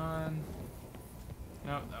stay on.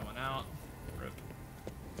 Nope, that one out. Rip.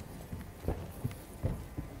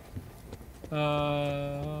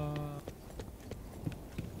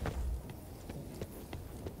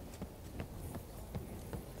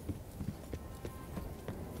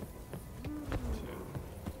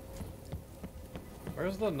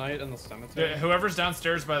 Where's the knight in the cemetery? Whoever's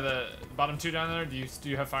downstairs by the bottom 2 down there, do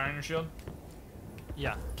you have fire on your shield?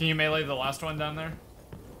 Yeah. Can you melee the last one down there?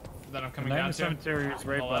 That I'm coming down to? Cemetery is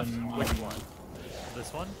right by Which one?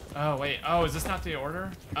 This one? Oh wait. Oh, is this not the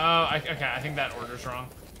order? Oh, okay. I think that order's wrong.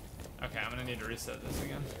 Okay, I'm gonna need to reset this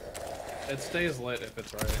again. It stays lit if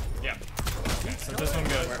it's right. Yeah. Okay, so this one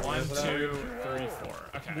goes Where 1, is it 2, 3, 4.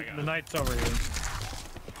 Okay, I got the it. knight's over here.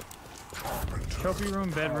 Trophy room,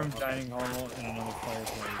 bedroom, dining hall, and another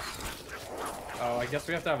fireplace. Oh, I guess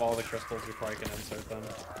we have to have all the crystals before I can insert them.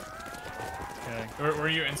 Okay. Where are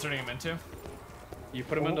you inserting them into? You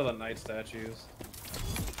put them into the knight statues.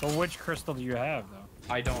 But which crystal do you have, though?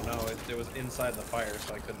 I don't know. It was inside the fire,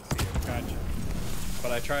 so I couldn't see it. Gotcha.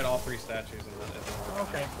 But I tried all 3 statues and then it didn't work.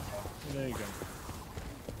 Okay. There you go.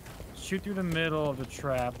 Shoot through the middle of the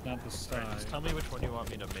trap, not the side. Just tell me which one you want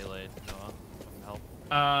me to melee, Noah. Help.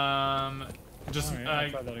 Just Alright, I'll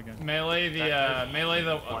try that again. melee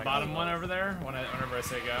the bottom one over there whenever I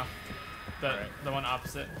say go. The one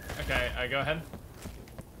opposite. Okay, go ahead.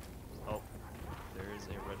 Oh, there is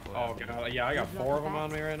a red boy. Oh god, yeah, I got 4 of them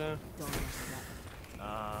on me right now.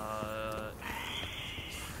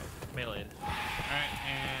 Melee. Alright,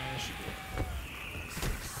 and shoot.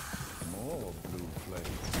 More blue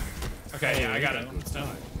flames. Okay, yeah, I got it. It's done.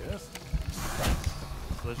 Yes.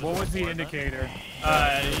 What was the indicator?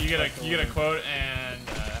 You get a quote and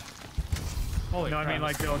holy No, crap. I mean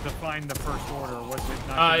like they'll define the first order. Was it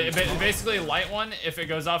not? Basically light one. If it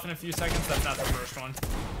goes off in a few seconds, that's not the first one.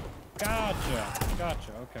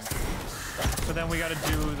 Gotcha. Okay. So then we got to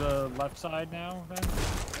do the left side now, then.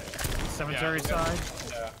 Cemetery side.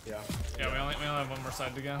 Yeah. Yeah, we only have one more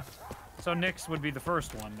side to go. So Nick's would be the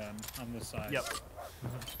first one then on this side. Yep.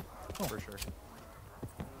 Cool. For sure.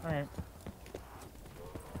 All right.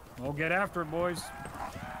 We'll get after it, boys.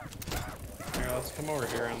 Here, let's come over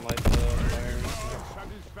here and light the fire.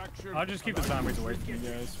 I'll just keep the zombies away from you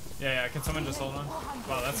guys. Yeah. Can someone just hold on?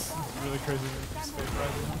 Wow, that's really crazy.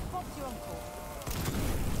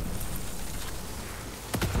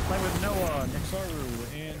 Play with Noah, Nixaru,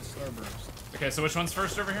 and Starburst. Okay, so which one's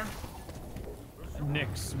first over here?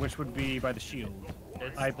 Nyx, which would be by the shield.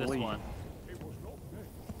 It's I this believe. one.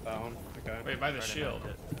 That one. Okay. Wait, by the Try to shield.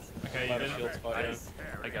 hit it. Okay, By you the did. shield spot, yeah.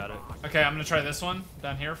 I got it. Okay, I'm gonna try this one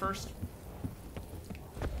down here first.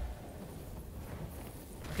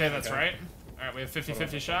 Okay, that's Okay. right. All right, we have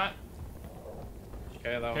 50-50 shot.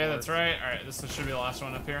 Okay, that one Okay, that's works. right. All right, this should be the last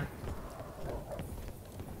one up here.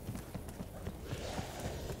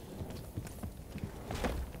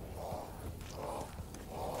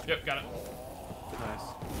 Yep, got it. Nice.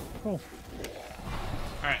 Cool. All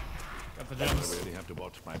right, got the I gems. really have to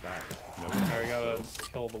watch my back. No Alright, we gotta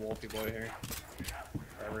kill the wolfy boy here.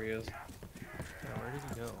 Wherever he is. Yeah, where did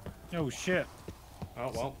he go? Oh shit.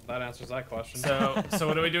 Oh, well, that answers that question. So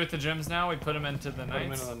what do we do with the gems now? We put them into the Put him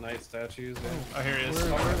knights. into the knight statues. Yeah. Oh, here he is.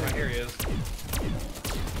 Oh, here he is.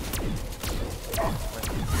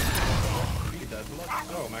 He dead.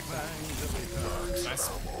 Oh, Max. Nice.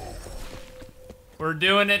 We're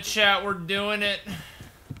doing it, chat. We're doing it.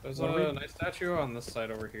 There's a knight statue on this side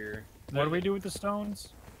over here. What do we do with the stones?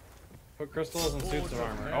 Put crystals and suits of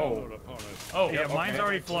armor. Oh. Oh, Yeah, okay. mine's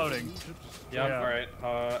already floating. Yep, Yeah. alright.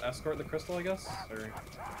 Escort the crystal, I guess? Or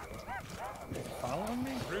Following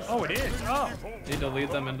me? Oh, it is. Oh. need to lead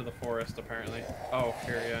them into the forest, apparently. Oh,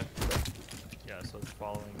 here, yeah. Yeah, so it's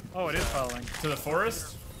following. Oh, it is following. to the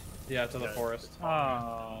forest. Yeah, to the forest.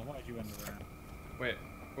 Oh, why'd you enter there? Wait,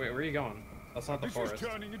 where are you going? That's not the This forest. is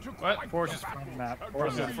turning into What? quite Force is something. from the map.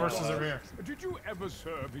 Force From the is map. over here. Did you ever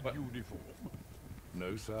serve in uniform?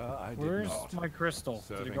 No, sir, I did Where's not. my crystal? Did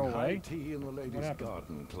Serving it go high away? tea in the ladies' happened?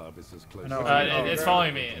 garden club is as close know. as It's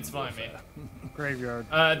following me. It's following me. Graveyard.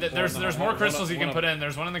 There's more crystals you can put in.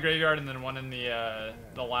 There's one in the graveyard and then one in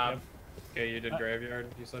the lab. Okay, you did graveyard.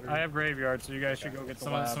 You said. I have graveyard, so you guys should go get the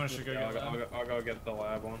lab. Someone should go get that. I'll go get the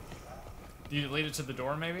lab one. Do you lead it to the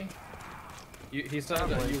door, maybe? He said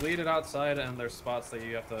that you lead it outside, and there's spots that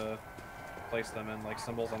you have to place them in, like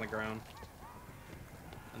symbols on the ground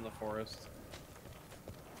in the forest.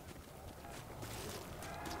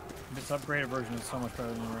 This upgraded version is so much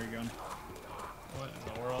better than the ray gun. What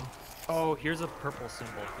in the world? Oh, here's a purple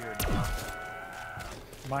symbol here now.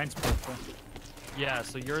 Mine's purple. Yeah,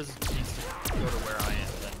 so yours needs to go to where I am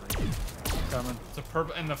then. Reed. Coming. It's a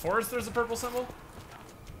purple in the forest. There's a purple symbol.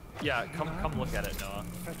 Yeah, come look at it, Noah.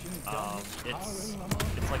 It's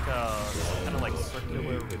like a kind of like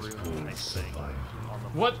circular room type thing. On the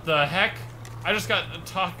What the heck? I just got a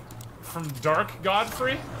talk from Dark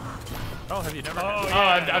Godfrey. Oh, have you never?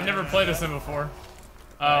 I've never played this sim before.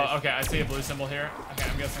 Oh, okay. I see a blue symbol here. Okay,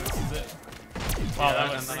 I'm guessing this is it. Wow,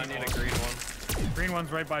 that was. And then I need a green one. Green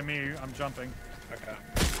one's right by me. I'm jumping. Okay.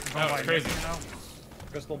 I'm Oh, by crazy. Nick, you know?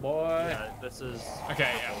 Crystal boy. Yeah, this is.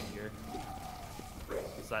 Okay, yeah. Here.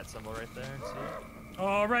 Is that symbol right there? See it?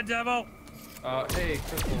 Oh, Red Devil! Hey,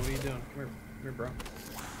 Crystal, what are you doing? Come here, bro.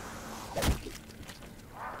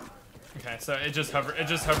 Okay, so it just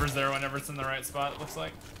hovers there whenever it's in the right spot. It looks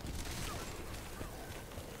like.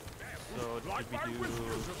 So did we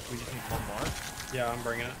just need one more? Yeah, I'm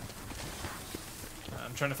bringing it.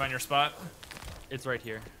 I'm trying to find your spot. It's right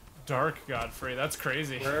here. Dark Godfrey. That's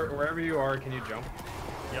crazy. Wherever you are, can you jump?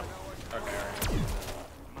 Yep. Okay, alright.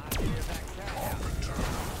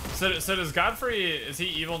 So does Godfrey, is he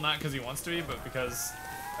evil not because he wants to be, but because...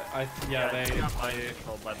 They got mind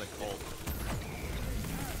controlled by the cult.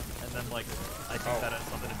 And then, like, I think that has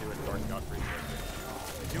something to do with Dark Godfrey.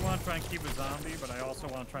 I do want to try and keep a zombie, but I also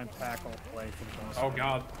want to try and tackle play for the bonus. Oh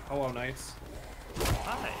god. Hello, knights.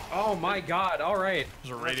 Hi. Oh my god, alright.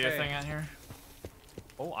 There's a radio thing out here.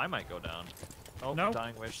 Oh, I might go down. Oh, Nope.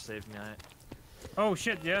 Dying Wish saved me. Oh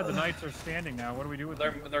shit, yeah, the knights are standing now. What do we do with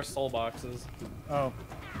them? They're soul boxes. Oh.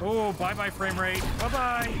 Oh, bye-bye frame rate.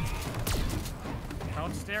 Bye-bye!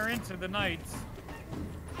 Don't stare into the knights.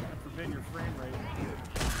 God forbid your frame rate.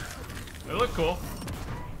 They look cool.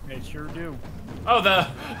 They sure do. Oh, the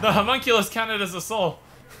homunculus counted as a soul.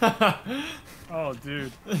 Oh,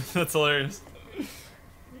 dude. That's hilarious.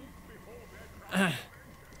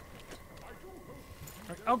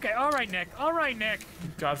 Okay, alright, Nick. Alright, Nick.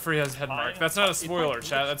 Godfrey has head mark. That's not a spoiler,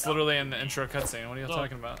 chat. That's literally in the intro cutscene. What are you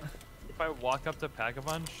talking about? If I walk up to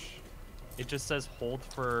Pack-a-Punch, it just says hold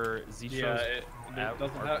for Zisho's. Yeah, it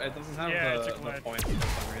doesn't have Yeah, it's a the glitch. points for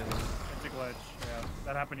some reason. It's a glitch. Yeah,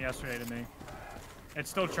 that happened yesterday to me. It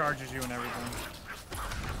still charges you and everything.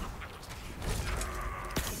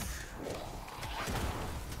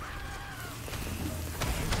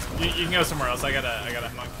 You can go somewhere else. I got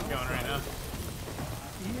a monk going right now.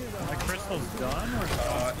 My crystal's done? Or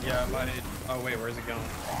Yeah, oh wait, where's it going?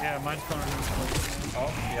 yeah, mine's going. Oh,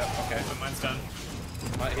 yeah, okay. But mine's done.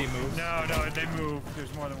 He moved. No, they move.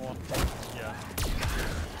 There's more than one. Yeah.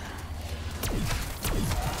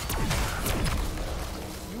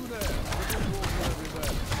 You there, dripping water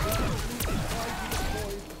everywhere.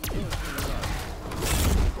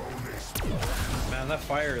 Man, that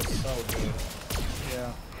fire is so good.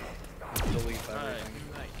 Yeah. Delete everything.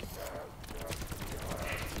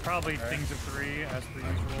 Probably things of 3 as per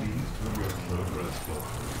usual.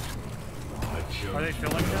 Are they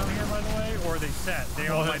filling down here, by the way, or are they set? They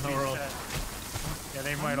all might be set. Yeah,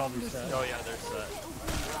 they might all be set. Oh yeah, they're set.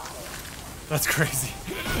 That's crazy.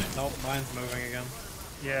 Nope, mine's moving again.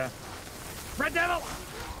 Yeah. Red Devil!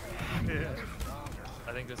 Yeah.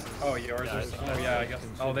 I think this is. Oh, yours is. Oh yeah, I guess.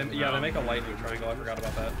 Oh, they make a lightning triangle. I forgot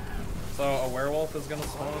about that. So a werewolf is gonna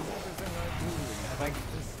spawn. I think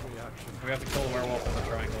we have to kill a werewolf in the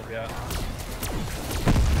triangle. Yeah.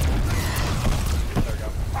 There we go.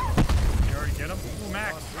 You already get him? Ooh,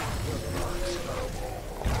 Max.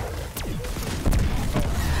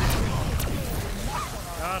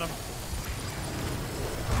 Got him.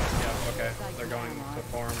 Yeah. Okay. They're going to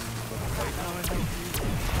form with the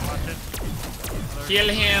Watch it. Kill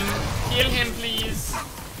him. Kill him, please.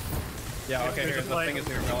 Yeah. Okay. Here, the thing is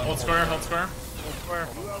here. Melon. Hold square. Hold square. Where?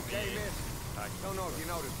 I don't know if you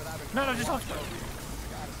noticed, but I've been No, just hold square.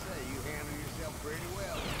 gotta say, you handle yourself pretty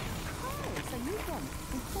well. So you come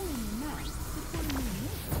and calling me nice, you're calling me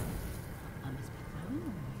nice. I must be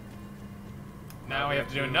wrong. Now we have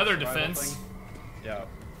to do another defense. Yeah.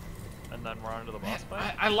 and then we're on to the boss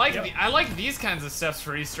fight. I like these kinds of steps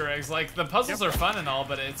for Easter eggs. Like the puzzles are fun and all,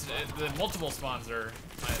 but the multiple spawns are.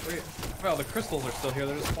 Wait, well, the crystals are still here.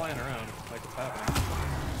 They're just flying around. Like what's happening?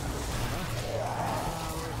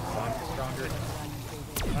 Stronger.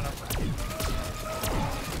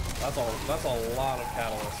 That's a lot of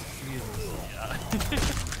catalyst. Jesus. Yeah.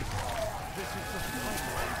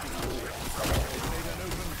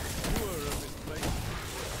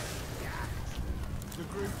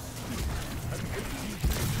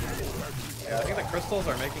 Yeah, I think the crystals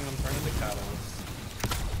are making them turn into catalysts.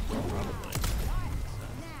 Probably.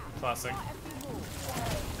 Classic.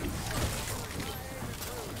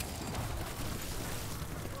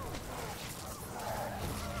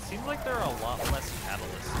 Seems like there are a lot less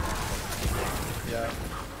catalysts. Yeah.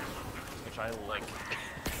 Which I like.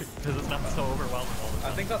 Because it's not so overwhelming all the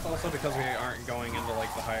time. I think that's also because we aren't going into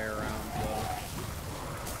like the higher rounds though.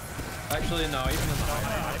 Actually, no, even in the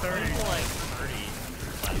higher 30. Like 30.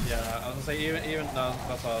 Yeah, I was gonna say even no,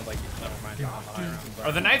 that's why I was like, never mind. Even on the higher rounds.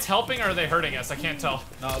 Are the knights helping or are they hurting us? I can't tell.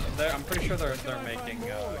 No, I'm pretty sure they're making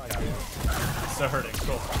catalysts. So hurting.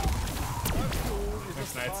 Cool.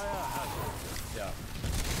 Thanks, knights. Yeah.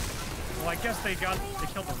 Well, I guess they killed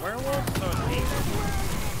the werewolf, so it's easy.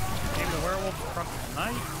 Maybe the werewolf struck the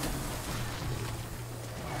knight.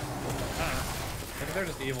 Maybe they're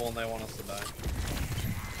just evil and they want us to die.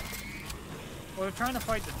 Well, they're trying to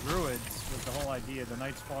fight the druids, was the whole idea. The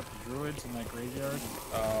knights fought the druids in that graveyard.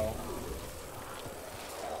 Oh.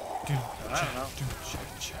 I don't know. Tell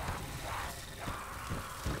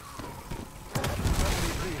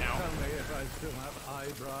me if I still have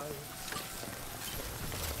eyebrows.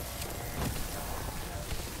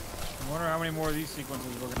 I wonder how many more of these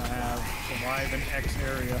sequences we're gonna have survive in X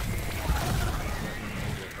area. I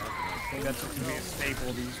think that's just gonna be a staple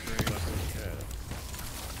of these eggs.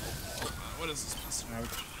 What is this piece of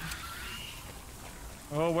Ouch.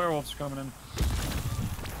 Oh, werewolves coming in.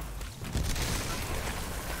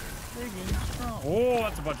 Big and strong. Oh,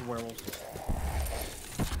 that's a bunch of werewolves.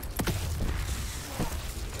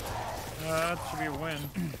 That should be a win.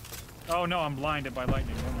 Oh no, I'm blinded by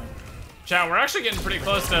lightning. Never mind. Chat, we're actually getting pretty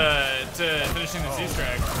close to finishing this Easter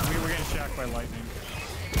egg. We were getting shocked by lightning.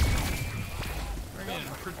 We're getting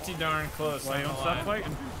pretty darn close. Why you don't stop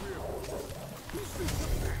fighting?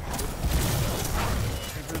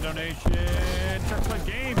 Thanks for the donation. Chocolate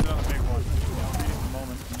Games, another big one. At the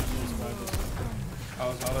moment.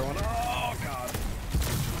 Oh, there's another one. Oh god.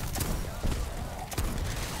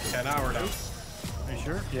 Okay, now we're done. Are you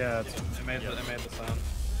sure? Yeah. It made the sound.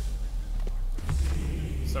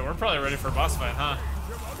 So we're probably ready for a boss fight, huh?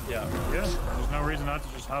 Yeah. Yeah. There's no reason not to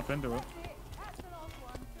just hop into it.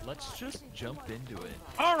 Let's just jump into it.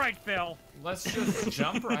 All right, Phil. Let's just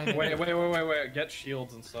jump right in. Wait. Get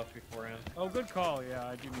shields and stuff beforehand. Oh, good call. Yeah,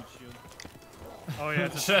 I do need shield. Oh yeah,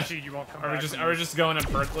 it's a sheet. You won't come Are we just going in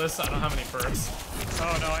perkless? I don't have any perks.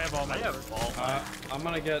 Oh no, I have all my. I'm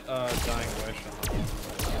gonna get Dying Wish.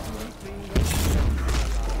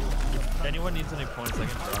 If anyone needs any points, I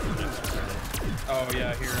can drop them next credit. Oh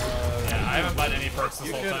yeah, here. Yeah, I haven't bought any perks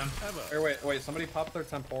this whole time. Or wait. Somebody pop their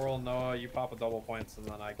temporal. Noah, you pop a double points, and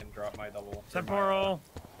then I can drop my double. Temporal.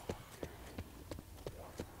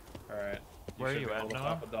 All right. Where are you at, Noah?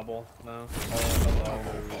 Pop a double. No.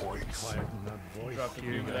 Drop the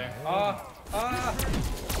cube there. Noah.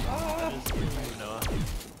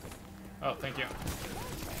 Oh, thank you.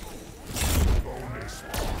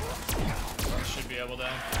 I should be able to.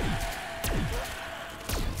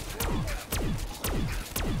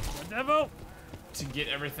 Devil. To get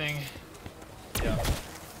everything. Yeah.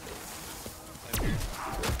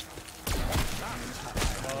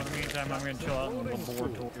 Well, in the meantime, I'm gonna chill out in the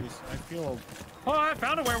laboratories. I feel. Oh, I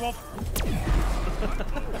found a werewolf.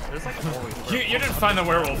 There's like a werewolf. You didn't find the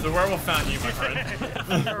werewolf. The werewolf found you, my friend.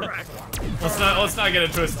 Correct. Let's not get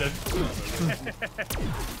it twisted.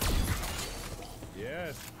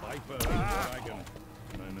 Yes, Viper and Dragon.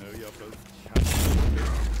 I know you're both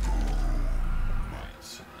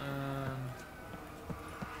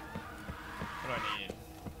What do I need?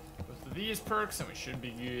 Both of these perks, and we should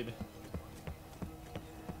be good.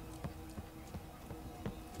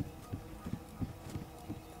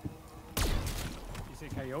 You say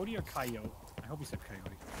coyote or coyote? I hope you said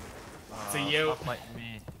coyote. It's a yote.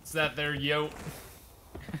 It's that there yote.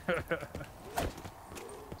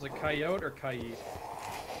 Is it coyote or coyote?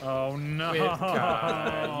 Oh no! With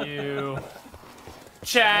Caillou.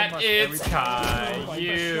 Chat, it's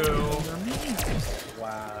Caillou.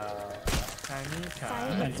 Wow. Tiny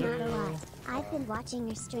Silence Caillou. your alarm. I've been watching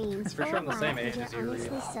your streams for Pretty sure a I'm the while, same and age you're as you, honestly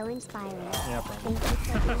Reed. so inspiring. Yeah, probably. Thank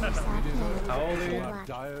you for being yourself, man. How old are Good you? luck.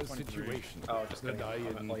 Dire situation. Oh, just that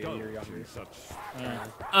kidding. I I'm like a year indulge younger. in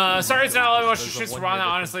such. Sorry it's not allowed much to There's a shoot one Savannah.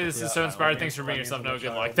 year Honestly, this is so Yeah, inspired. one Thanks for year- bringing one yourself year no from a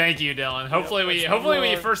good luck. child. Thank you, Dylan. Hopefully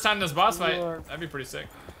we first time this boss fight. That'd be pretty sick.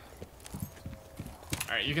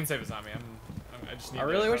 All right, you can save a zombie. I just need I to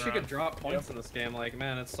really run wish you around. could drop points in this game. Like,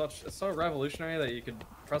 man, it's so revolutionary that you could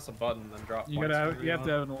press a button and drop You points. gotta whenever you have to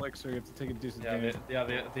want. have an elixir. You have to take a decent Yeah,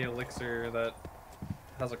 damage. the elixir that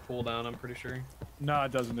has a cooldown. I'm pretty sure. No,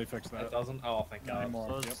 it doesn't. They fixed that. It doesn't. Oh, thank Not God. anymore.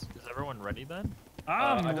 So Yep. is everyone ready then?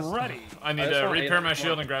 I'm I just- ready. I need I just to want repair 800 my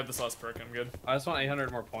shield more. and grab this last perk. I'm good. I just want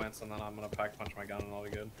 800 more points, and then I'm gonna pack punch my gun, and I'll be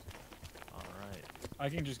good. All right. I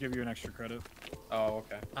can just give you an extra credit. Oh,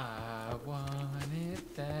 okay. I want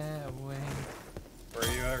it that way. Where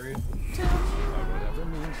are you at, Reed? Whatever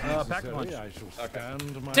means pack necessary, lunch. I shall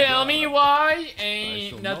stand my Tell me ground. why I ain't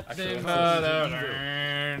shall not nothing show but myself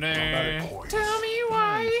a Tell me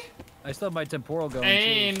why I still have my temporal going.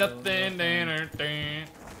 ain't too, so nothing that's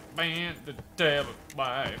band to tell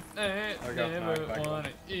why I got never back wanna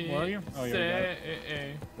Where are you? Oh, yeah, we got it.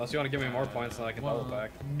 say. Unless you want to give me more points, then I can double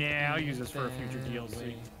back. Nah, I'll use this for a future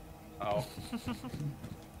DLC. Oh.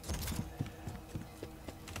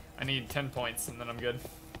 I need 10 points and then I'm good.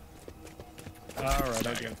 Alright,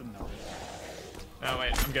 I get them now. No,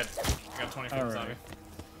 wait, I'm good. I got 20 for the Alright. zombie.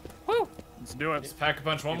 Woo! Let's do it. Just pack a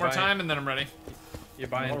punch one You more buy- time and then I'm ready. You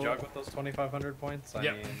buying jug with those 2,500 points? I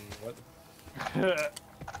Yep. mean, what?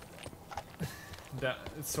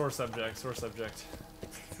 It's sore subject, sore subject.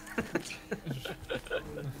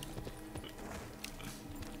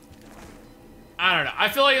 I don't know. I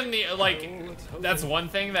feel like in the that's one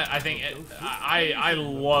thing that I think I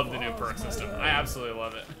love the new perk system. I absolutely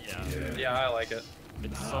love it. Yeah. Yeah, I like it.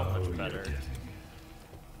 It's so much better.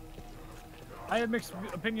 I have mixed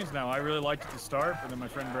opinions now. I really liked it to start, but then my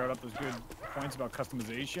friend brought up those good points about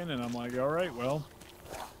customization, and I'm like, all right, well,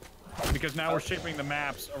 because now we're shaping the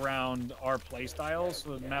maps around our play styles,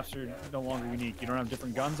 so the maps are no longer unique. You don't have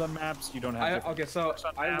different guns on maps. You don't have. different Okay, so perks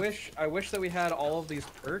on I maps. wish that we had all of these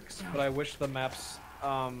perks, but I wish the maps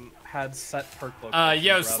had set perk locations.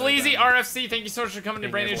 Yo, rather Sleazy than RFC, thank you so much for coming to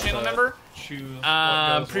being brand new able channel to member. Choose what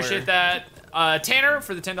goes Appreciate where. that. Tanner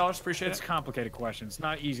for the $10, appreciate It's it. a complicated question. It's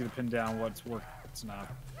not easy to pin down what's working. It's not.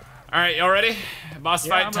 All right, y'all ready? Boss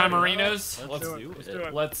Yeah, fight I'm time ready. arenas. Let's do it. Let's do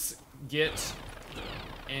it. Let's get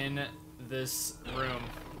in this room.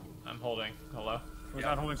 I'm holding. Hello. We're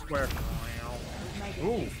not holding square.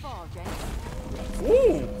 Ooh. Fall, Jack.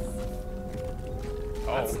 Ooh.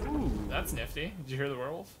 That's nifty. Did you hear the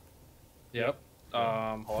werewolf? Yep. Hold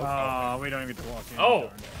on. Oh, we don't even get to walk in. Oh.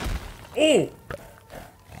 Ooh.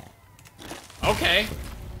 Okay.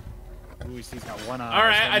 Ooh, he's got one eye. All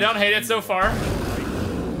right. I don't hate it so far.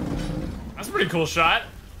 That's a pretty cool shot.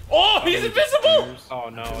 Oh, he's invisible. Oh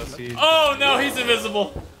no, is he? Oh no, he's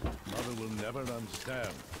invisible. Mother will never understand.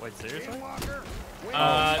 Wait, seriously?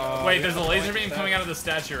 Wait, there's a laser beam that- coming out of the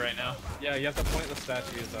statue right now. Yeah, you have to point the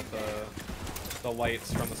statues at the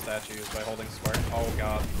lights from the statues by holding square. Oh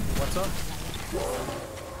god. What's up?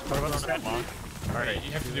 What about the statue? All right,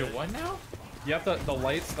 you have to do what now? You have the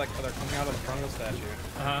lights that are coming out of the front of the statue.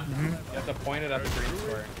 You have to point it at the green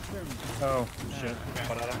square. Oh, shit.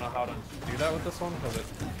 But I don't know how to do that with this one because it.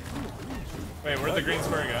 Wait, where'd the green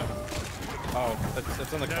square go? Oh,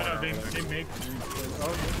 it's in the corner. No, they over there. make green squares.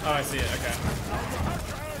 Oh, Oh, I see it. Okay.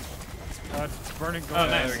 it's burning. Oh,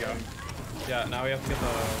 nice. There we go. Yeah, now we have to get the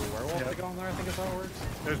werewolf to go in there. I think is how it works.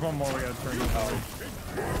 There's one more we gotta turn. Oh,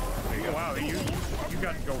 wow, you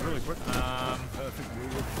got to go really quick.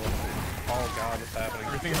 Oh god, what's happening?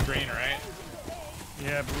 Everything's green, right?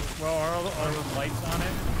 Yeah, but, well, are the lights on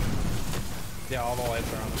it? Yeah, all the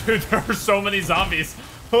lights are on. Dude, there are so many zombies.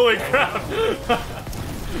 Holy crap.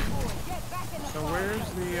 So where's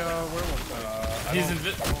the werewolf? He's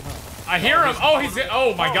I hear him. Oh, he's.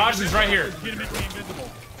 Oh my gosh, he's right here. He's gonna make me invisible.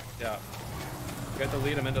 Yeah. You have to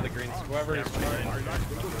lead him into the green. Whoever is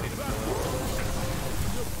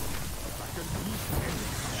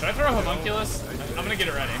Should I throw a homunculus? I'm gonna get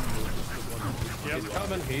it ready. He's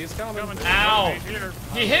coming. He's coming. Ow!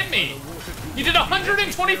 He hit me. He did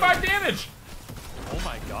 125 damage. Oh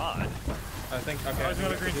my god. I think. Okay. There's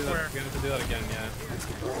another green square. We have to do that again. Yeah.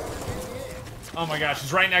 Oh my gosh,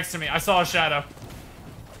 he's right next to me. I saw a shadow.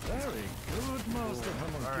 Very good, Master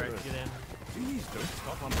Homunculus. Alright, get in. Please don't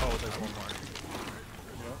stop on Oh, there's one more.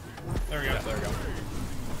 There we go. There we go.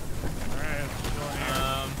 Alright,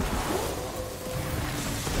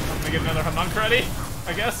 I'm gonna get another homunc ready,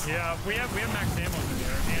 I guess. yeah, we have max ammo in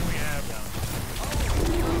there, and we have.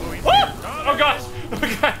 Woo! Oh gosh! Oh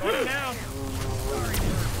god! Put it down.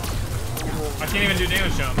 I can't even do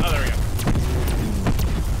damage to him. Oh, there we go.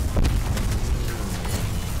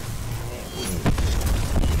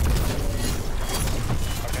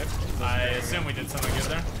 Okay. I assume we did something good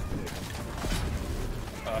there.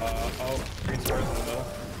 Oh, green squares in the middle.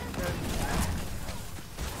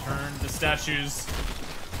 Turn the statues.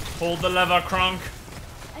 Hold the lever, Kronk.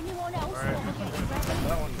 Anyone else Alright. over here ready?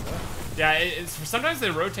 That one. Yeah, it's sometimes they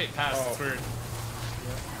rotate past. It's weird.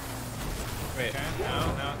 Wait. Okay.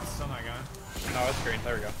 No, it's still not going. No, it's green.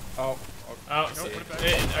 There we go. Oh. Oh,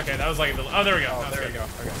 okay, that was like the. Oh, there we go. Oh, That's there good. we go.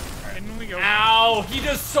 Okay. All right. In we go. Ow! He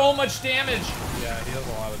does so much damage. Yeah, he does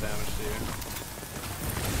a lot of damage to you.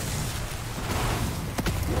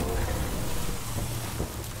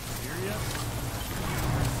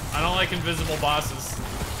 I don't like invisible bosses.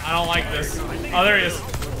 I don't like this. Oh, there he is.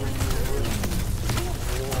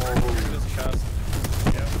 His chest.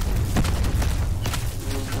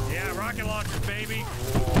 Yeah, rocket launchers, baby.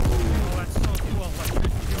 Oh, that's so cool.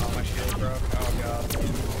 Oh, my shield broke. Oh, God.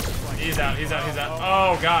 He's out.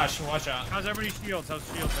 Oh, gosh. Watch out. How's everybody's shields? How's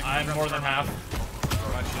shields? I'm more than half.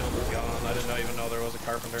 My shield was gone. I did not even know there was a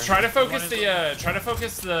carpenter. Try to focus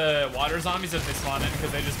the water zombies if they spawn in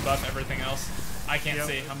because they just buff everything else. I can't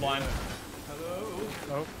see. I'm blind.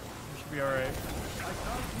 Oh, you should be alright.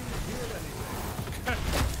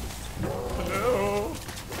 Hello.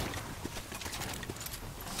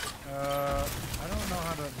 I don't know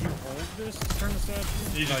how to. Do you hold this? Turn the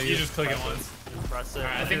statue? You just click it once. Press it.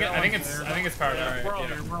 Alright, I think it's powered up. We're all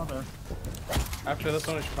there. We're all there. After this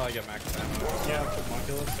one, I should probably get max ammo. Yeah.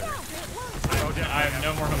 Homunculus or... Oh, I have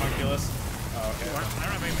no more homunculus. Oh, okay. I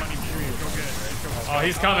don't have any money for you. Go get it, right? Oh,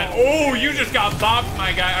 he's coming. Oh, you just got bopped,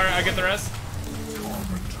 my guy. Alright, I get the rest.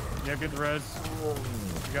 Yeah, get the res. You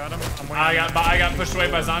got him? I got pushed away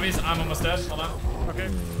by zombies. I'm almost dead. Hold on. Okay,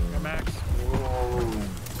 got max.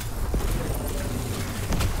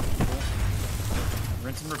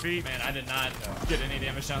 Rinse and repeat. Man, I did not get any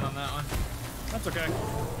damage down on that one. That's okay.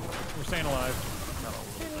 We're staying alive.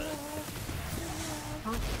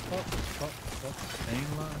 Staying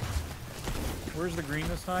alive. Where's the green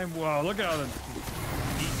this time? Whoa, look at how the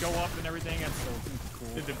beat go up and everything. That's so cool.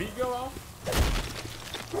 Did the beat go off?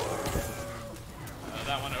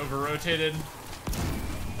 That one over-rotated.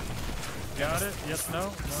 Got it? Yes, no?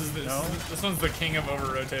 This one's the king of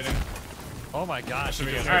over-rotating. Oh my gosh. Should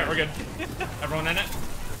be good. Alright, we're good. Everyone in it?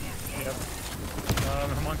 Yep.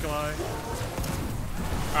 Homunculi.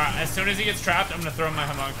 Alright, as soon as he gets trapped, I'm gonna throw him my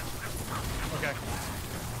homunc. Okay.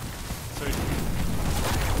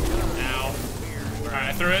 Ow. Alright,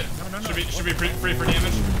 I threw it. No. Should be free for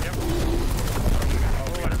damage. Yep.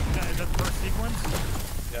 Oh, is that the first sequence?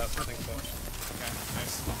 Yeah, I think so. Okay,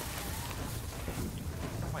 nice.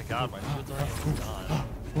 Oh my god, my shield's already gone.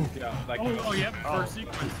 Yeah, like Yep, first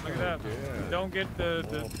sequence. Look at that. Don't get the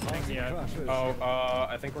thing yet. Oh,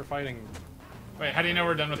 I think we're fighting. Wait, how do you know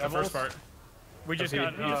we're done with the first part? We just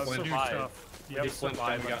got some new stuff. Yep, Flint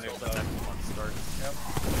and we got new The stuff. next one starts.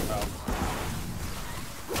 Oh.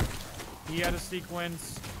 He had a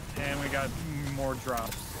sequence, and we got more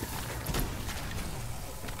drops.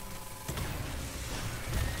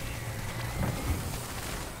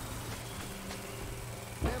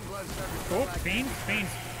 Oh, fiends.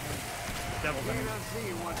 Devils.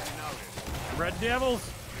 Red devils.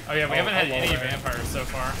 Oh yeah, we haven't had any vampires so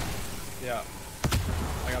far. Yeah.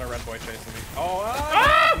 I got a red boy chasing me. Oh,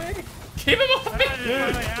 Ah! Keep him off me! That didn't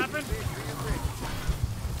really happen.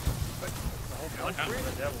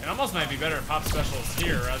 It almost might be better if pop specials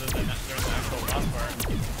here rather than during the actual boss part.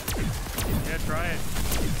 Yeah, try it.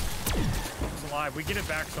 It's alive. We get it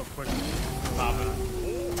back so quickly. Pop it.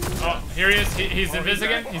 Oh, here he is. He's invis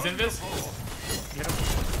again. He's invis. Get him.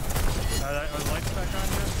 Are the lights back on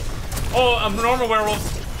yet? Oh, normal werewolves.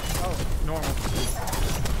 Oh, normal.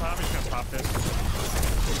 I'm just gonna pop this.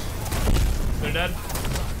 They're dead.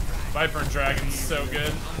 Viper and Dragon's so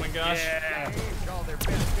good. Oh my gosh. Yeah.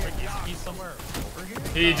 He's somewhere over here?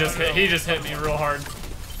 He just hit me real hard.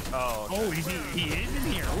 Oh, okay. Oh, he is in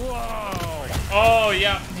here. Whoa. Oh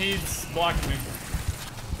yeah, he's blocking me.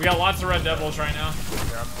 We got lots of red devils right now.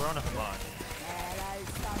 Here, I'm throwing a combine.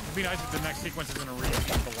 It'd be nice if the next sequence isn't a read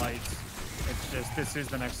the lights. It's just this is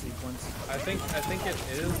the next sequence. I think it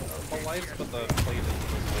is the lights, but the plate is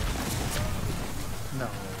visible. No.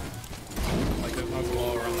 Like there's no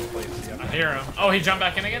glow around the plate. So I hear him. Oh, he jumped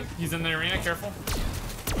back in again. He's in the arena. Careful.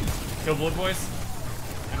 Kill blue boys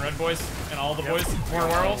and red boys and all the boys. More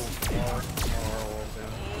werewolves. More werewolves,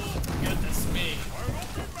 yeah. Goodness me. Alright,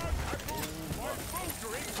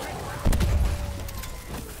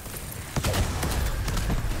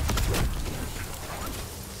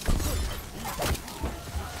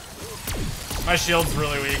 My shield's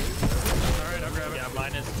really weak.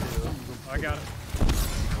 got him.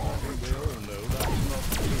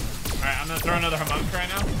 Alright, I'm gonna throw another homunculus right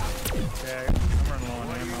now. Okay, I'm running low on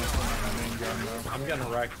ammo for my main gun though. I'm getting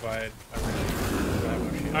wrecked by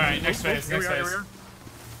Alright, next phase, Here next we are, phase. here we are.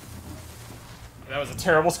 That was a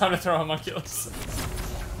terrible time to throw homunculus.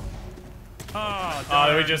 Oh, Oh,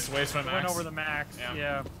 did we darn. just waste my max? Went over the max.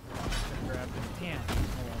 Yeah. Grabbed him. Damn.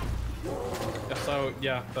 Yeah, so,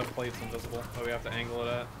 yeah, the plate's invisible, so we have to angle it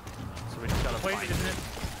at. So we just gotta Plate, find isn't it?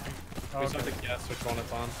 We just have to guess which one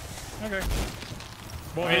it's on. Okay.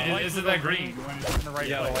 Well, is it that green? When it's in the right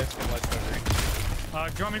Yeah, the place. light's go green.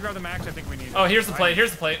 Do you want me to grab the max? I think we need it. Oh, here's the plate.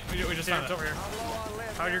 Here's the plate. We just Yeah, found it's it. over here.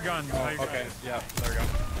 How your gun? How your Okay, gun? yeah, there we go.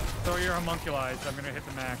 Throw your homunculus. I'm gonna hit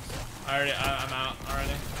the max. I'm out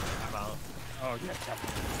already. I'm out. Oh, yeah,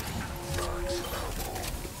 definitely.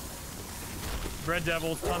 Red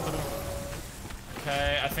Devils, tons of them.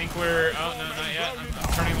 Okay, I think we're... Oh, no, not yet.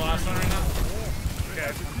 I'm turning the last one right now. Okay,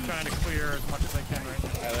 I'm just trying to clear as much as I can right now.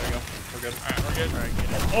 Alright, there we go. We're good. Alright, we're good. Alright, get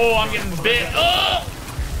it. Oh, I'm getting bit. Oh!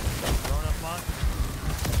 Throwing up mon.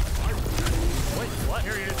 Wait, what?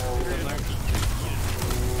 Here he is. Here he is.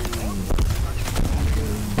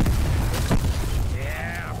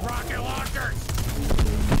 Yeah, rocket launchers!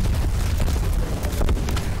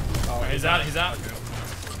 Oh, He's out, he's out. Dude,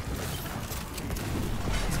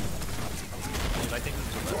 I think this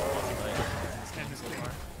is the best multiplayer. And this is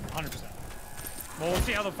 100%. Well, we'll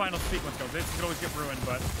see how the final sequence goes. This could always get ruined,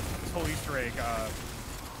 but this whole Easter egg,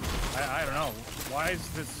 I don't know. Why is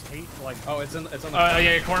this hate like? Oh, it's on the.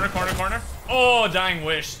 Yeah, corner. Oh, dying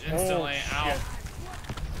wish instantly. Oh, Ow. shit.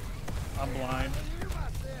 I'm blind.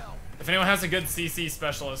 If anyone has a good CC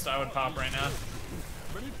specialist, I would pop right now.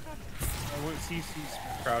 Oh, what CC's?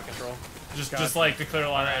 Crowd control. Just like to clear a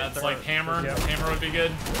lot of ads. Like hammer. Yep. Hammer would be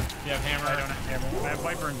good. You have hammer. I don't have hammer. I have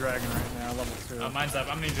Viper and Dragon right now, level 2. Mine's up.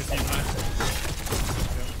 I'm gonna just use mine.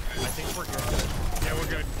 I think we're good. Yeah, we're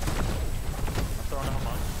good. I'm throwing a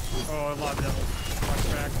mon. Oh, a lot of devils. Watch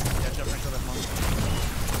back. Yeah, jump into that monk.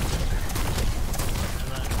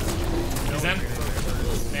 He's in.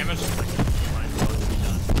 Damage.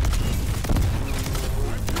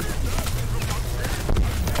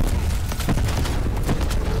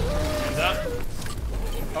 He's up.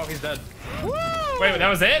 Oh, he's dead. Wait, that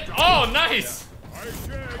was it? Oh, nice. I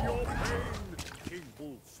share your pain, King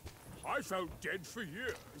Wolf. I felt dead for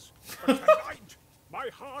years. But tonight, my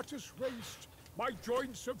heart is raced, my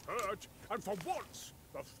joints have hurt, and for once,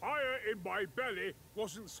 the fire in my belly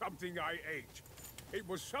wasn't something I ate. It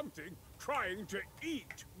was something trying to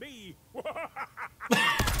eat me. Oh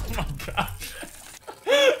my gosh.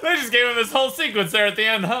 They just gave him this whole sequence there at the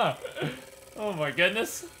end, huh? Oh my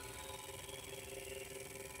goodness.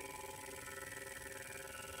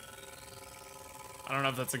 I don't know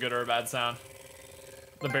if that's a good or a bad sound.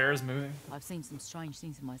 The bear is moving. I've seen some strange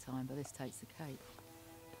things in my time, but this takes the cake.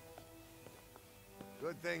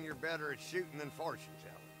 Good thing you're better at shooting than fortune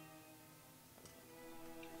telling.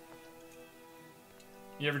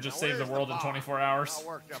 You ever just Now, save the where's world in bar? 24 hours? I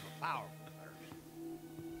worked up a power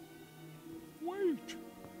Wait.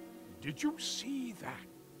 Did you see that?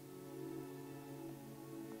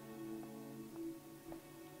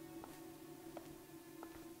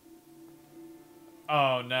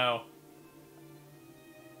 Oh no.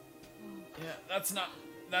 Yeah, that's not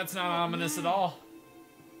ominous at all.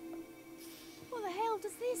 What the hell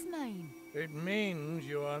does this mean? It means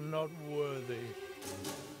you are not worthy.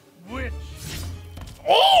 Witch!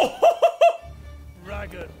 Oh!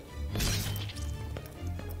 Ragged!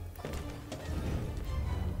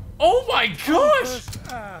 Oh my gosh!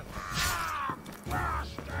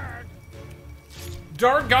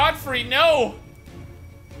 Dark Godfrey, no!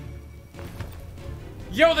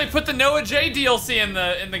 Yo, they put the Noah J DLC in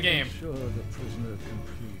the game. Sure, the prisoner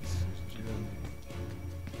completes his journey.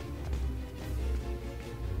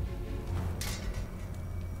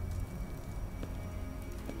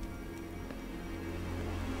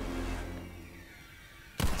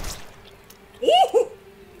 Ooh!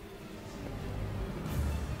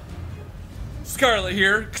 Scarlet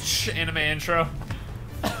here. Anime intro.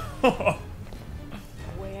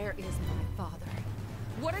 Where is my father?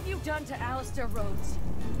 What have you done to Alistair Rhodes?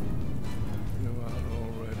 You are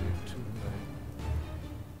already too late.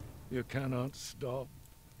 You cannot stop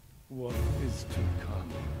what is to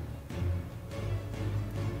come.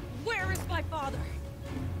 Where is my father?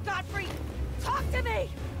 Godfrey, talk to me!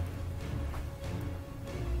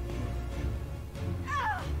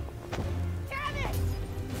 Ah! Damn it!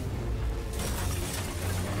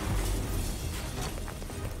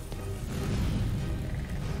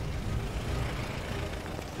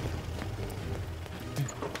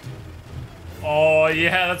 Oh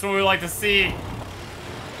yeah, that's what we like to see.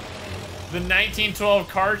 The 1912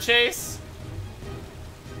 car chase?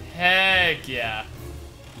 Heck yeah.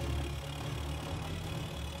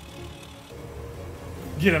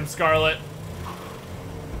 Get him, Scarlet.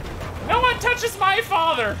 No one touches my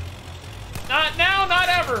father! Not now, not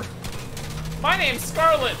ever! My name's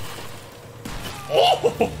Scarlet!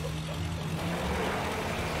 Oh!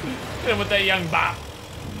 Hit him with that young bop.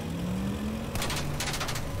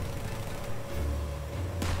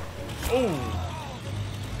 Oh!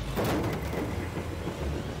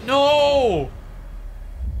 No!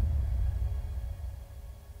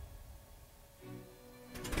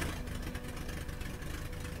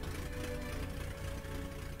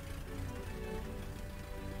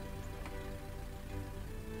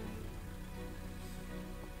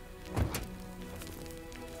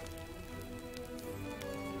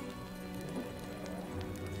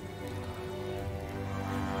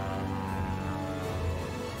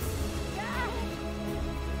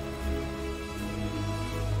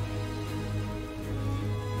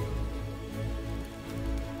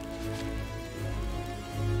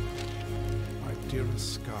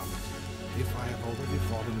 Dearest Scarlet, if I have already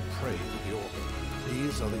fallen prey to the Order,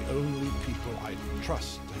 these are the only people I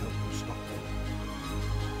trust to help you stop them.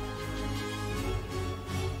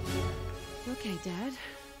 Okay, Dad.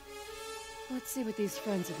 Let's see what these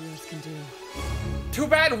friends of yours can do. Too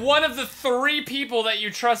bad one of the 3 people that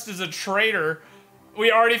you trust is a traitor.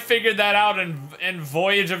 We already figured that out in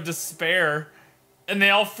Voyage of Despair. And they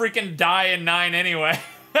all freaking die in 9 anyway.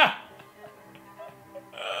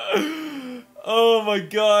 Oh my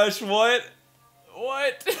gosh, what?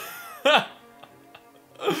 What?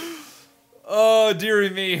 Oh,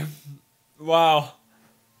 dearie me. Wow.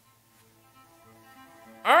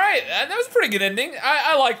 Alright, that was a pretty good ending.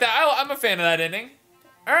 I like that. I'm a fan of that ending.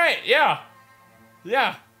 Alright, yeah.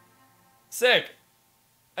 Yeah. Sick.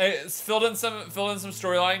 It's filled in some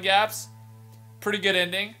storyline gaps. Pretty good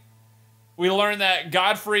ending. We learned that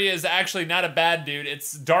Godfrey is actually not a bad dude.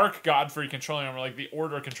 It's Dark Godfrey controlling him, or like the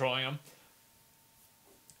Order controlling him.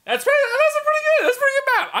 That's pretty good. That's a pretty good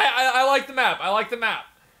map. I like the map. I like the map.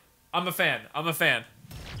 I'm a fan. I'm a fan.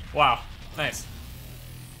 Wow. Nice.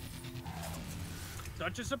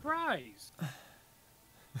 Such a surprise.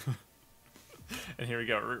 And here we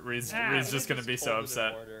go. Reed's just gonna be so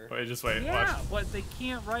upset. Wait, just wait. Yeah, watch. but they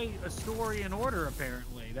can't write a story in order,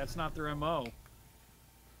 apparently. That's not their MO.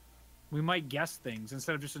 We might guess things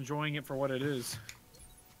instead of just enjoying it for what it is.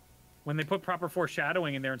 When they put proper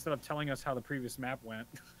foreshadowing in there instead of telling us how the previous map went.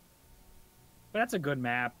 But that's a good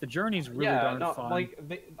map. The journey's really darn fun. Like,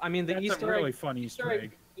 I mean, the that's Easter a really egg, fun Easter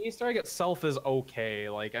egg. The Easter egg itself is okay.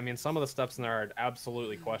 Like, I mean, some of the steps in there are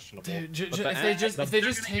absolutely questionable. Dude,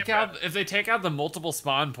 if they take out the multiple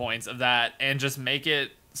spawn points of that and just make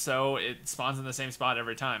it so it spawns in the same spot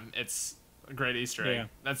every time, it's a great Easter egg. Yeah.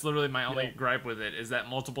 That's literally my only gripe with it, is that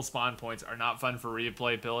multiple spawn points are not fun for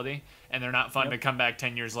replayability, and they're not fun to come back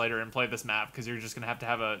 10 years later and play this map, because you're just going to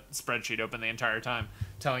have a spreadsheet open the entire time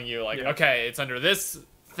telling you, like, okay, it's under this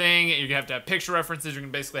thing, you have to have picture references, you're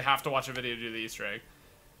going to basically have to watch a video to do the Easter egg.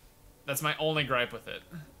 That's my only gripe with it,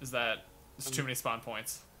 is that there's too many spawn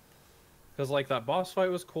points. Because, like, that boss fight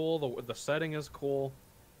was cool, the setting is cool.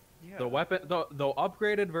 Yeah. The weapon, the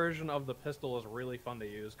upgraded version of the pistol is really fun to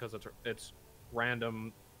use because it's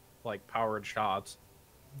random, like, powered shots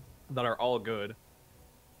that are all good.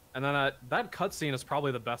 And then that cutscene is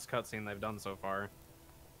probably the best cutscene they've done so far.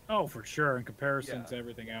 Oh, for sure, in comparison to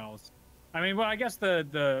everything else. I mean, well, I guess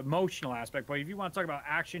the emotional aspect, but if you want to talk about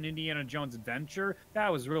action Indiana Jones adventure, that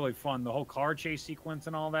was really fun. The whole car chase sequence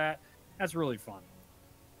and all that, that's really fun.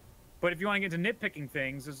 But if you want to get into nitpicking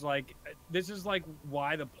things, it's like, this is like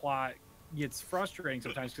why the plot gets frustrating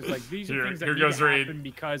sometimes, because like these are things that need to happen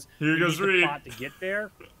because you need the plot to get there.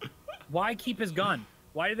 Why keep his gun?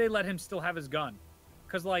 Why do they let him still have his gun?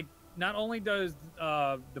 Because like, not only does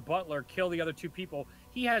the butler kill the other 2 people,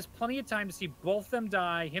 he has plenty of time to see both them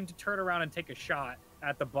die, him to turn around and take a shot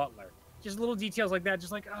at the butler. Just little details like that,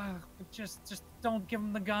 just like, just don't give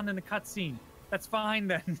him the gun in the cutscene. That's fine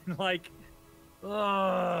then. Like,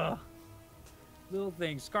 little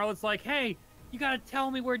things. Scarlet's like, hey, you gotta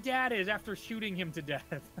tell me where Dad is after shooting him to death.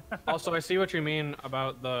 Also, I see what you mean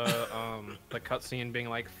about the cutscene being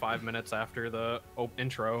like 5 minutes after the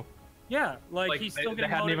intro. Yeah, like he's still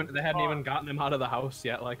getting they hadn't even gotten him out of the house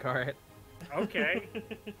yet. Like, all right. Okay.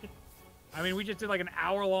 I mean, we just did like an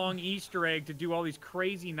hour-long Easter egg to do all these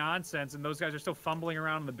crazy nonsense, and those guys are still fumbling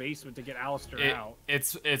around in the basement to get Alistair out.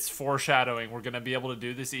 It's foreshadowing. We're gonna be able to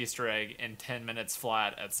do this Easter egg in 10 minutes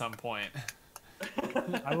flat at some point.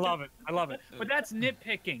 I love it. I love it. But that's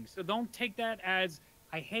nitpicking, so don't take that as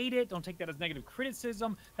I hate it. Don't take that as negative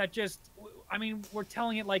criticism. That just, I mean, we're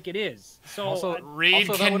telling it like it is. So Also, Reed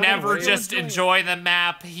also, that can would've been never way- just enjoy the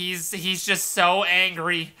map. He's just so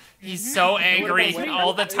angry. He's so angry way-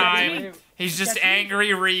 all the way- time. way- He's just That's me.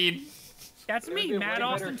 angry, Reed. that's It would me, be a Matt way better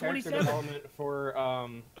Austin, character 27. development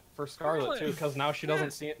for Scarlet too, because now she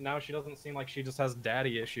doesn't seem like she just has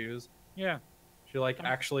daddy issues. Yeah. She like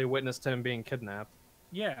actually witnessed him being kidnapped.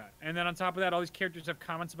 Yeah, and then on top of that, all these characters have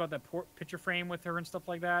comments about that picture frame with her and stuff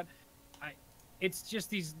like that. It's just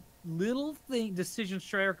these little decisions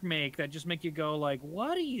Treyarch make that just make you go like,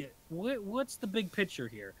 what's the big picture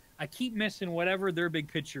here? I keep missing whatever their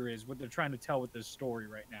big picture is, what they're trying to tell with this story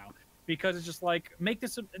right now, because it's just like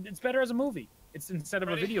it's better as a movie. It's instead of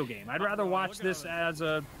a video game. I'd rather watch this as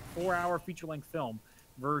a 4-hour feature-length film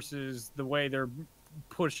versus the way they're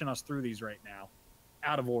pushing us through these right now,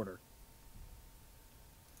 out of order.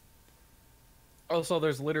 Also,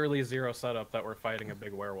 there's literally zero setup that we're fighting a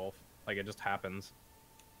big werewolf. Like, it just happens.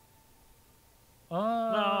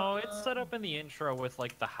 No, it's set up in the intro with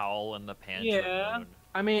like the howl and the pan. Yeah. Moon.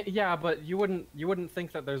 I mean, yeah, but you wouldn't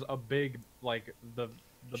think that there's a big like the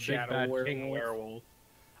big Shadow bad king werewolf. werewolf.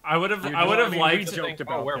 I would have liked I would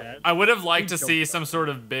have liked to see some sort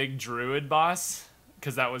of big druid boss,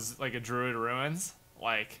 because that was like a druid ruins.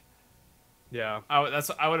 Like, yeah, I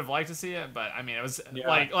would have liked to see it, but I mean, it was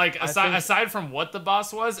Yeah. aside from what the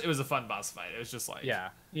boss was, it was a fun boss fight. It was just like Yeah.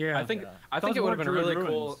 I think Those it would were have been Druid really ruins.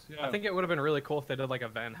 cool. Yeah. I think it would have been really cool if they did like a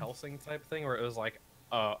Van Helsing type thing where it was like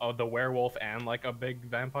the werewolf and like a big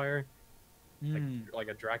vampire, like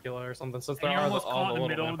a Dracula or something. Since And there you're are almost all caught the in the little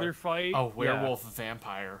middle of their vampires. fight. a werewolf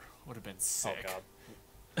vampire would have been sick.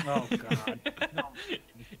 God. Oh god. No.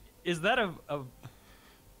 Is that a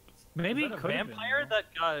Maybe is that it a could have vampire been. that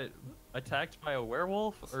got attacked by a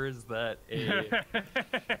werewolf, or is that a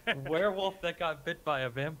werewolf that got bit by a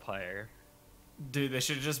vampire? Dude, they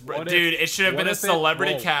should have just What if- dude. It should have what been a if it-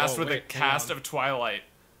 celebrity whoa, cast whoa, with a wait, hang cast on. of Twilight.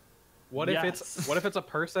 What if it's a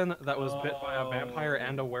person that was bit by a vampire Oh.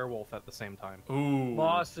 and a werewolf at the same time? Ooh.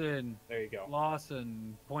 Lawson. There you go.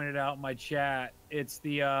 Lawson pointed out in my chat. It's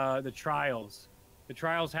the trials. The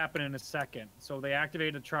trials happen in a second. So they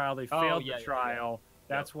activated a trial. They failed yeah, the yeah, trial.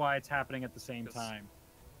 That's why it's happening at the same time.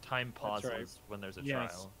 Time pauses right. when there's a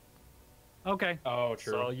Yes. trial. Okay. Oh,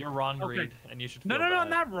 true. So you're wrong, Okay. Reed, and you should. No, feel no, no, bad.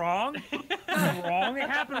 not wrong. Not wrong. It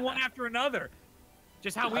happened one after another.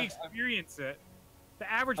 Just how we experience it.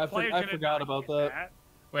 The average player. I forgot about that.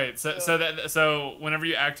 Wait, so whenever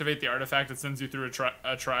you activate the artifact, it sends you through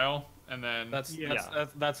a trial, and then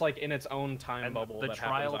That's like in its own time And bubble the that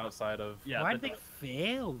trial- happens outside of. Yeah, Why but did they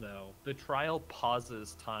fail though? the trial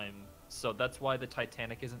pauses time, so that's why the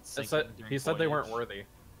Titanic isn't It sinking. said, during he said they weren't voyage. worthy,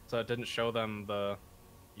 so it didn't show them the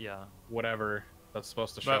Yeah. whatever that's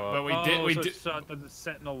supposed to but show but up. we did we so did it's, the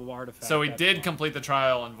Sentinel artifact. so we that's did why. complete the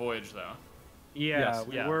trial in Voyage though. Yeah, Yes.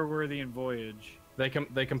 we Yeah. were worthy in Voyage. They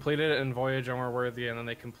completed it in Voyage and were worthy, and then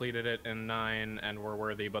they completed it in 9 and were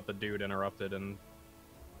worthy, but the dude interrupted and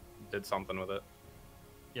did something with it.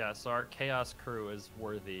 Yeah, so our Chaos crew is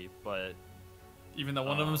worthy, but Even though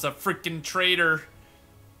one of them's a freaking traitor,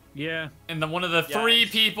 Yeah. and one of the Yeah. 3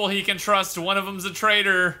 people he can trust, one of them's a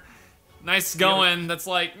traitor. Nice going. That's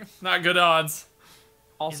like not good odds.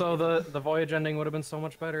 Also, the Voyage ending would have been so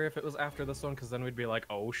much better if it was after this one, because then we'd be like,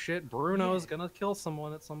 oh shit, Bruno's gonna kill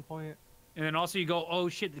someone at some point. And then also you go, oh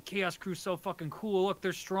shit, the Chaos Crew's so fucking cool. Look,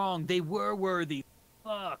 they're strong. They were worthy.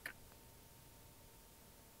 Fuck.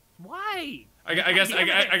 Why? I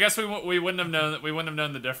guess we wouldn't have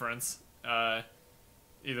known the difference.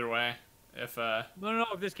 Either way, if No,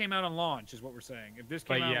 if this came out on launch, is what we're saying. If this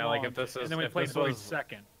But came out yeah, on like launch, if this is and then we if played this Voyage was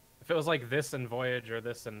second. If it was like this in Voyage or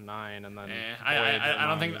this in 9, and then I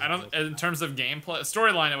don't think in terms of gameplay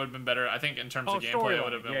storyline it would have been better. I think in terms of gameplay it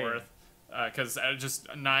would have been worth. Because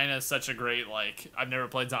just 9 is such a great, like, I've never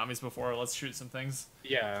played zombies before, let's shoot some things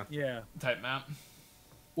Yeah. type map.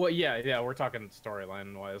 Well, yeah, we're talking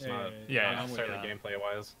storyline wise, not necessarily gameplay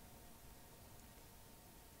wise.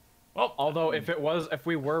 Well, although if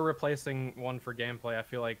we were replacing one for gameplay, I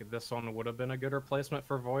feel like this one would have been a good replacement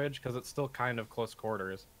for Voyage, because it's still kind of close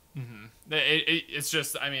quarters. Mm-hmm. It's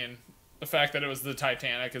just, I mean, the fact that it was the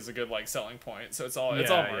Titanic is a good, like, selling point, so it's all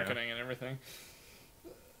marketing and everything.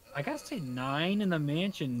 I gotta say, 9 and the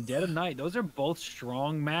Mansion, Dead of Night, those are both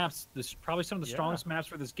strong maps. This is probably some of the strongest maps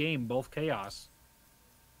for this game, both Chaos.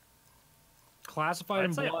 Classified I'd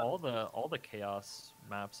and say Blood. all the Chaos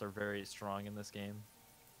maps are very strong in this game.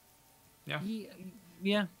 Yeah.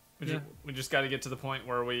 Yeah. We just got to get to the point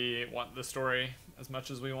where we want the story as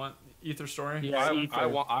much as we want Ether story. Yeah,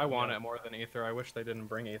 I want it more than Ether. I wish they didn't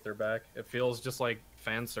bring Ether back. It feels just like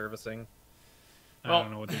fan servicing. I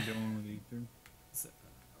don't know what they're doing with Ether.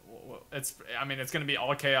 I mean, it's going to be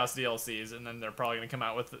all Chaos DLCs, and then they're probably going to come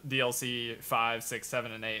out with DLC 5, 6,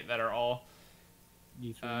 7, and 8 that are all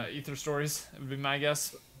Ether stories, would be my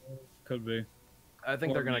guess. Could be. I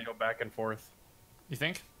think they're gonna go back and forth. You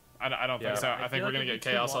think? I don't think so. I think we're gonna get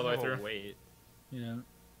Chaos all the way through. Wait. Yeah.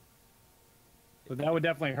 But that would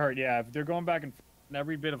definitely hurt. Yeah, if they're going back and forth, and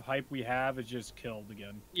every bit of hype we have is just killed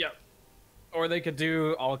again. Yep. Or they could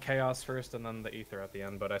do all Chaos first and then the Ether at the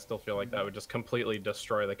end, but I still feel like that would just completely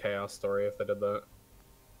destroy the Chaos story if they did that.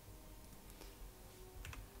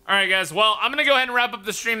 All right, guys. Well, I'm going to go ahead and wrap up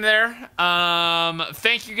the stream there.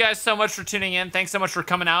 Thank you guys so much for tuning in. Thanks so much for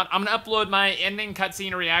coming out. I'm going to upload my ending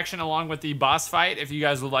cutscene reaction along with the boss fight if you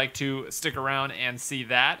guys would like to stick around and see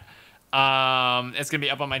that. It's going to be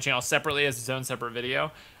up on my channel separately as its own separate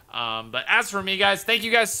video. But as for me, guys, thank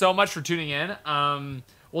you guys so much for tuning in.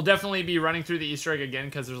 We'll definitely be running through the Easter egg again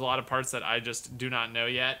because there's a lot of parts that I just do not know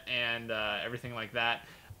yet and everything like that.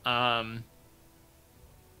 But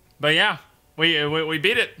yeah. We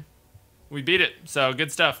beat it. We beat it. So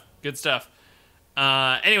good stuff. Good stuff.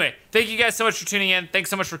 Anyway, thank you guys so much for tuning in.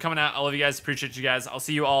 Thanks so much for coming out. I love you guys. Appreciate you guys. I'll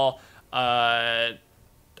see you all. I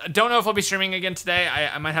don't know if I'll be streaming again today.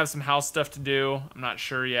 I might have some house stuff to do. I'm not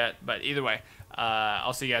sure yet. But either way,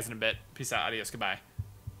 I'll see you guys in a bit. Peace out. Adios. Goodbye.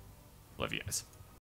 Love you guys.